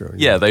 but that's true.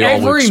 Yeah, they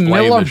all Every explain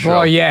Miller the show.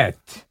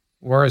 Boyette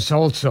was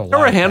also There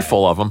were a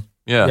handful of them.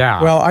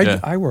 Yeah. Well,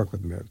 I work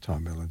with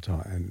Tom Miller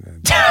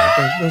and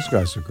those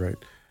guys are great.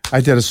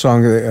 I did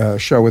a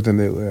show with them.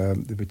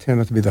 They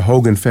pretended to be the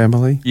Hogan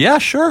family. Yeah,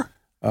 sure.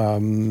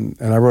 And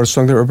I wrote a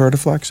song that Roberta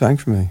Flack sang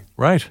for me.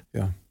 Right.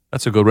 Yeah.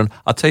 That's a good one.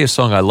 I'll tell you a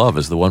song I love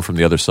is the one from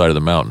the other side of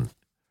the mountain.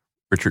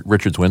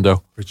 Richard's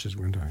Window. Richard's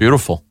Window.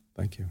 Beautiful.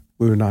 Thank you.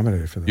 We were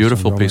nominated for that.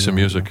 Beautiful piece of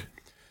music.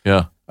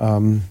 Yeah.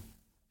 And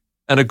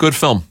a good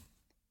film.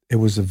 It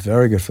was a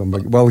very good film.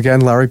 Well,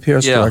 again, Larry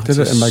Pierce directed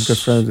it, and my good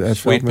friend Ed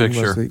sweet Feldman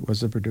picture.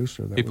 was the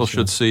producer. People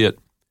should see it.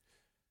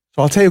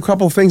 So I'll tell you a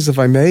couple of things if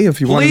I may, if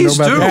you want to know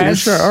about that. Yes.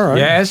 Sure. All right.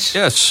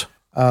 Yes.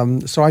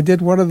 So I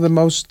did one of the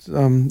most,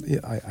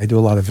 I do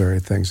a lot of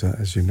varied things,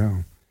 as you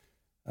know.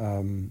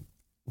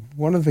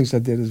 One of the things I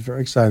did is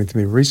very exciting to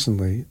me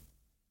recently.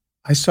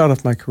 I started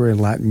off my career in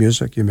Latin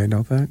music. You may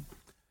know that.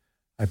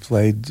 I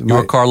played. You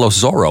were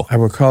Carlos Zorro. I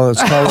were Carlos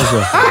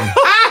Zorro.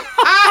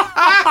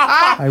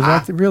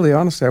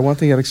 Honestly, I want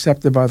to get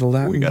accepted by the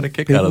Latin. We got a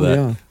kick people, out of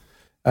that.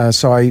 Yeah.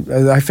 So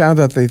I found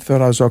out they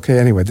thought I was okay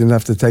anyway. I didn't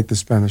have to take the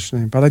Spanish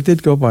name. But I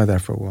did go by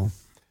that for a while.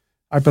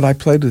 But I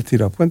played with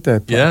Tito Puente. I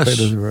played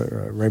with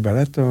Ray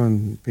Barreto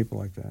and people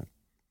like that.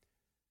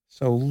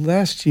 So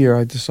last year,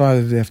 I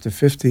decided after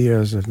 50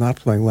 years of not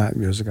playing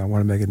Latin music, I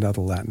want to make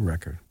another Latin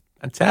record.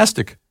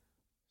 Fantastic.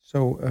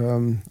 So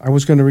I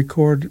was going to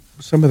record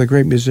some of the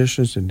great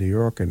musicians in New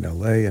York and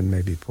L.A. and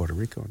maybe Puerto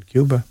Rico and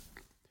Cuba.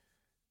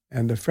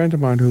 And a friend of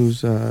mine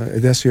who's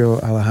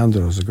Edesio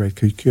Alejandro, is a great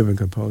Cuban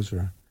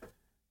composer.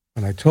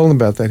 When I told him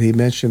about that, he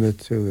mentioned it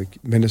to the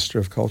Minister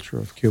of Culture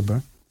of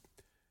Cuba.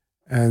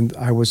 And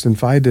I was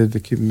invited, the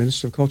Cuban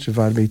Minister of Culture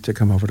invited me to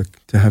come over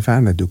to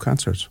Havana and do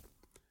concerts.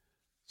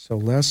 So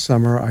last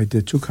summer, I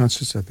did 2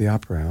 concerts at the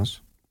Opera House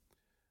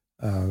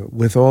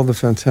with all the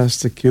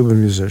fantastic Cuban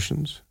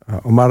musicians.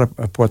 Omar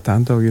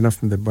Portando,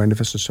 from the Buena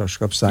Vista Social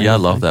Club, sang. Yeah, I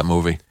love that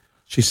movie.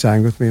 She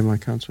sang with me in my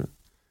concert.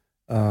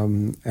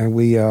 And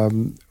we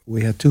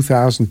had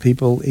 2,000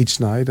 people each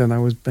night, and I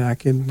was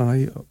back in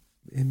my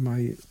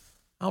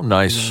oh,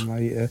 nice.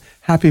 My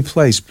happy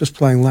place, just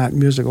playing Latin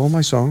music, all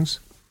my songs.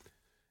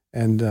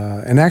 And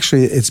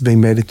actually, it's being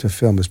made into a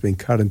film. It's being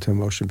cut into a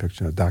motion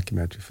picture, a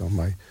documentary film.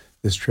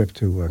 This trip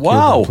to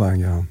Cuba,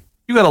 playing.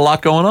 You got a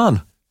lot going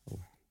on.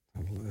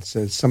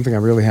 It's something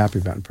I'm really happy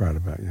about and proud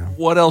about.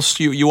 What else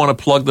you want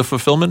to plug? The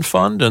Fulfillment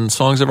Fund and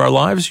Songs of Our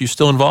Lives. You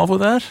still involved with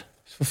that?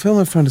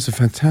 Fulfillment Fund is a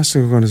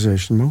fantastic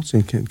organization,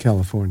 mostly in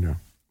California.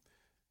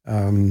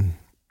 A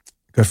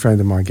good friend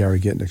of mine,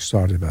 Gary Gitnick,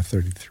 started about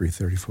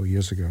 34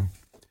 years ago.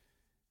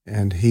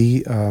 And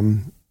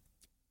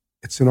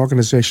it's an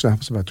organization that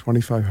helps about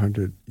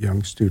 2,500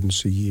 young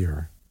students a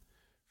year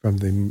from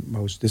the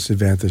most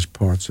disadvantaged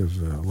parts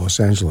of Los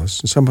Angeles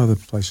and some other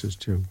places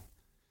too.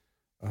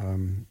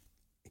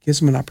 It gives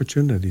them an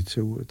opportunity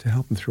to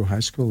help them through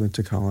high school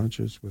into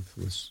colleges with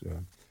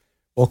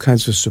all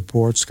kinds of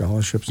support,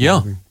 scholarships. And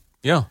everything.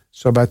 Yeah.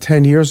 So about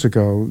 10 years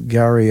ago,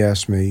 Gary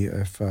asked me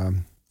if,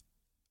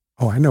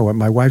 I know what,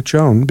 my wife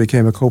Joan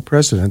became a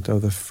co-president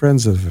of the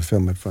Friends of the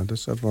Fulfillment Fund, a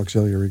sort of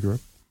auxiliary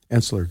group,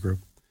 ancillary group.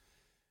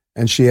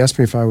 And she asked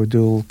me if I would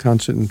do a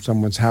concert in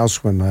someone's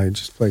house one night,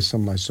 just play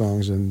some of my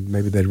songs, and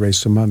maybe they'd raise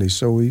some money.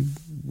 So we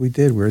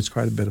did. We raised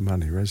quite a bit of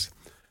money. Raised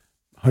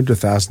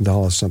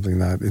 $100,000, something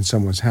like that, in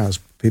someone's house.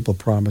 People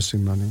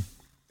promising money.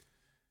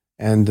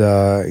 And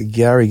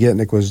Gary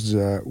Gitnick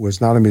was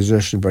not a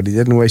musician, but he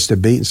didn't waste a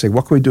beat and say,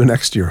 "What can we do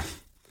next year?"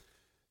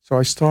 So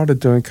I started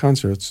doing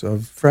concerts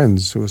of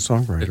friends who were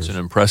songwriters. It's an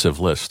impressive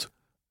list.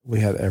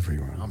 We had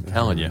everyone. I'm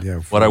telling you, Yeah,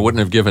 what I wouldn't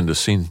have given to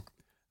see.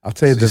 I'll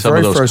tell you the some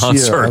very of those first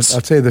concerts. year.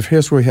 I'll tell you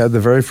here's what we had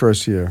the very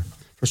first year.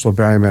 First of all,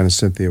 Barry Mann and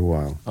Cynthia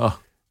Weil. Oh.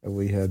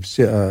 We had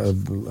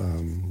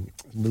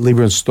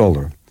Lieber and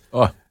Stoller.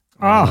 Oh,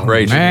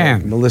 great.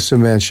 Man. Melissa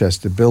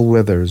Manchester, Bill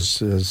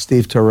Withers,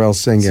 Steve Terrell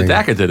singing.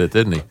 Sedaka did it,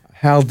 didn't he?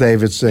 Hal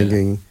David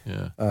singing.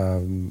 Yeah.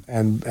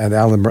 And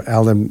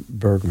Alan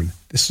Bergman.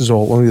 This is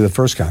only the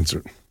first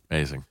concert.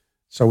 Amazing.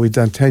 So we've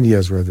done 10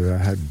 years where I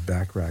had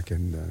back rack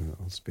and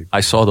all these people.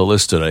 I saw the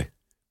list today.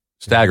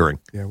 Staggering.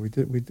 Yeah, we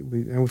did.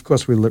 And of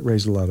course, we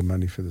raised a lot of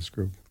money for this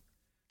group.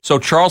 So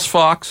Charles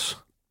Fox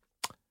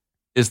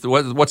is give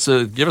us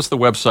the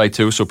website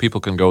too, so people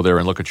can go there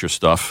and look at your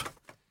stuff.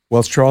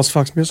 Well, it's Charles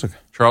Fox Music.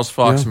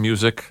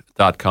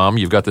 CharlesFoxMusic.com.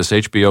 You've got this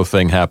HBO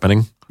thing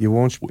happening. you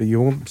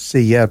won't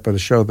see yet, but a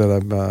show that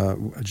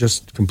I've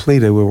just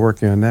completed. We're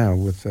working on now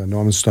with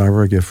Norman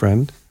Steinberg, your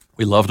friend.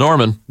 We love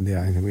Norman.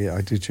 Yeah,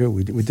 I do too.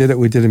 We did it.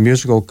 We did a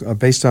musical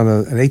based on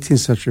an 18th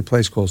century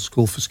place called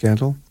School for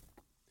Scandal,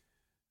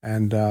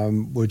 and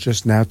we're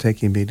just now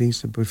taking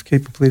meetings. We've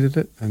completed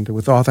it, and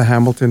with Arthur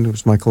Hamilton,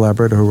 who's my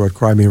collaborator, who wrote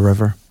 "Cry Me a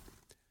River,"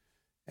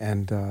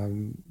 and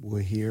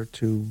we're here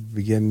to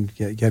begin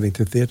getting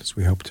to theaters.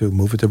 We hope to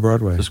move it to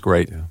Broadway. That's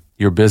great. Yeah.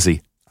 You're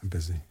busy. I'm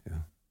busy. Yeah.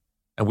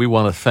 And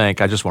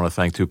I just want to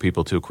thank two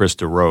people too,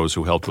 Krista Rose,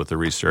 who helped with the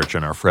research,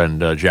 and our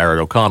friend Jared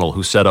O'Connell,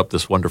 who set up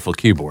this wonderful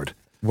keyboard.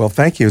 Well,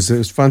 thank you. It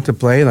was fun to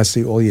play, and I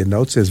see all your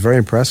notes. It's very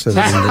impressive.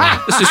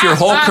 This is your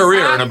whole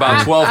career in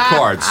about 12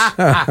 cards.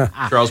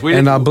 Charles,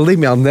 believe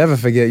me, I'll never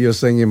forget you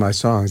singing my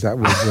songs. That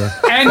was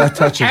that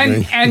touches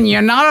me. And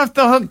you're not off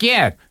the hook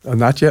yet.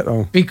 Not yet?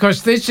 Oh.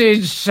 Because this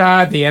is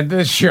the end of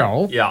the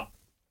show. Yeah.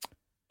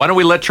 Why don't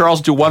we let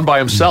Charles do one by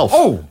himself?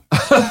 Oh.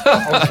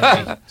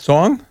 Okay.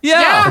 Song?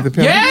 Yeah.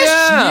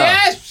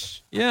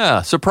 Yes.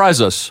 Yeah.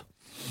 Surprise us.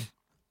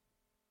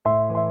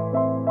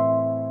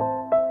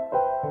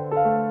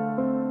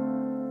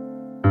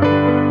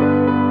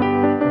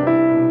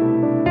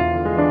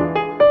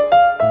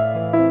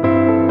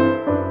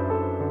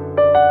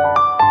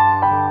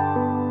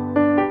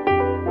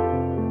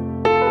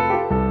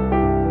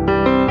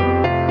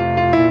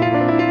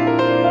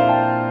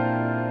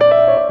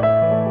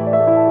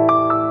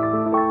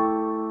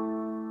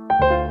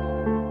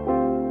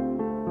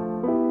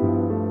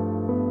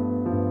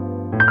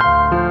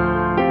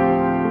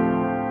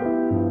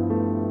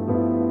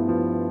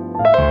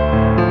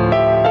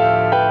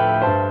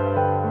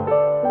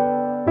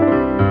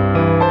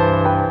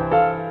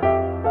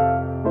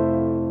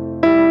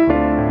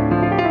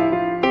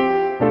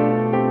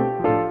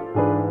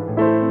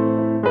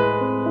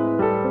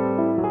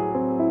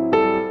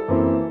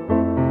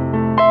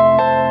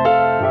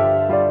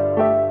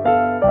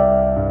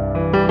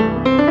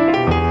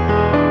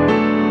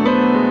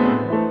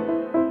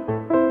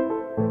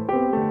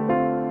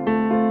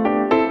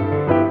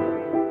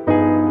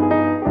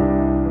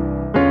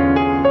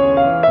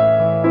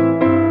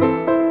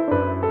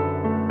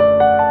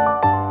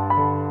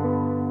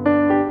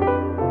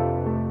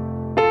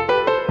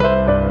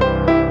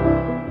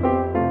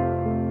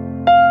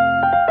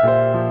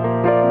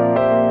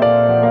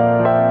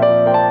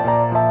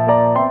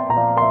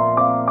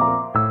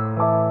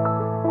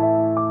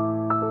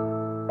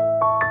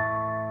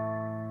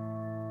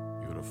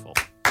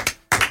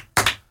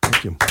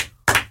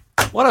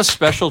 What a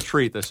special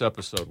treat this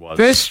episode was.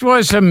 This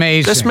was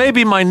amazing. This may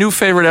be my new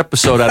favorite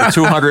episode out of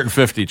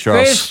 250,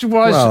 Charles. This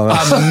was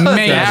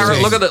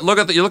amazing.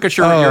 Look at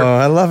your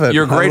I love it.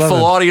 Your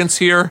grateful audience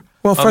here.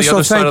 Well, first of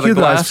all, thank you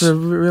guys glass. for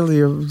really,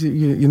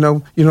 you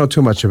know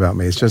too much about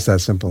me. It's just that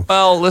simple.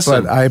 Well,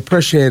 listen. But I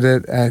appreciate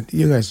it, and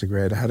you guys are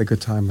great. I had a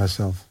good time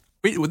myself.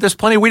 There's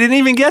plenty we didn't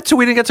even get to.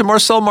 We didn't get to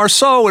Marcel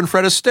Marceau and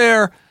Fred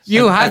Astaire.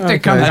 You have to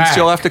come back. And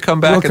you'll have to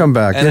come back. We'll come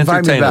back. And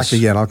invite me back us.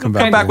 again. I'll come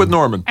back. Come back with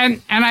Norman.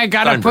 And I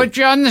got to put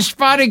you on the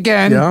spot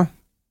again. Yeah?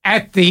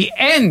 At the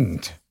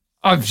end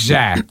of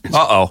Zach,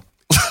 Uh-oh.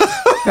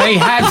 they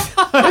had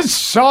a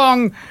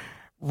song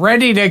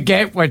ready to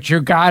get what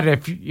you got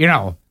if, you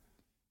know.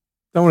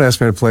 Don't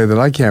ask me to play that.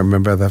 I can't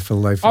remember that for the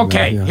life of me.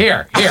 Okay, Yeah.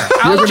 here.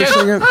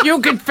 Sing it?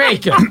 You can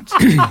fake it.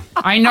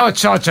 I know it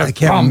starts a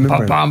can't bum,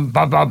 remember bum,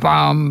 bum, bum,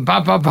 bum,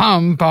 bum,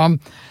 bum, bum.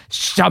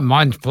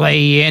 Someone's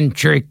playing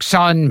tricks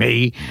on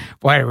me.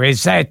 Where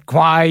is that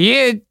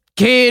quiet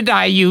kid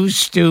I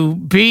used to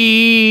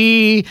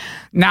be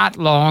not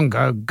long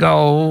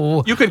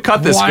ago? You could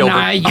cut this, One Gilbert.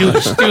 I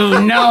used to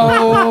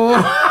know.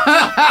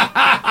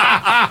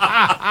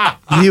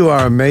 You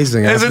are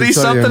amazing. I have Isn't to he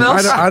tell you. something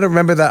else? I don't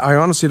remember that. I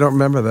honestly don't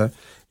remember that.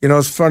 You know,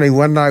 it's funny.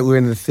 One night we were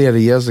in the theater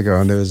years ago,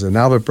 and there was an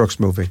Albert Brooks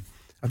movie.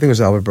 I think it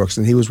was Albert Brooks,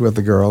 and he was with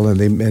the girl,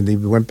 and he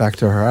went back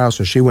to her house,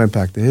 or she went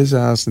back to his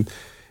house, and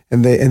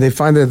they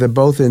find that they're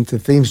both into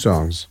theme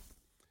songs.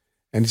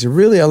 And he said,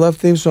 "Really, I love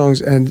theme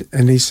songs." And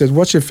he said,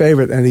 "What's your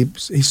favorite?" And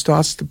he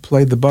starts to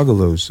play the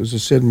Bugaloos. It was a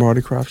Sid and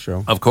Marty Krofft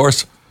show. Of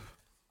course.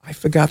 I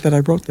forgot that I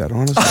wrote that,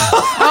 honestly.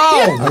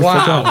 Oh,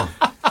 wow.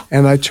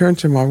 And I turned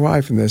to my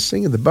wife, and they're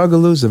singing the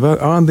Bugaloos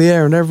on the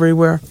air and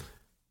everywhere.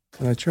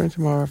 And I turned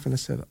to my wife, and I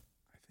said,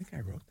 "I think I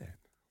wrote that."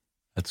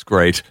 That's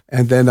great.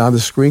 And then on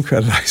the screen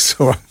credit, I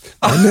saw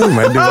my name.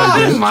 I knew I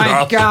did. Oh,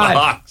 my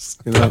God.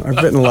 You know, I've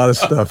written a lot of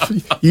stuff.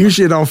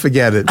 Usually don't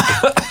forget it.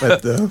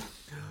 But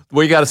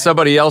We got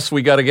somebody else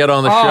we got to get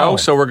on the show,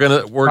 so we're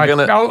gonna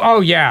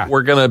yeah.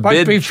 we're gonna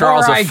But bid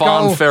Charles before I a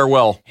fond go,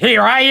 farewell.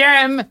 Here I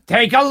am,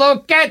 take a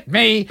look at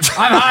me.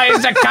 I'm high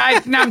as a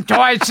kite and I'm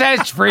twice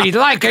as free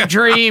like a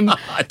dream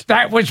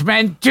that was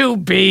meant to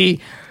be.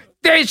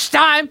 This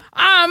time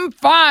I'm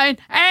fine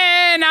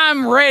and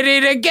I'm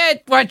ready to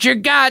get what you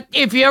got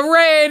if you're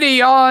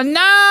ready or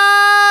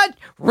not.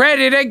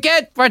 Ready to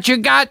get what you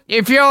got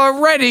if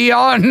you're ready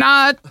or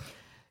not.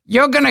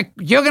 You're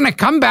gonna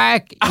come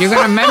back. You're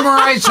gonna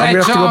memorize that I'm gonna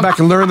have song. to go back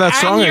and learn that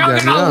song and you're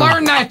again. gonna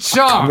learn that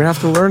song. I'm gonna have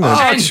to learn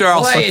that. Oh,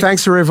 Charles. But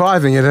thanks for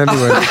reviving it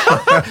anyway.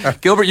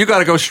 Gilbert, you got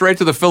to go straight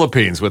to the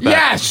Philippines with that.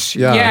 Yes,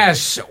 Yeah.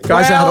 yes.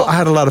 Guys, Well, I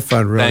had a lot of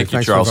fun, really. Thank you,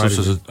 Thanks for Charles. This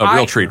inviting is me. a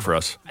real treat for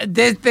us.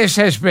 This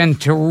has been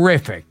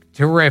terrific.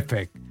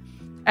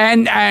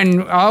 And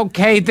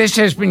okay, this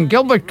has been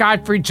Gilbert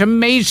Gottfried's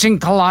amazing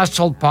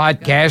colossal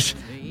podcast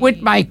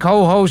with my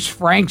co-host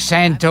Frank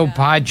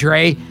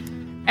Santopadre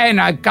and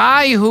a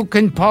guy who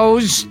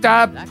composed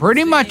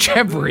pretty much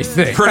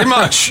everything. Pretty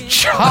much.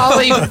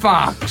 Charlie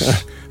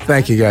Fox.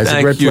 Thank you, guys. Thank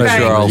a great you,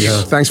 pleasure. Charles.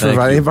 Yeah, thanks for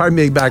Thank inviting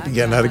me back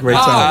again. I had a great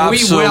time. we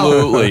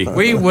Absolutely. will.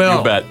 We will.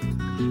 You bet.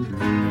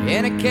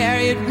 And I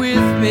carry it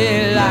with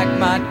me like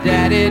my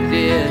daddy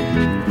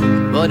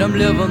did. But I'm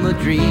living the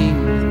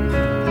dream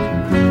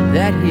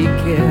that he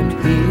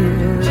kept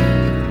here.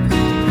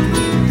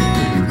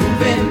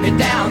 Moving me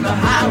down the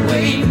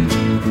highway,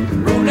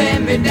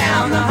 rolling me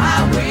down the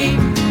highway,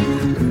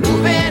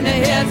 moving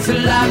ahead so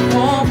life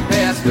won't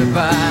pass me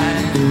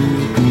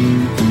by.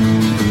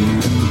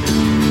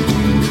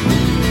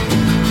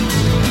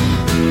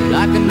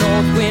 Like a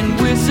north wind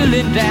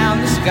whistling down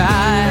the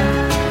sky,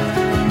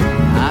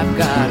 I've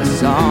got a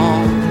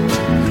song,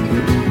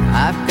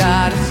 I've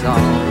got a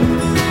song.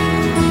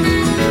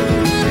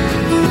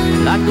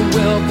 Like the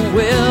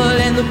whippoorwill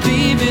and the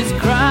babies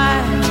cry,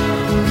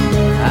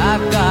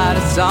 I've got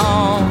a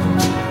song,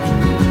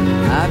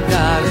 I've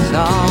got a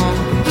song.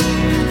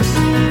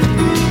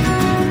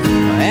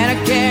 And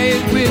I carry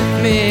it with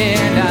me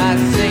and I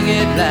sing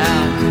it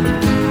loud.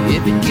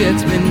 If it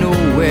gets me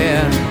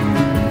nowhere,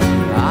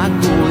 I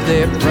go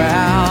there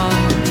proud.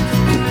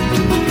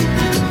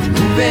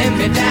 Moving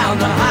me down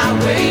the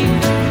highway,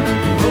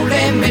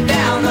 rolling me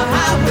down the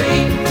highway,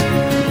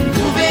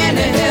 moving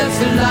ahead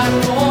so life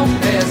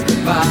won't pass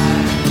me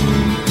by.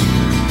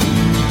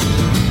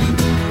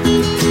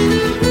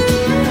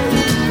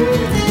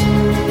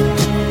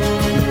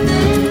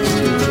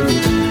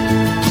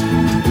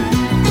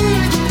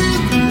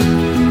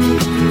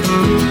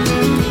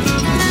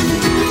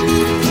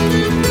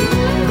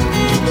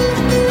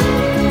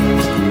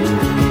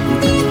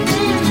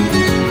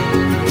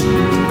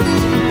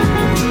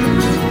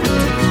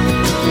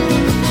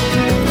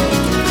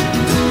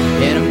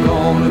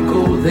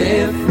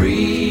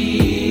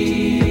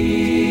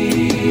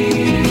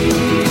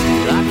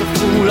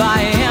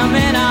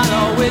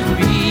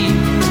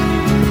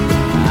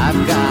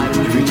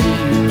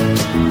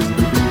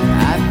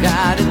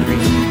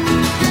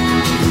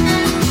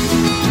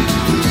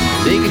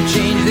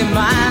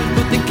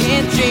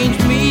 Change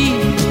me.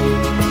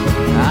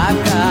 I've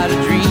got a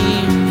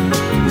dream,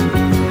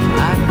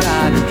 I've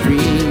got a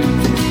dream.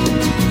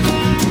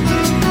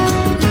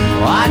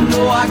 Oh, I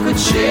know I could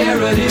share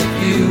it if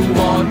you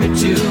want me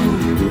to.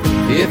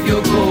 If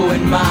you're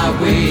going my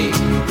way,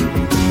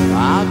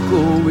 I'll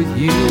go with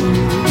you.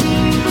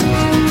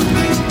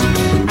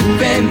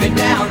 Bend me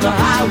down the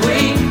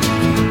highway,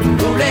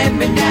 rolling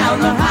me down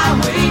the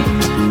highway,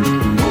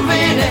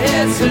 moving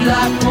ahead so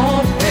life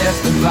won't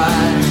pass me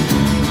by.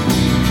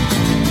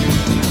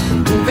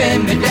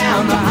 Moving me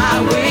down the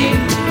highway,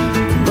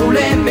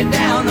 rolling me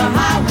down the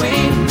highway,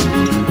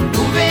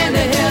 moving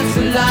ahead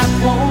so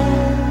life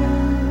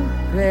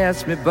won't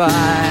pass me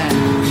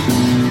by.